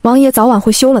看，王爷早晚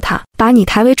会休了她，把你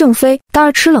抬为正妃。丹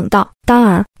儿吃冷道：丹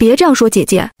儿，别这样说姐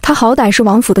姐，她好歹是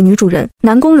王府的女主人。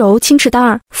南宫柔轻斥丹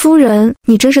儿：夫人，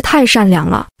你真是太善良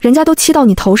了，人家都气到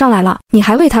你头上来了，你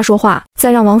还为她说话，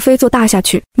再让王妃做大下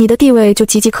去，你的地位就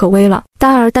岌岌可危了。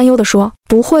丹儿担忧地说：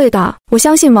不会的，我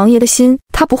相信王爷的心，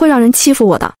他不会让人欺负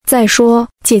我的。再说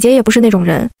姐姐也不是那种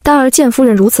人。丹儿见夫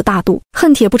人如此大度，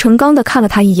恨铁不成钢地看了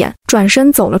她一眼，转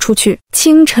身走了出去。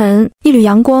清晨，一缕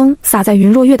阳光洒在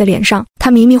云若月的脸上，她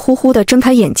迷迷糊糊地睁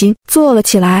开眼睛，坐了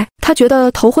起来。她觉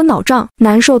得头昏脑胀，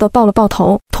难受地抱了抱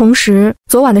头，同时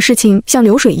昨晚的事情像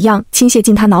流水一样倾泻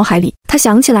进她脑海里。她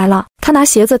想起来了，她拿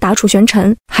鞋子打楚玄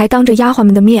尘，还当着丫鬟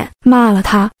们的面骂了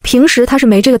他。平时她是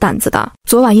没这个胆子的，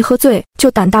昨晚一喝醉就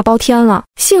胆大包天了，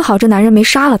幸好这男人没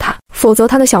杀了她，否则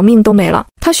她的小命都没了。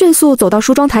她迅速走到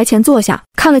梳妆台前坐下，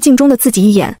看了镜中的自己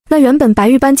一眼，那原本白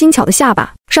玉般精巧的下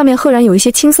巴，上面赫然有一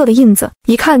些青色的印子，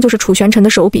一看就是楚玄尘的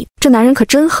手笔。这男人可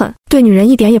真狠，对女人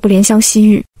一点也不怜香惜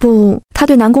玉。不，他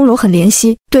对南宫柔很怜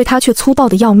惜，对她却粗暴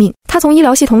的要命。他从医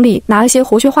疗系统里拿了些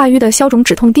活血化瘀的消肿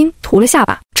止痛钉，涂了下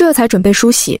巴，这才准备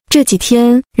梳洗。这几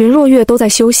天云若月都在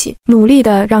休息，努力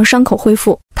的让伤口恢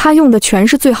复。他用的全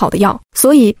是最好的药，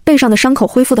所以背上的伤口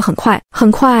恢复得很快。很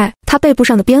快，他背部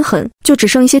上的边痕就只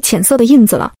剩一些浅色的印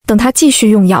子了。等他继续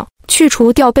用药去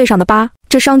除掉背上的疤，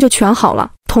这伤就全好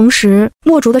了。同时，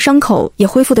墨竹的伤口也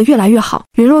恢复得越来越好。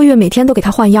云若月每天都给他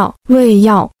换药、喂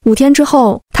药。5天之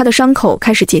后，他的伤口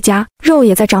开始结痂，肉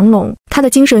也在长拢。他的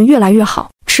精神越来越好，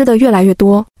吃得越来越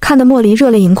多，看得莫离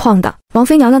热泪盈眶的。王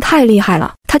妃娘娘太厉害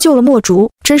了，她救了墨竹，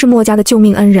真是墨家的救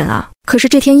命恩人啊！可是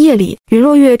这天夜里，云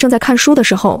若月正在看书的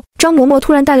时候，张嬷嬷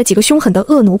突然带了几个凶狠的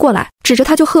恶奴过来，指着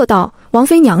她就喝道：“王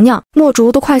妃娘娘，墨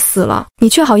竹都快死了，你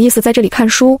却好意思在这里看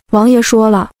书？王爷说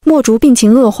了，墨竹病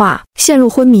情恶化，陷入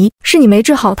昏迷，是你没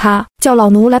治好他，叫老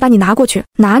奴来把你拿过去。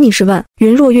拿你是问？”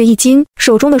云若月一惊，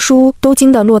手中的书都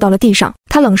惊得落到了地上。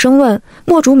她冷声问：“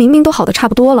墨竹明明都好得差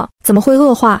不多了，怎么会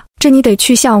恶化？这你得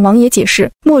去向王爷解释。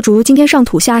墨竹今天上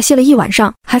吐下泻了一晚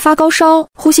上，还发高烧，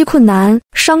呼吸困难，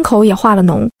伤口也化了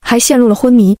脓，还陷入了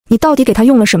昏迷。你到底给他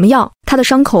用了什么药？他的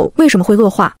伤口为什么会恶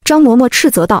化？”张嬷嬷斥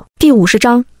责道。第50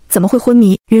章。怎么会昏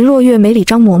迷？云若月没理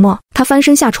张嬷嬷，她翻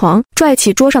身下床，拽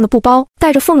起桌上的布包，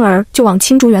带着凤儿就往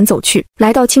青竹园走去。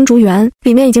来到青竹园，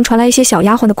里面已经传来一些小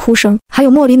丫鬟的哭声，还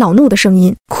有莫离恼怒的声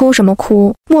音。哭什么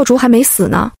哭？墨竹还没死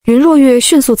呢。云若月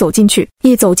迅速走进去，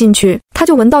一走进去，她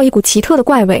就闻到一股奇特的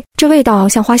怪味，这味道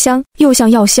像花香，又像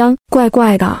药香，怪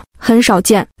怪的，很少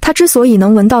见。她之所以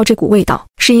能闻到这股味道，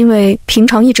是因为平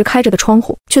常一直开着的窗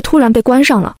户却突然被关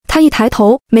上了。她一抬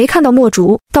头，没看到墨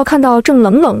竹，倒看到正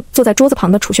冷冷坐在桌子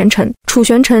旁的楚玄尘。楚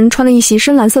玄尘穿了一袭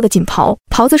深蓝色的锦袍，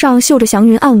袍子上绣着祥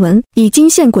云暗纹，以金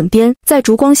线滚边，在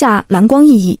烛光下蓝光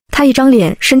熠熠。他一张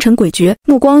脸深沉诡谲，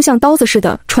目光像刀子似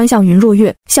的穿向云若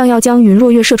月，像要将云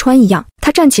若月射穿一样。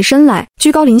他站起身来，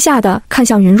居高临下的看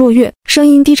向云若月，声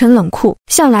音低沉冷酷，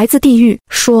像来自地狱，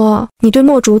说：“你对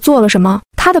墨竹做了什么？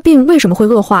他的病为什么会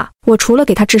恶化？我除了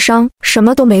给他治伤，什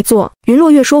么都没做。”云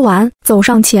若月说完，走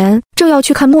上前，正要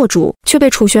去看墨竹，却被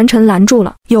楚玄尘拦住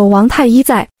了。“有王太医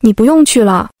在，你不用去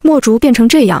了。墨竹变成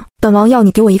这样，本王要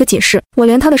你给我一个解释。我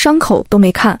连他的伤口都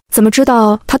没看，怎么知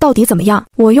道他到底怎么样？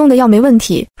我用的药没问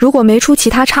题，如果没出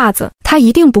其他岔子，他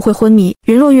一定不会昏迷。”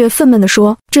云若月愤懑地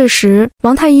说。这时，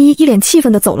王太医一脸气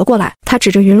愤地走了过来，他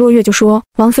指着云若月就说：“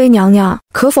王妃娘娘，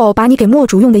可否把你给墨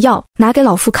竹用的药拿给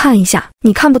老夫看一下？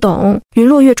你看不懂。”云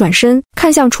若月转身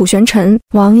看向楚玄尘：“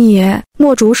王爷，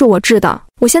墨竹是我治的，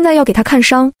我现在要给他看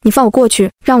伤，你放我过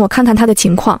去，让我看看他的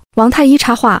情况。”王太医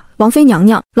插话：“王妃娘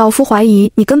娘，老夫怀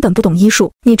疑你根本不懂医术，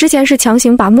你之前是强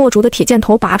行把墨竹的铁箭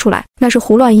头拔出来，那是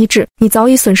胡乱医治，你早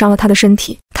已损伤了他的身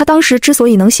体。他当时之所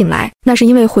以能醒来，那是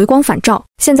因为回光返照，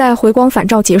现在回光返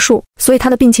照结束，所以他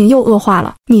的病情又恶化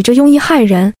了。你这庸医害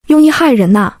人，庸医害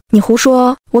人呐！你胡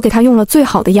说，我给他用了最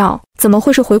好的药，怎么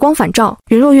会是回光返照？”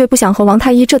云若月不想和王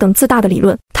太医这等自大的理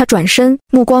论，他转身，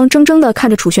目光怔怔地看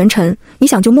着楚玄尘：“你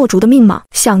想救墨竹的命吗？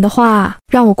想的话，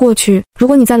让我过去。如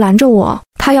果你再拦着我，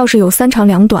他要是有3长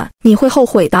2短，你会后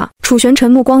悔的。”楚玄尘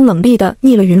目光冷厉地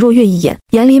睨了云若月一眼，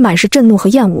眼里满是震怒和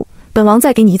厌恶。本王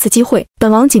再给你一次机会，本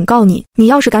王警告你，你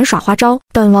要是敢耍花招，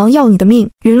本王要你的命。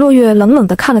云若月冷冷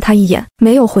地看了他一眼，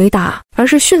没有回答，而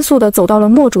是迅速地走到了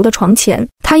墨竹的床前。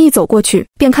他一走过去，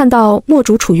便看到墨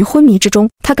竹处于昏迷之中。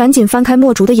他赶紧翻开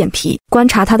墨竹的眼皮，观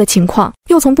察他的情况，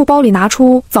又从布包里拿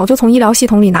出早就从医疗系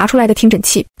统里拿出来的听诊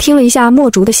器，听了一下墨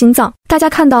竹的心脏。大家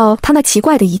看到他那奇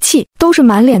怪的仪器，都是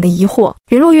满脸的疑惑。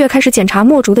云若月开始检查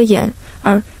墨竹的眼、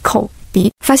耳、口、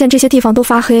鼻，发现这些地方都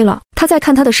发黑了。他再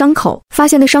看他的伤口，发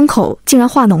现那伤口竟然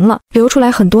化脓了，流出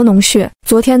来很多脓血。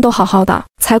昨天都好好的，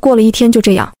才过了1天就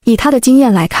这样。以他的经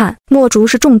验来看，墨竹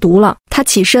是中毒了。他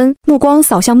起身，目光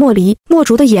扫向莫离，墨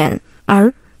竹的眼、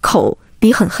耳、口、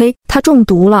鼻很黑，他中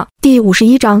毒了。第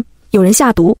51章。有人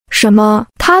下毒？什么？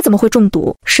他怎么会中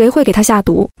毒？谁会给他下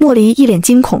毒？莫离一脸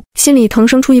惊恐，心里腾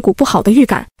生出一股不好的预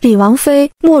感。李王妃，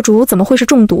墨竹怎么会是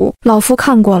中毒？老夫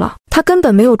看过了，他根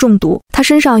本没有中毒，他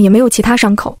身上也没有其他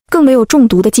伤口，更没有中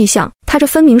毒的迹象。他这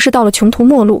分明是到了穷途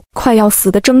末路，快要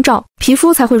死的征兆，皮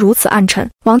肤才会如此暗沉。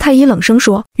王太医冷声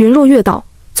说。云若月道：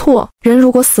错，人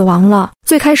如果死亡了，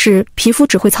最开始皮肤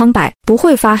只会苍白，不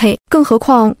会发黑，更何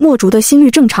况墨竹的心率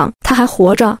正常，他还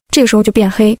活着，这时候就变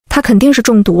黑，他肯定是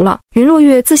中毒了。云若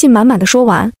月自信满满的说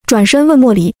完，转身问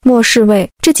莫离：莫侍卫，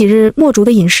这几日墨竹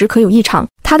的饮食可有异常？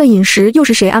他的饮食又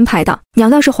是谁安排的？娘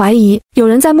娘是怀疑有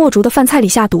人在墨竹的饭菜里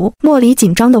下毒。莫离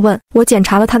紧张地问：我检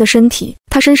查了他的身体，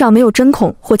他身上没有针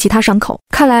孔或其他伤口，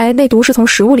看来内毒是从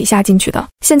食物里下进去的，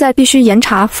现在必须严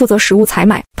查负责食物采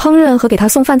买、烹饪和给他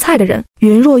送饭菜的人。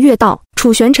云若月道。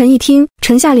楚玄尘一听，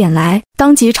沉下脸来，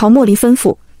当即朝莫离吩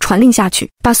咐，传令下去，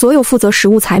把所有负责食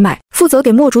物采买、负责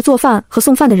给墨竹做饭和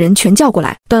送饭的人全叫过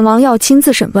来，本王要亲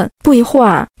自审问。不一会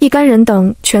儿，一干人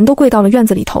等全都跪到了院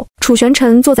子里头。楚玄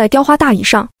尘坐在雕花大椅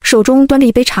上，手中端着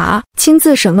一杯茶，亲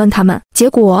自审问他们。结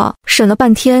果审了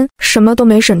半天，什么都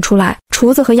没审出来。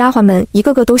厨子和丫鬟们一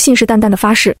个个都信誓旦旦地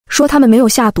发誓，说他们没有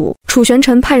下毒。楚玄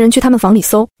尘派人去他们房里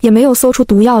搜，也没有搜出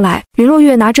毒药来。云若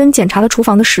月拿针检查了厨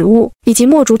房的食物以及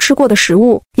墨竹吃过的食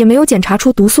物，也没有检查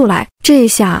出毒素来。这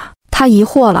下他疑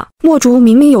惑了，墨竹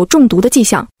明明有中毒的迹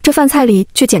象，这饭菜里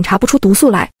却检查不出毒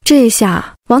素来。这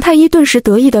下王太医顿时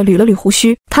得意地捋了捋胡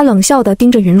须，他冷笑地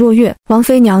盯着云若月：王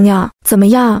妃娘娘，怎么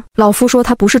样？老夫说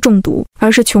他不是中毒，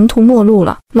而是穷途末路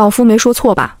了，老夫没说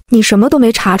错吧？你什么都没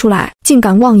查出来，竟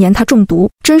敢妄言他中毒，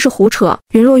真是胡扯。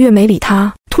云若月没理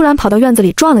他，突然跑到院子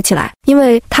里转了起来，因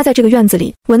为他在这个院子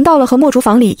里闻到了和墨竹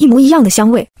房里一模一样的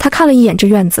香味。他看了一眼这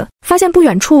院子，发现不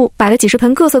远处摆了几十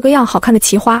盆各色各样好看的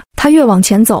奇花，他越往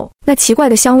前走，那奇怪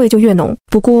的香味就越浓。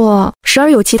不过时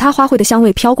而有其他花卉的香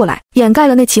味飘过来，掩盖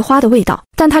了那奇花的味道，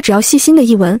但他只要细心的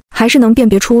一闻，还是能辨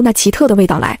别出那奇特的味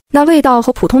道来。那味道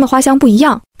和普通的花香不一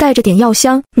样，带着点药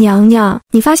香。娘娘，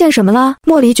你发现什么了？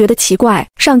莫离觉得奇怪，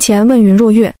上前问云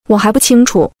若月。我还不清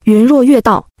楚。云若月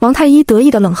道。王太医得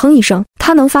意地冷哼一声，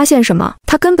他能发现什么？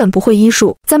他根本不会医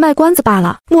术，在卖关子罢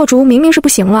了。墨竹明明是不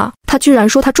行了，他居然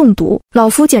说他中毒。老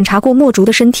夫检查过墨竹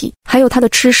的身体，还有他的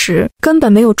吃食，根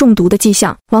本没有中毒的迹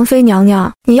象。王妃娘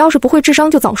娘，你要是不会治伤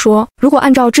就早说，如果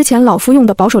按照之前老夫用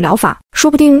的保守疗法，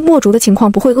说不定墨竹的情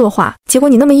况不会恶化，结果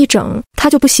你那么一整，他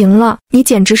就不行了，你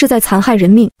简直是在残害人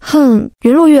命。哼！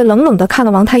云若月冷冷地看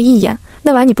了王太医一眼，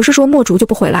那晚你不是说墨竹就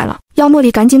不回来了，要茉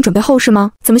莉赶紧准备后事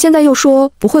吗？怎么现在又说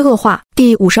不会恶化？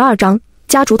第52章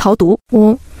家竹逃毒。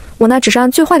我那只是按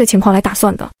最坏的情况来打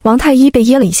算的。王太医被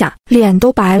噎了一下，脸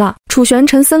都白了。楚玄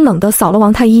尘森冷地扫了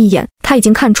王太医一眼，他已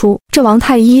经看出这王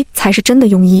太医才是真的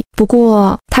庸医，不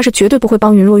过他是绝对不会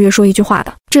帮云若月说一句话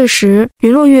的。这时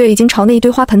云若月已经朝那一堆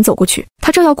花盆走过去，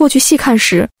他正要过去细看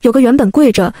时，有个原本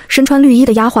跪着身穿绿衣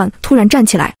的丫鬟突然站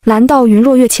起来，拦到云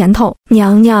若月前头。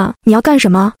娘娘，你要干什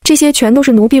么？这些全都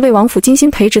是奴婢为王府精心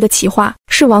培植的奇花，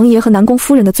是王爷和南宫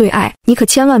夫人的最爱，你可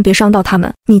千万别伤到他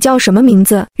们。你叫什么名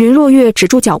字？云若月止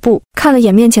住脚步，看了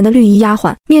眼面前的绿衣丫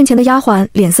鬟，面前的丫鬟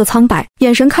脸色苍白，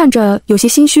眼神看着有些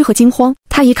心虚和惊慌。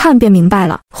他一看便明白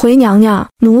了，回娘娘，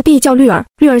奴婢叫绿儿。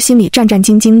绿儿心里战战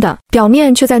兢兢的，表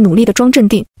面却在努力地装镇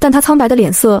定，但她苍白的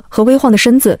脸色和微晃的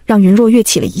身子让云若月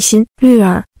起了疑心。绿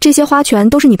儿，这些花全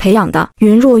都是你培养的？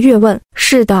云若月问。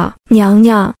是的，娘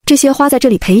娘，这些花在这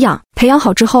里培养，培养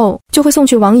好之后就会送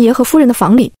去王爷和夫人的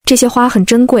房里。这些花很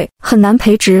珍贵，很难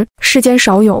培植，世间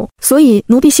少有，所以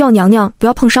奴婢希望娘娘不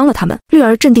要碰伤了它们。绿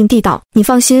儿镇定地道。你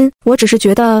放心，我只是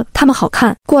觉得它们好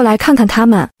看，过来看看它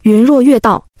们。云若月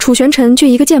道。楚玄尘却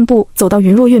一个箭步走到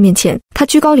云若月面前，他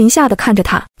居高临下地看着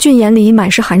她，俊眼里满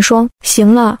是寒霜。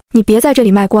行了，你别在这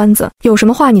里卖关子，有什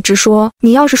么话你直说，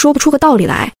你要是说不出个道理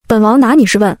来，本王拿你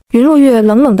是问。云若月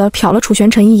冷冷地瞟了楚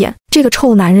玄尘一眼，这个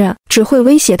臭男人只会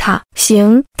威胁他。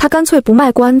行，他干脆不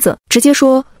卖关子，直接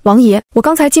说，王爷，我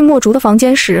刚才进墨竹的房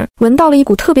间时，闻到了一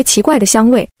股特别奇怪的香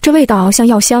味，这味道像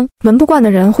药香，闻不惯的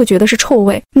人会觉得是臭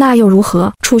味，那又如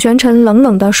何？楚玄尘冷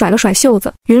冷地甩了甩袖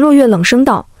子。云若月冷声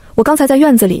道，我刚才在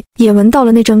院子里也闻到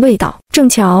了那阵味道，正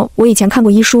巧我以前看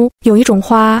过医书，有一种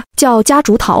花叫夹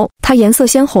竹桃，它颜色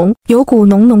鲜红，有股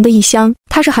浓浓的异香，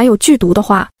它是含有剧毒的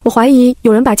花。我怀疑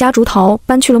有人把夹竹桃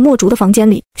搬去了墨竹的房间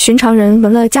里，寻常人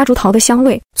闻了夹竹桃的香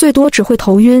味，最多只会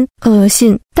头晕恶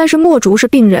心，但是墨竹是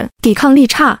病人，抵抗力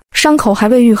差，伤口还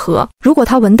未愈合，如果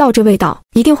他闻到这味道，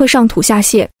一定会上吐下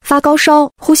泻，发高烧，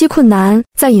呼吸困难，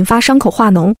再引发伤口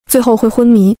化脓，最后会昏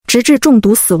迷，直至中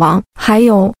毒死亡。还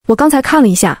有，我刚才看了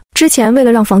一下，之前为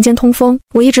了让房间通风，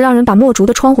我一直让人把墨竹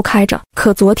的窗户开着，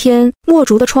可昨天墨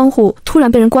竹的窗户突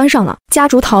然被人关上了，夹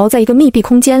竹桃在一个密闭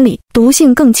空间里，毒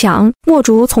性更强，墨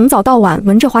竹从早到晚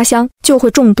闻着花香就会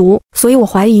中毒，所以我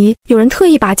怀疑有人特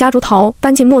意把夹竹桃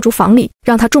搬进墨竹房里，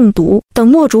让他中毒，等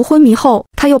墨竹昏迷后，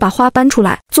他又把花搬出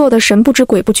来，做得神不知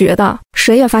鬼不觉的，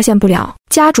谁也发现不了。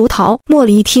夹竹桃，茉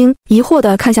莉一听，疑惑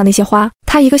地看向那些花，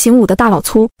他一个姓武的大老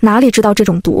粗，哪里知道这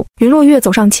种毒？云若月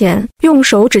走上前，用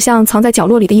手指向藏在角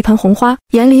落里的一盆红花，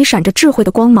眼里闪着智慧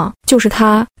的光芒。就是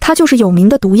它，它就是有名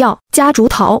的毒药夹竹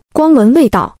桃，光闻味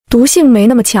道毒性没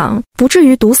那么强，不至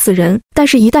于毒死人，但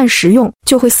是一旦食用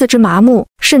就会四肢麻木，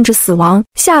甚至死亡。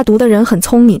下毒的人很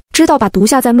聪明，知道把毒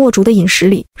下在墨竹的饮食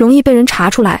里，容易被人查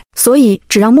出来，所以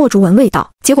只让墨竹闻味道。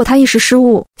结果他一时失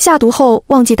误，下毒后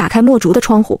忘记打开墨竹的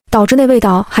窗户，导致那味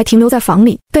道还停留在房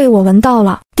里，被我闻到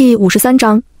了。第53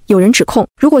章。有人指控，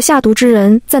如果下毒之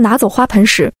人在拿走花盆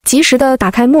时，及时的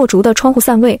打开墨竹的窗户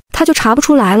散味，他就查不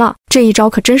出来了。这一招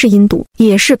可真是阴毒，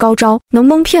也是高招，能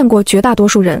蒙骗过绝大多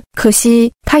数人。可惜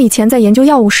他以前在研究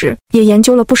药物时，也研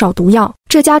究了不少毒药。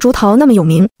这夹竹桃那么有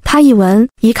名，他一闻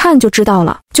一看就知道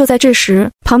了。就在这时，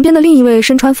旁边的另一位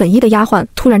身穿粉衣的丫鬟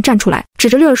突然站出来，指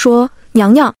着绿儿说：“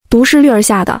娘娘，毒是绿儿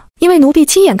下的。”因为奴婢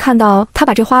亲眼看到他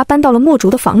把这花搬到了墨竹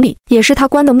的房里，也是他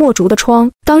关的墨竹的窗。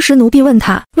当时奴婢问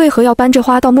他为何要搬这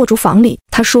花到墨竹房里，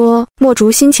他说墨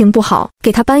竹心情不好，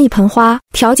给他搬一盆花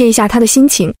调节一下他的心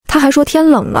情。他还说天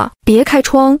冷了，别开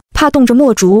窗，怕冻着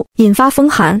墨竹引发风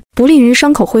寒，不利于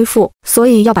伤口恢复，所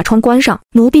以要把窗关上。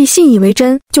奴婢信以为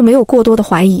真，就没有过多的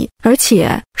怀疑。而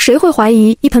且谁会怀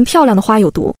疑一盆漂亮的花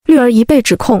有毒？绿儿一被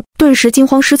指控，顿时惊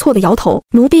慌失措地摇头，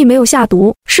奴婢没有下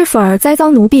毒，是粉儿栽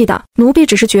赃奴婢的。奴婢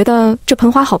只是觉得这盆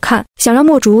花好看，想让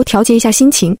墨竹调节一下心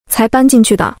情，才搬进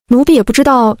去的。奴婢也不知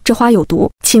道这花有毒，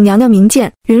请娘娘明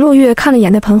鉴。云若月看了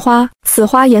眼那盆花，此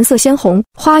花颜色鲜红，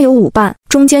花有5瓣，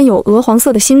中间有鹅黄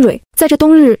色的新蕊，在这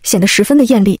冬日显得十分的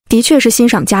艳丽，的确是欣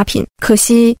赏佳品。可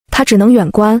惜她只能远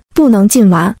观，不能近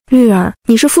玩。绿儿，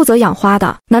你是负责养花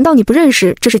的，难道你不认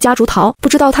识这是夹竹桃，不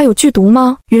知道它有剧毒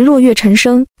吗？云若月沉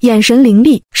声，眼神凌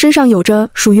厉，身上有着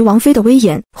属于王妃的威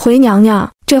严。回娘娘，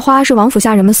这花是王府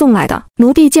下人们送来的。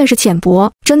奴婢见识浅薄，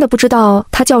真的不知道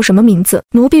它叫什么名字，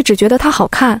奴婢只觉得它好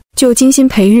看，就精心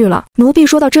培育了。奴婢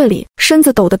说到这里，身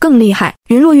子抖得更厉害。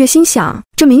云若月心想，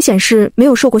这明显是没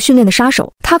有受过训练的杀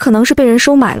手，他可能是被人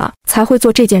收买了才会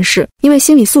做这件事，因为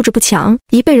心理素质不强，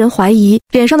一被人怀疑，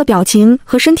脸上的表情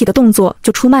和身体的动作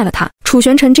就出卖了他。楚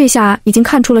玄尘这下已经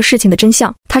看出了事情的真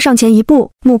相，他上前一步，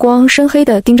目光深黑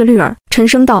地盯着绿儿，沉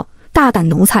声道：“大胆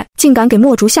奴才，竟敢给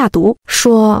墨竹下毒，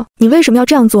说你为什么要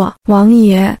这样做？”王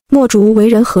爷，墨竹为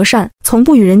人和善，从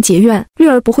不与人结怨，绿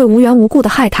儿不会无缘无故地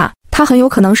害他，他很有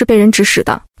可能是被人指使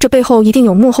的，这背后一定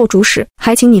有幕后主使，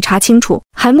还请你查清楚，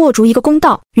还墨竹一个公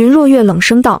道。云若月冷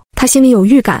声道，他心里有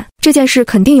预感，这件事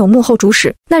肯定有幕后主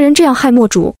使，那人这样害墨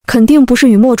竹，肯定不是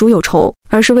与墨竹有仇，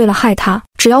而是为了害他。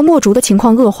只要墨竹的情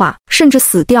况恶化，甚至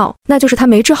死掉，那就是他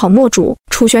没治好墨竹，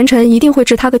楚玄尘一定会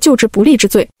治他个救治不力之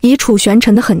罪。以楚玄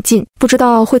尘的狠劲，不知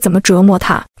道会怎么折磨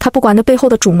他。他不管这背后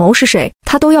的主谋是谁，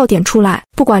他都要点出来，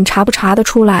不管查不查得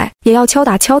出来，也要敲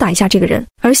打一下这个人。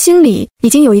而心里已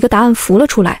经有一个答案浮了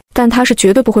出来，但他是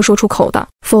绝对不会说出口的，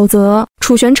否则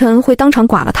楚玄尘会当场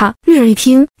剐了他。绿儿一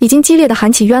听，已经激烈的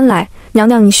喊起冤来：“娘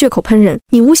娘，你血口喷人，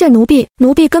你诬陷奴婢，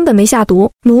奴婢根本没下毒，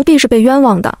奴婢是被冤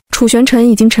枉的。”楚玄尘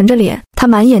已经沉着脸，他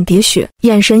满眼喋血，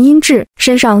眼神阴鸷，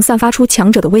身上散发出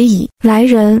强者的威仪。来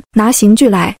人，拿刑具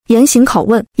来，严刑拷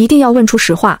问，一定要问出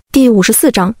实话。第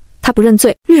54章，他不认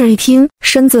罪。绿儿一听，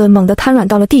身子猛地瘫软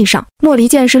到了地上。莫离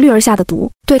见是绿儿下的毒，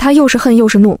对他又是恨又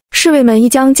是怒。侍卫们一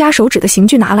将夹手指的刑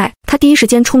具拿来，他第一时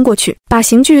间冲过去，把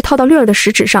刑具套到绿儿的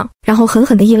食指上，然后狠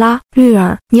狠地一拉：“绿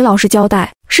儿，你老实交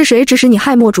代，是谁指使你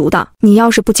害墨竹的？你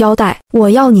要是不交代，我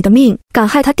要你的命！敢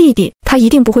害他弟弟，他一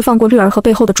定不会放过绿儿和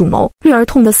背后的主谋。”绿儿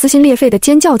痛得撕心裂肺地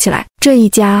尖叫起来，这一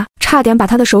夹差点把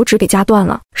他的手指给夹断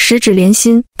了，十指连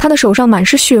心，他的手上满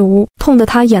是血污，痛得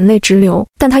他眼泪直流。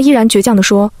但他依然倔强地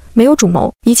说：“没有主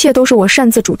谋，一切都是我擅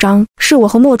自主张，是我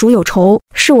和墨竹有仇，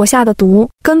是我下的毒，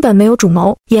根本没有主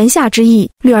谋。”言下之意，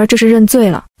绿儿这是认罪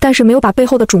了，但是没有把背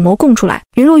后的主谋供出来。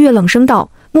云若月冷声道：“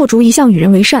墨竹一向与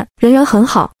人为善，人缘很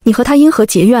好，你和他因何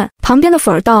结怨？”旁边的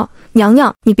粉儿道：“娘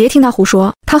娘，你别听他胡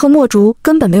说，他和墨竹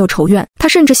根本没有仇怨，他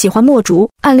甚至喜欢墨竹，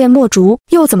暗恋墨竹，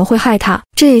又怎么会害他？”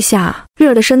这下绿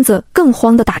儿的身子更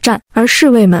慌地打颤，而侍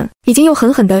卫们已经又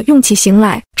狠狠地用起刑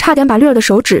来，差点把绿儿的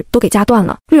手指都给夹断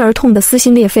了。绿儿痛得撕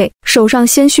心裂肺，手上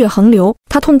鲜血横流，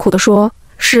她痛苦地说：“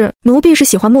是奴婢是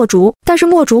喜欢墨竹，但是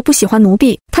墨竹不喜欢奴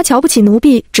婢，他瞧不起奴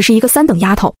婢，只是一个3等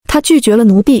丫头，他拒绝了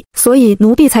奴婢，所以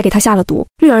奴婢才给他下了毒。”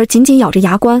绿儿紧紧咬着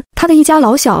牙关，他的一家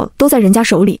老小都在人家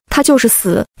手里，他就是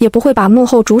死也不会把幕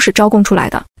后主使招供出来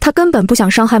的。他根本不想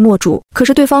伤害墨竹，可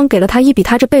是对方给了他一笔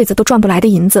他这辈子都赚不来的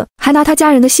银子，还拿他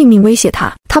家人的性命威胁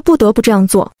他，他不得不这样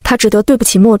做，他只得对不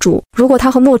起墨竹。如果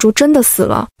他和墨竹真的死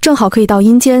了，正好可以到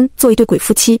阴间做一对鬼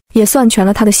夫妻，也算全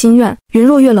了他的心愿。云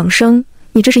若月冷声：“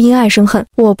你这是因爱生恨，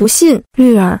我不信。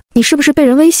绿儿，你是不是被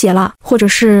人威胁了？或者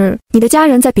是你的家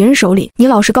人在别人手里？你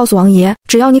老实告诉王爷，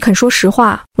只要你肯说实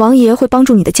话，王爷会帮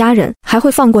助你的家人，还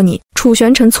会放过你。”楚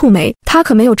玄尘蹙眉，他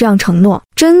可没有这样承诺。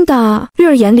真的？绿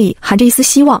儿眼里含着一丝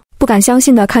希望。不敢相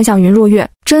信地看向云若月。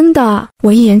真的？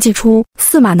我一言既出，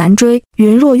驷马难追。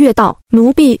云若月道：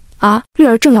奴婢啊！绿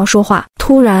儿正要说话，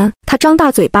突然她张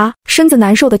大嘴巴，身子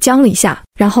难受地僵了一下，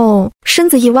然后身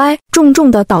子一歪，重重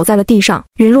地倒在了地上。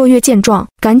云若月见状，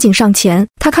赶紧上前，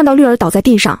她看到绿儿倒在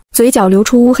地上，嘴角流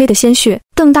出乌黑的鲜血，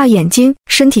瞪大眼睛，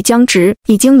身体僵直，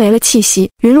已经没了气息。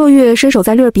云若月伸手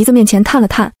在绿儿鼻子面前探了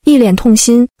探，一脸痛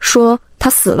心，说：他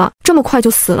死了，这么快就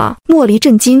死了。莫离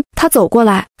震惊，他走过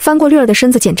来，翻过绿儿的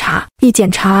身子检查，一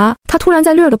检查，他突然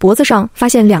在绿儿的脖子上发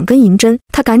现2根银针，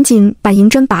他赶紧把银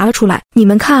针拔了出来。你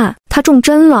们看，他中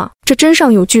针了，这针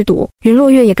上有剧毒。云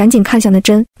若月也赶紧看向那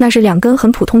针，那是2根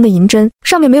很普通的银针，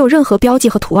上面没有任何标记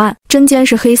和图案，针尖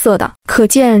是黑色的，可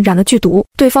见染了剧毒。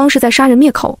对方是在杀人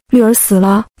灭口，绿儿死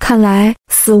了，看来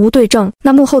死无对证，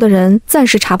那幕后的人暂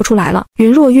时查不出来了。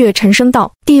云若月沉声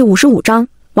道：第55章。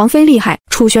王妃厉害。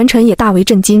楚玄尘也大为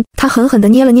震惊，他狠狠地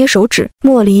捏了捏手指。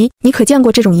莫离，你可见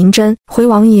过这种银针？回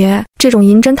王爷，这种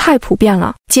银针太普遍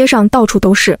了，街上到处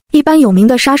都是。一般有名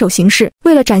的杀手行事，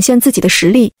为了展现自己的实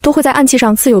力，都会在暗器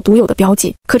上刺有独有的标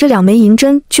记，可这2枚银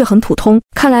针却很普通，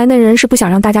看来那人是不想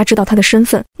让大家知道他的身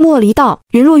份。莫离道。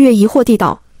云若月疑惑地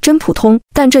道：真普通，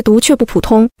但这毒却不普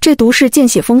通，这毒是见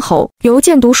血封喉，由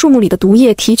箭毒树木里的毒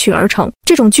液提取而成。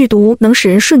这种剧毒能使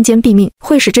人瞬间毙命，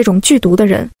会使这种剧毒的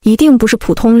人一定不是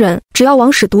普通人，只要王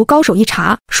使毒高手一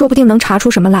查，说不定能查出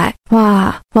什么来。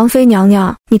哇，王妃娘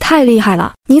娘，你太厉害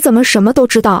了，你怎么什么都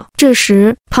知道？这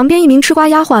时，旁边一名吃瓜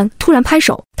丫鬟突然拍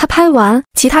手，她拍完，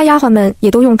其他丫鬟们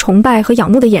也都用崇拜和仰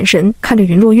慕的眼神看着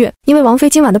云若月，因为王妃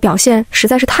今晚的表现实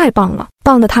在是太棒了，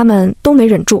棒的他们都没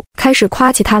忍住，开始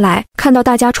夸起她来。看到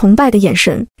大家崇拜的眼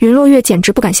神，云若月简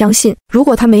直不敢相信，如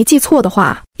果她没记错的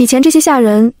话，以前这些下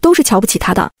人都是瞧不起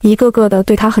她的，一个个的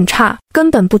对她很差，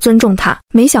根本不尊重她。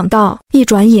没想到一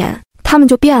转眼他们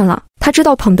就变了，她知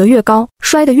道捧得越高，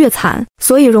摔得越惨，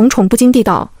所以荣宠不惊地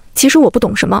道：其实我不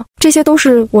懂什么，这些都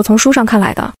是我从书上看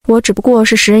来的，我只不过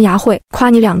是识人牙慧，夸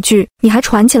你2句，你还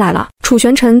传起来了。楚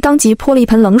玄尘当即泼了一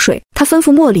盆冷水，他吩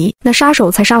咐莫离，那杀手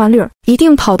才杀完绿儿，一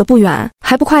定跑得不远，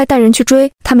还不快带人去追。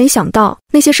他没想到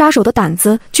那些杀手的胆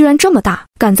子居然这么大，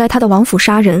敢在他的王府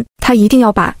杀人，他一定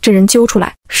要把这人揪出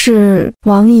来。是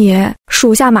王爷，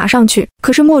属下马上去。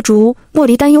可是莫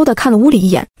离担忧地看了屋里一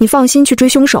眼，你放心去追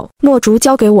凶手，墨竹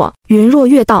交给我。云若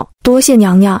月道：多谢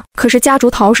娘娘。可是夹竹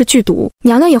桃是剧毒，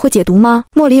娘娘也会解毒吗？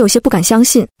莫离有些不敢相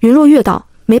信。云若月道：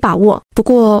没把握，不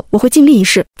过我会尽力一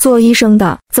试。做医生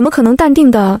的怎么可能淡定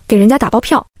地给人家打包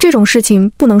票？这种事情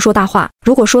不能说大话，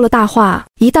如果说了大话，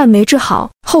一旦没治好，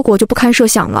后果就不堪设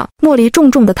想了。莫离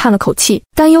重重地叹了口气，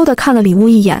担忧地看了里屋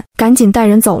一眼，赶紧带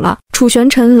人走了。楚玄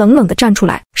尘冷冷地站出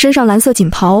来，身上蓝色锦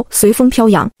袍随风飘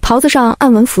扬，袍子上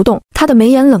暗纹浮动，他的眉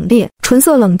眼冷冽，唇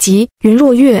色冷极。云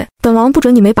若月，本王不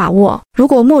准你没把握，如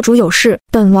果墨竹有事，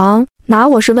本王拿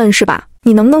我是问是吧？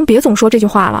你能不能别总说这句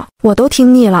话了？我都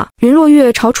听腻了。云若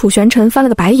月朝楚玄尘翻了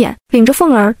个白眼，领着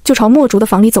凤儿就朝墨竹的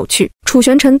房里走去。楚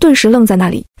玄尘顿时愣在那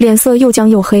里，脸色又僵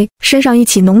又黑，身上一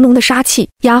起浓浓的杀气。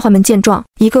丫鬟们见状，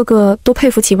一个个都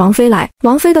佩服起王妃来。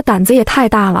王妃的胆子也太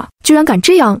大了，居然敢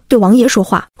这样对王爷说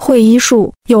话。会医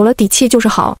术，有了底气就是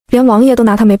好，连王爷都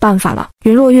拿他没办法了。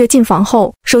云若月进房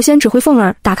后，首先指挥凤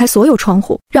儿打开所有窗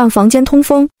户，让房间通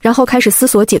风，然后开始思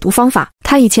索解毒方法。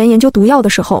他以前研究毒药的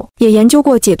时候，也研究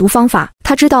过解毒方法，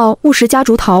他知道误食夹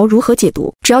竹桃如何解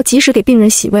毒，只要及时给病人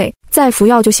洗胃，再服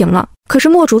药就行了。可是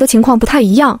墨竹的情况不太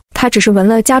一样，他只是闻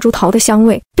了夹竹桃的香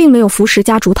味，并没有服食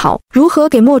夹竹桃，如何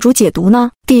给墨竹解毒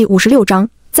呢？第56章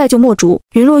再救墨竹。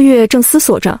云若月正思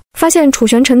索着，发现楚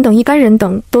玄尘等一干人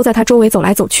等都在他周围走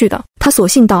来走去的，他索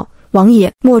性道：王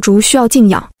爷，墨竹需要静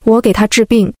养，我给他治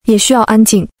病也需要安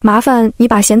静，麻烦你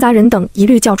把闲杂人等一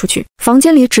律叫出去，房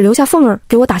间里只留下凤儿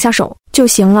给我打下手就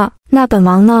行了。那本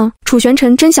王呢？楚玄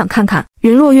尘真想看看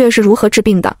云若月是如何治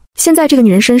病的，现在这个女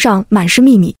人身上满是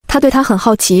秘密，他对她很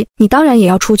好奇。你当然也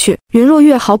要出去。云若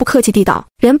月毫不客气地道：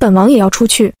连本王也要出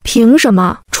去？凭什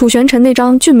么？楚玄尘那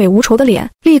张俊美无愁的脸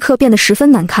立刻变得十分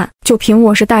难看。就凭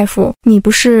我是大夫，你不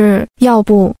是？要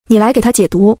不你来给他解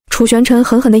毒？楚玄尘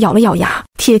狠狠地咬了咬牙，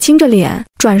铁青着脸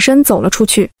转身走了出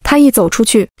去。他一走出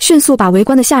去，迅速把围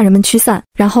观的下人们驱散，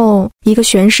然后一个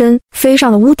旋身飞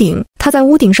上了屋顶。他在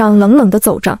屋顶上冷冷地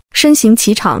走着，身形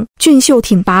颀长，俊秀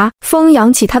挺拔，风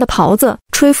扬起他的袍子，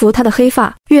吹拂他的黑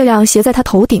发，月亮斜在他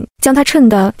头顶，将他衬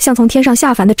得像从天上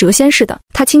下凡的谪仙似的。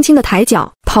他轻轻地抬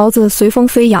脚，袍子随风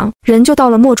飞扬，人就到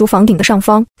了墨竹房顶的上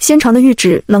方。纤长的玉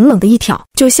指冷冷地一挑，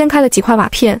就掀开了几块瓦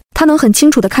片，他能很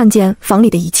清楚地看见房里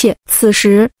的一切。此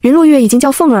时云若月已经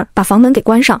叫凤儿把房门给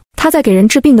关上，他在给人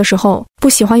治病的时候不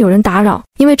喜欢有人打扰，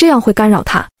因为这样会干扰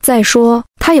他。再说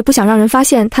他也不想让人发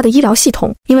现他的医疗系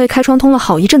统，因为开窗通了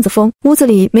好一阵子风，屋子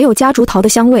里没有夹竹桃的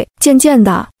香味。渐渐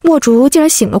的，墨竹竟然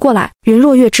醒了过来。云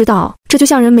若月知道，这就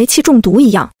像人煤气中毒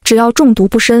一样，只要中毒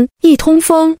不深，一通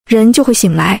风人就会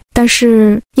醒来。但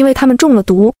是因为他们中了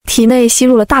毒，体内吸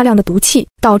入了大量的毒气，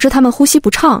导致他们呼吸不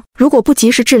畅，如果不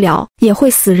及时治疗，也会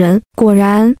死人。果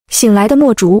然，醒来的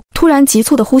墨竹突然急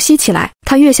促地呼吸起来，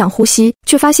他越想呼吸，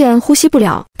却发现呼吸不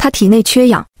了，他体内缺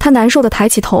氧，他难受地抬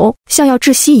起头，像要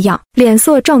窒息一样，脸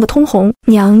色涨得通红。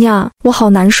娘娘，我好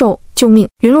难受，救命！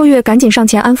云若月赶紧上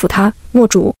前安抚他，墨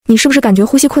竹，你是不是感觉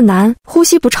呼吸困难，呼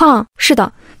吸不畅？是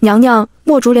的，娘娘。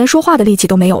墨竹连说话的力气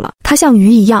都没有了，他像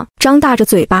鱼一样张大着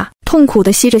嘴巴，痛苦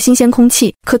地吸着新鲜空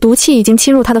气，可毒气已经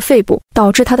侵入他的肺部，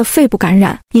导致他的肺部感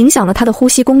染，影响了他的呼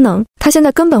吸功能，他现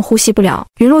在根本呼吸不了。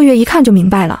云若月一看就明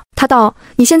白了，他道：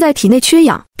你现在体内缺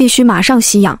氧，必须马上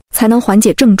吸氧，才能缓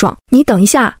解症状。你等一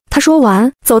下。他说完，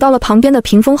走到了旁边的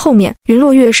屏风后面。云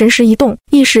若月神识一动，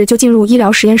意识就进入医疗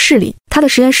实验室里。他的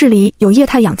实验室里有液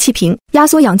态氧气瓶、压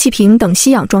缩氧气瓶等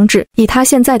吸氧装置。以他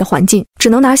现在的环境，只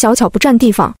能拿小巧不占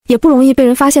地方，也不容易被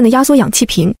人发现的压缩氧气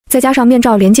瓶，再加上面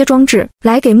罩连接装置，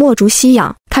来给墨竹吸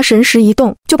氧。他神识一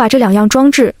动，就把这2样装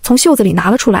置从袖子里拿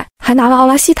了出来，还拿了奥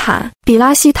拉西坦、比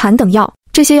拉西坦等药。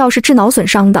这些药是治脑损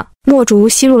伤的。墨竹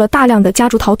吸入了大量的夹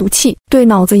竹桃毒气，对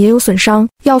脑子也有损伤，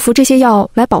要服这些药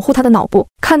来保护他的脑部。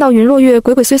看到云若月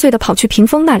鬼鬼祟祟地跑去屏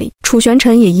风那里，楚玄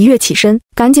尘也一跃起身，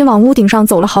赶紧往屋顶上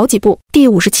走了好几步。第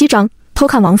57章偷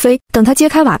看王妃。等他揭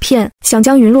开瓦片，想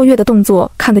将云若月的动作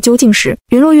看个究竟时，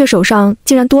云若月手上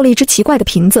竟然多了一只奇怪的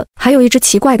瓶子，还有一只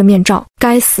奇怪的面罩。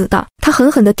该死的！他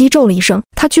狠狠地低咒了一声，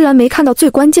他居然没看到最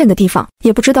关键的地方，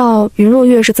也不知道云若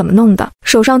月是怎么弄的，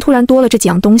手上突然多了这几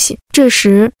样东西。这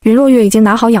时云若月已经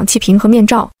拿好氧气瓶和面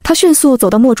罩，他迅速走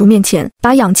到墨竹面前，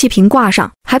把氧气瓶挂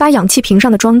上，还把氧气瓶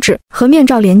上的装置和面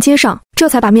罩连接上，这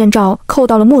才把面罩扣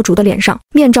到了墨竹的脸上。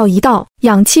面罩一到，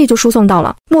氧气就输送到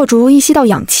了。墨竹一吸到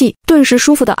氧气，顿时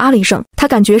舒服地啊了一声，他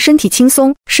感觉身体轻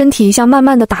松，身体像慢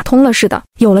慢地打通了似的。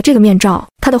有了这个面罩，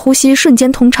他的呼吸瞬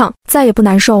间通畅，再也不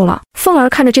难受了。凤儿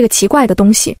看着这个奇怪的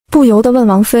东西，不由得问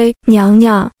王妃：娘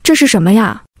娘，这是什么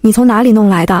呀？你从哪里弄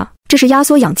来的？这是压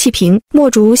缩氧气瓶，墨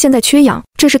竹现在缺氧，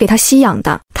这是给他吸氧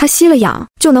的，他吸了氧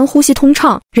就能呼吸通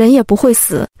畅，人也不会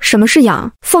死。什么是氧？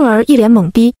凤儿一脸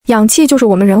懵逼。氧气就是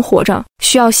我们人活着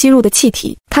需要吸入的气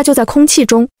体，它就在空气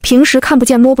中，平时看不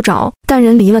见摸不着，但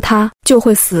人离了它就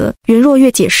会死。云若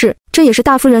月解释：这也是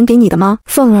大夫人给你的吗？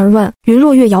凤儿问。云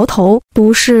若月摇头：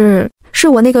不是，是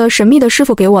我那个神秘的师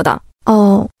傅给我的。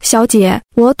哦，小姐，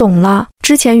我懂了。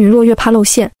之前云若月怕露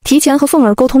馅，提前和凤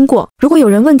儿沟通过，如果有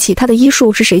人问起她的医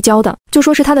术是谁教的，就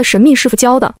说是她的神秘师傅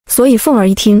教的，所以凤儿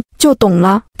一听就懂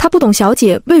了。她不懂小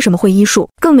姐为什么会医术，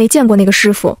更没见过那个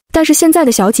师傅，但是现在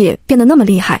的小姐变得那么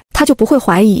厉害，她就不会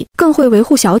怀疑，更会维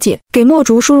护小姐。给墨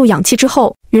竹输入氧气之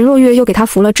后，云若月又给她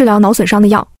服了治疗脑损伤的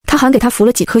药，她还给她服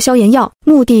了几颗消炎药，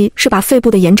目的是把肺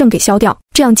部的炎症给消掉，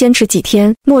这样坚持几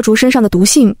天，墨竹身上的毒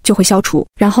性就会消除。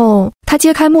然后她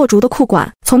揭开墨竹的裤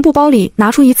管，从布包里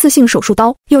拿出一次性手术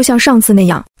刀，又像上次那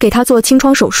样给她做清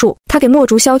创手术。她给墨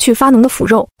竹削去发脓的腐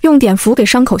肉，用碘伏给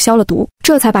伤口消了毒，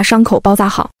这才把伤口包扎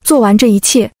好。做完这一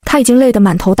切，她已经累得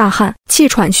满头大汗，气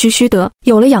喘吁吁的。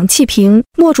有了氧气瓶，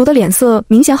墨竹的脸色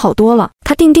明显好多了。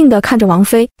她定定地看着王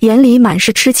妃，眼里满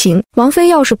是痴情。王妃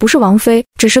要是不是王妃，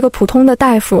只是个普通的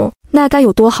大夫，那该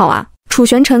有多好啊！楚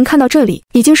玄尘看到这里，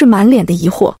已经是满脸的疑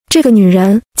惑，这个女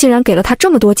人竟然给了他这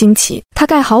么多惊奇。他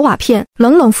盖好瓦片，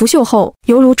冷冷拂袖后，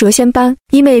犹如谪仙般，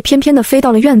衣袂翩翩地飞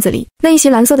到了院子里。那一袭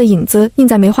蓝色的影子映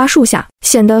在梅花树下，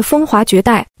显得风华绝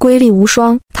代，瑰丽无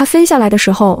双。他飞下来的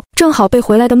时候，正好被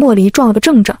回来的莫离撞了个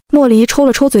正着。莫离抽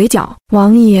了抽嘴角：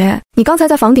王爷，你刚才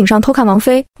在房顶上偷看王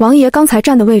妃？王爷刚才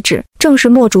站的位置正是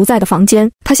墨竹在的房间，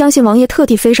他相信王爷特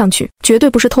地飞上去，绝对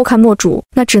不是偷看墨竹，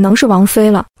那只能是王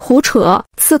妃了。胡扯！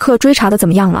刺客追查的怎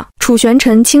么样了？楚玄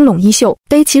尘轻拢衣袖，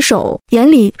背起手，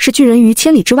眼里是拒人于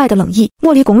千里之外的冷意。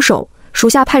莫离拱手：属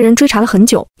下派人追查了很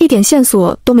久，一点线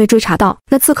索都没追查到。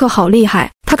那刺客好厉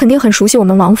害，他肯定很熟悉我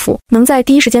们王府，能在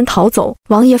第一时间逃走。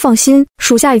王爷放心，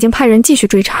属下已经派人继续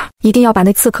追查，一定要把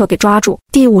那刺客给抓住。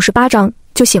第58章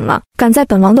就醒了，敢在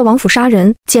本王的王府杀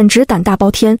人，简直胆大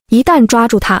包天！一旦抓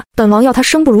住他，本王要他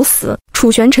生不如死。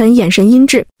楚玄尘眼神阴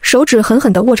鸷，手指狠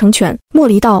狠地握成拳。莫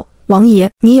离道：王爷，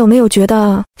你有没有觉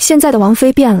得现在的王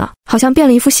妃变了，好像变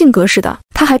了一副性格似的？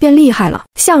她还变厉害了，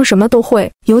像什么都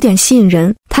会，有点吸引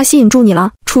人。她吸引住你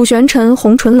了？楚玄尘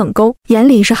红唇冷勾，眼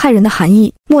里是骇人的寒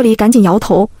意。莫离赶紧摇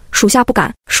头：属下不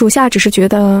敢，属下只是觉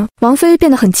得王妃变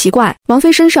得很奇怪，王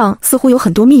妃身上似乎有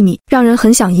很多秘密，让人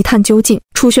很想一探究竟。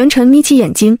楚玄尘眯起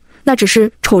眼睛，那只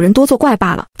是丑人多作怪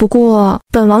罢了。不过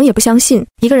本王也不相信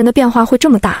一个人的变化会这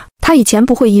么大，他以前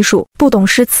不会医术，不懂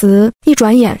诗词，一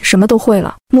转眼什么都会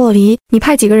了。莫离，你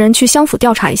派几个人去相府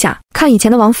调查一下，看以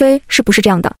前的王妃是不是这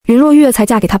样的。云若月才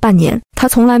嫁给他半年，他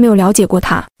从来没有了解过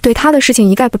他，对他的事情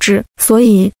一概不知，所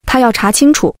以他要查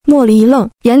清楚。莫离一愣，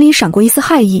眼里闪过一丝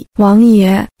骇意。王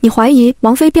爷，你怀疑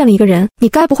王妃变了一个人？你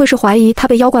该不会是怀疑她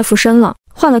被妖怪附身了，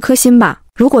换了颗心吧？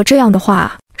如果这样的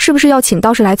话，是不是要请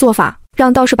道士来做法，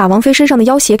让道士把王妃身上的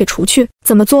妖邪给除去？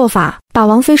怎么做法？把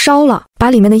王妃烧了，把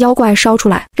里面的妖怪烧出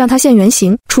来，让他现原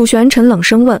形。楚玄尘冷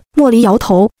声问。莫离摇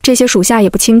头，这些属下也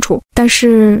不清楚。但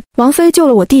是王妃救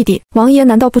了我弟弟，王爷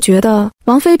难道不觉得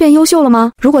王妃变优秀了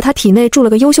吗？如果她体内住了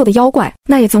个优秀的妖怪，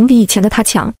那也总比以前的她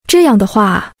强。这样的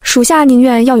话，属下宁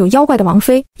愿要有妖怪的王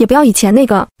妃，也不要以前那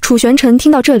个。楚玄尘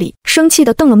听到这里，生气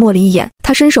地瞪了莫离一眼，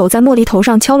他伸手在莫离头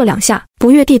上敲了2下，不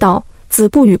悦地道：子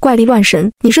不语怪力乱神，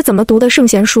你是怎么读的圣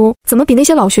贤书？怎么比那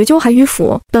些老学究还迂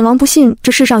腐？本王不信这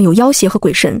世上有妖邪和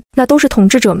鬼神，那都是统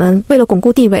治者们为了巩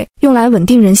固地位，用来稳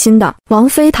定人心的。王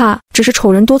妃她只是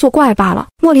丑人多作怪罢了。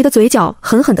莫离的嘴角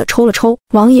狠狠地抽了抽，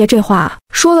王爷这话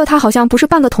说了，他好像不是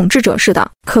半个统治者似的。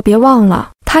可别忘了，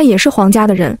他也是皇家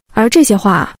的人。而这些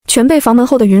话全被房门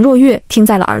后的云若月听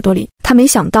在了耳朵里。他没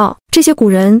想到这些古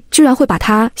人居然会把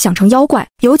他想成妖怪，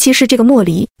尤其是这个莫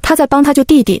离，他在帮他救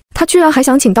弟弟，他居然还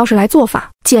想请道士来做法，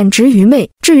简直愚昧。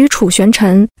至于楚玄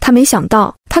尘，他没想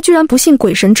到他居然不信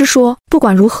鬼神之说。不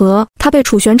管如何，他被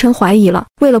楚玄尘怀疑了，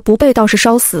为了不被道士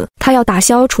烧死，他要打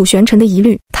消楚玄尘的疑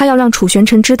虑，他要让楚玄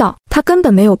尘知道他根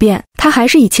本没有变，他还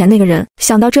是以前那个人。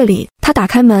想到这里，他打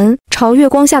开门，朝月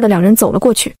光下的2人走了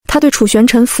过去。他对楚玄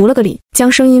尘扶了个礼，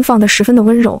将声音放得十分的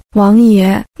温柔。王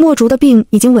爷，墨竹的病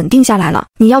已经稳定下来了，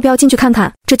你要不要进去看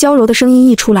看？这娇柔的声音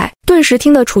一出来，顿时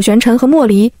听得楚玄尘和莫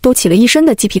离都起了一身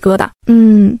的鸡皮疙瘩。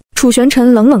楚玄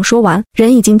尘冷冷说完，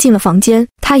人已经进了房间。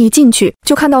他一进去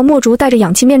就看到墨竹戴着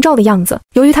氧气面罩的样子，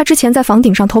由于他之前在房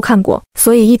顶上偷看过，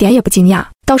所以一点也不惊讶。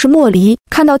倒是莫离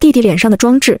看到弟弟脸上的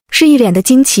装置，是一脸的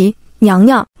惊奇。娘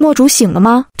娘，墨竹醒了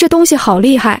吗？这东西好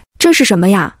厉害，这是什么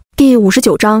呀？第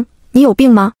59章，你有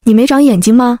病吗？你没长眼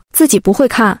睛吗？自己不会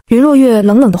看。云若月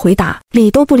冷冷地回答，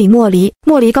理都不理莫离。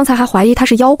莫离刚才还怀疑他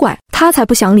是妖怪，他才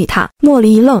不想理他。莫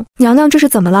离一愣，娘娘这是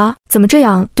怎么了？怎么这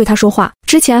样对他说话？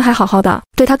之前还好好的，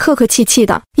对他客客气气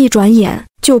的，一转眼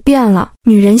就变了。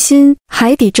女人心，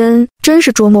海底针，真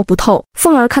是捉摸不透。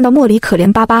凤儿看到莫离可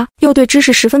怜巴巴，又对知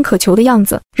识十分渴求的样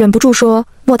子，忍不住说，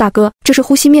莫大哥，这是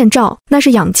呼吸面罩，那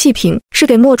是氧气瓶，是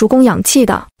给莫竹供氧气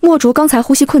的。莫竹刚才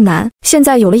呼吸困难，现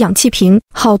在有了氧气瓶，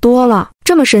好多了。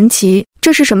这么神奇，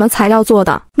这是什么材料做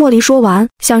的？莫离说完，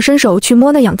想伸手去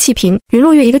摸那氧气瓶，云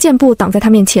若月一个箭步挡在他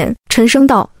面前，沉声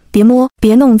道，别摸，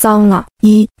别弄脏了。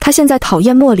1，他现在讨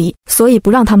厌莫离，所以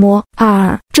不让他摸。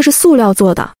2，这是塑料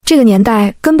做的，这个年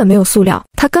代根本没有塑料，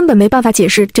他根本没办法解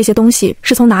释这些东西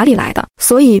是从哪里来的，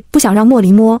所以不想让莫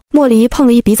离摸。莫离碰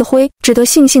了一鼻子灰，只得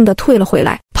悻悻地退了回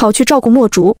来，跑去照顾莫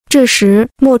竹。这时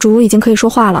莫竹已经可以说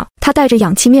话了，他戴着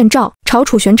氧气面罩，朝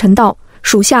楚玄尘道，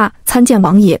属下参见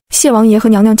王爷，谢王爷和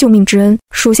娘娘救命之恩，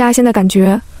属下现在感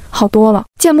觉好多了。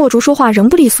见莫竹说话仍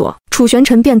不利索，楚玄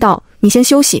尘便道，你先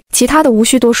休息，其他的无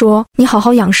需多说，你好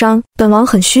好养伤，本王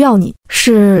很需要你。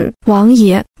是王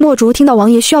爷。莫竹听到王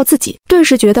爷需要自己，顿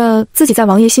时觉得自己在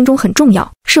王爷心中很重要，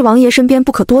是王爷身边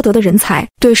不可多得的人才，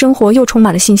对生活又充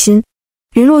满了信心。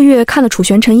云若月看了楚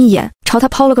玄尘一眼，朝他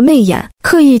抛了个媚眼，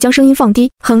刻意将声音放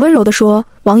低，很温柔地说，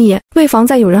王爷，为防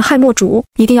再有人害莫竹，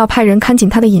一定要派人看紧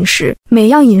他的饮食，每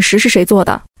样饮食是谁做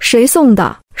的，谁送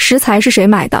的，食材是谁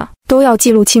买的，都要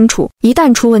记录清楚，一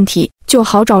旦出问题就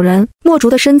好找人。莫竹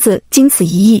的身子经此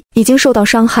一役已经受到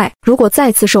伤害，如果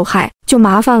再次受害就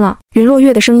麻烦了。云若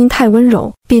月的声音太温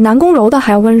柔，比南宫柔的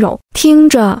还要温柔，听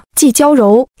着既娇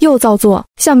柔又造作，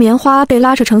像棉花被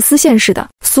拉扯成丝线似的，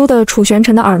酥的楚玄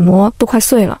尘的耳膜都快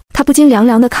碎了。他不禁凉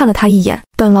凉地看了他一眼，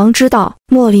本王知道，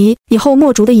莫离，以后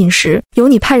莫竹的饮食由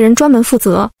你派人专门负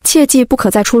责，切记不可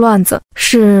再出乱子。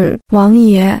是王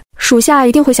爷，属下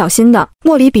一定会小心的。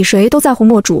莫离比谁都在乎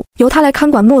莫竹，由他来看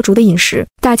管莫竹的饮食，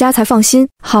大家才放心。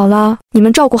好了，你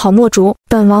们照顾好莫竹，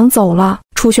本王走了。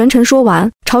楚玄尘说完，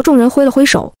朝众人挥了挥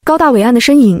手，高大伟岸的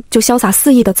身影就潇洒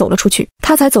肆意地走了出去。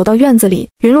他才走到院子里，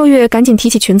云若月赶紧提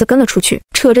起裙子跟了出去，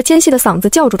扯着尖细的嗓子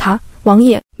叫住他，王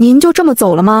爷，您就这么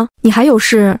走了吗？你还有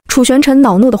事？楚玄尘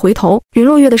恼怒地回头，云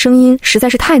若月的声音实在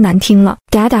是太难听了，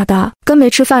嗲嗲的，跟没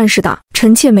吃饭似的。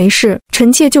臣妾没事，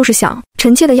臣妾就是想，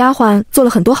臣妾的丫鬟做了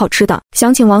很多好吃的，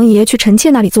想请王爷去臣妾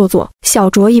那里坐坐，小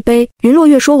酌一杯。云若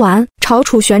月说完，朝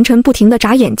楚玄尘不停地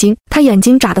眨眼睛，他眼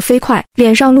睛眨得飞快，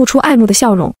脸上露出爱慕的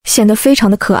笑容，显得非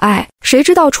常的可爱。谁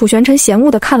知道楚玄尘嫌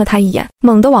恶地看了他一眼，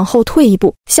猛地往后退一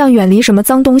步，像远离什么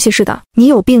脏东西似的。你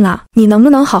有病啊？你能不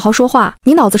能好好说话？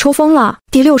你脑子抽风了？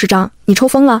第60章，你抽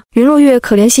风了。云若月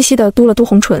可怜兮兮地嘟了嘟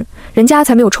红唇，人家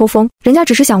才没有抽风，人家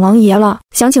只是想王爷了，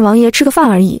想请王爷吃个饭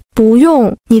而已。不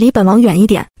用，你离本王远一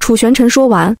点。楚玄尘说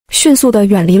完，迅速地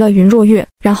远离了云若月，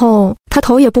然后他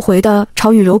头也不回地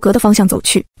朝雨柔阁的方向走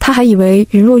去。他还以为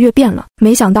云若月变了，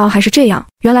没想到还是这样。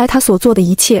原来他所做的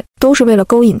一切都是为了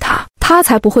勾引他，他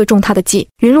才不会中他的计。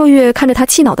云若月看着他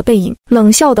气恼的背影，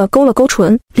冷笑地勾了勾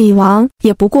唇。李王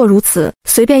也不过如此，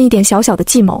随便一点小小的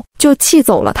计谋就气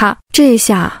走了他。这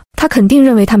下他肯定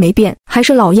认为他没变，还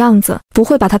是老样子，不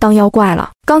会把他当妖怪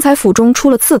了。刚才府中出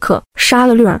了刺客，杀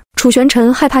了绿儿。楚玄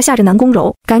尘害怕吓着南宫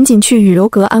柔，赶紧去雨柔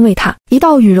阁安慰他。一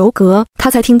到雨柔阁，他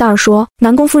才听大儿说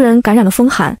南宫夫人感染了风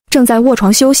寒，正在卧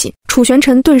床休息。楚玄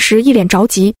尘顿时一脸着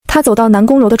急，他走到南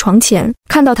宫柔的床前，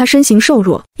看到她身形瘦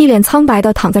弱，一脸苍白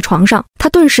地躺在床上，他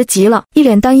顿时急了，一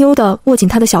脸担忧地握紧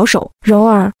她的小手。柔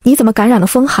儿，你怎么感染了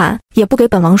风寒，也不给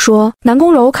本王说？南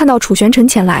宫柔看到楚玄尘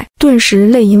前来，顿时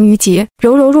泪盈于睫，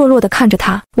柔柔弱弱地看着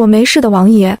他。我没事的，王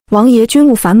爷，王爷军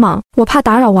务繁忙，我怕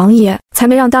打扰王爷，才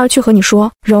没让丹儿去和你说。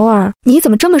柔儿，你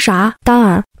怎么这么傻？丹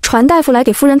儿，传大夫来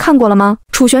给夫人看过了吗？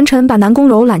楚玄尘把南宫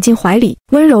柔揽进怀里，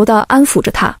温柔地安抚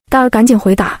着她。丹儿赶紧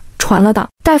回答，传了的，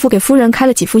大夫给夫人开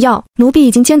了几副药，奴婢已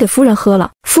经煎给夫人喝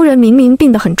了。夫人明明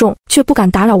病得很重，却不敢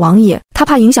打扰王爷，她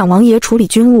怕影响王爷处理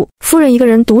军务，夫人一个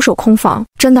人独守空房，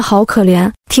真的好可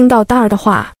怜。听到丹儿的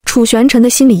话，楚玄尘的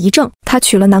心里一怔，他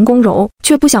娶了南宫柔，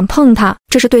却不想碰她，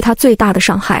这是对他最大的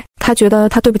伤害。他觉得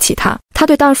他对不起她，他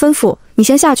对丹儿吩咐，你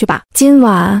先下去吧，今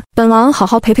晚本王好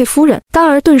好陪陪夫人。丹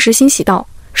儿顿时欣喜道，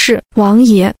是王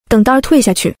爷。等丹儿退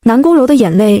下去，南宫柔的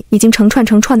眼泪已经成串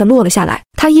成串的落了下来，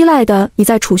她依赖的倚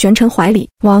在楚玄尘怀里。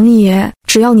王爷，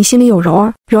只要你心里有柔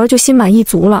儿，柔儿就心满意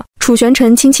足了。楚玄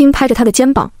尘轻轻拍着她的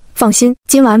肩膀，放心，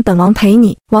今晚本王陪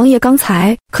你。王爷刚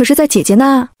才可是在姐姐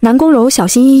那？南宫柔小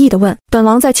心翼翼地问。本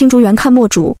王在青竹园看墨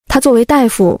竹，他作为大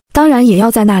夫，当然也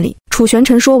要在那里。楚玄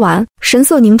尘说完，神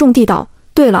色凝重地道，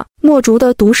对了，墨竹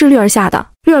的毒是绿儿下的，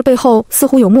绿儿背后似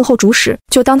乎有幕后主使，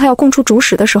就当他要供出主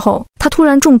使的时候，他突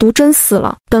然中毒真死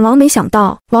了。本王没想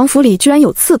到王府里居然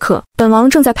有刺客，本王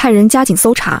正在派人加紧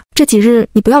搜查，这几日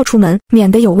你不要出门，免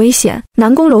得有危险。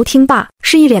南宫柔听罢，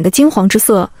是一脸的惊惶之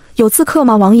色。有刺客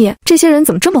吗？王爷，这些人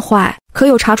怎么这么坏？可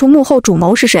有查出幕后主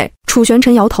谋是谁？楚玄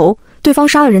尘摇头，对方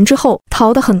杀了人之后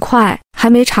逃得很快，还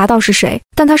没查到是谁，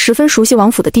但他十分熟悉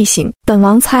王府的地形，本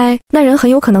王猜那人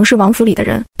很有可能是王府里的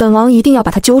人，本王一定要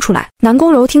把他揪出来。南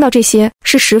宫柔听到这些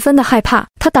是十分的害怕，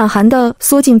他胆寒地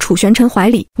缩进楚玄尘怀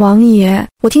里。王爷，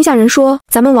我听下人说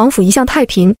咱们王府一向太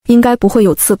平，应该不会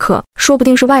有刺客，说不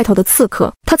定是外头的刺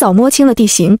客，他早摸清了地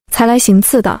形才来行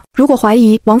刺的。如果怀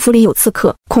疑王府里有刺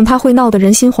客，恐怕会闹得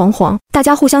人心惶惶，大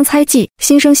家互相猜忌，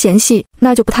心生嫌隙，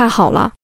那就不太好了。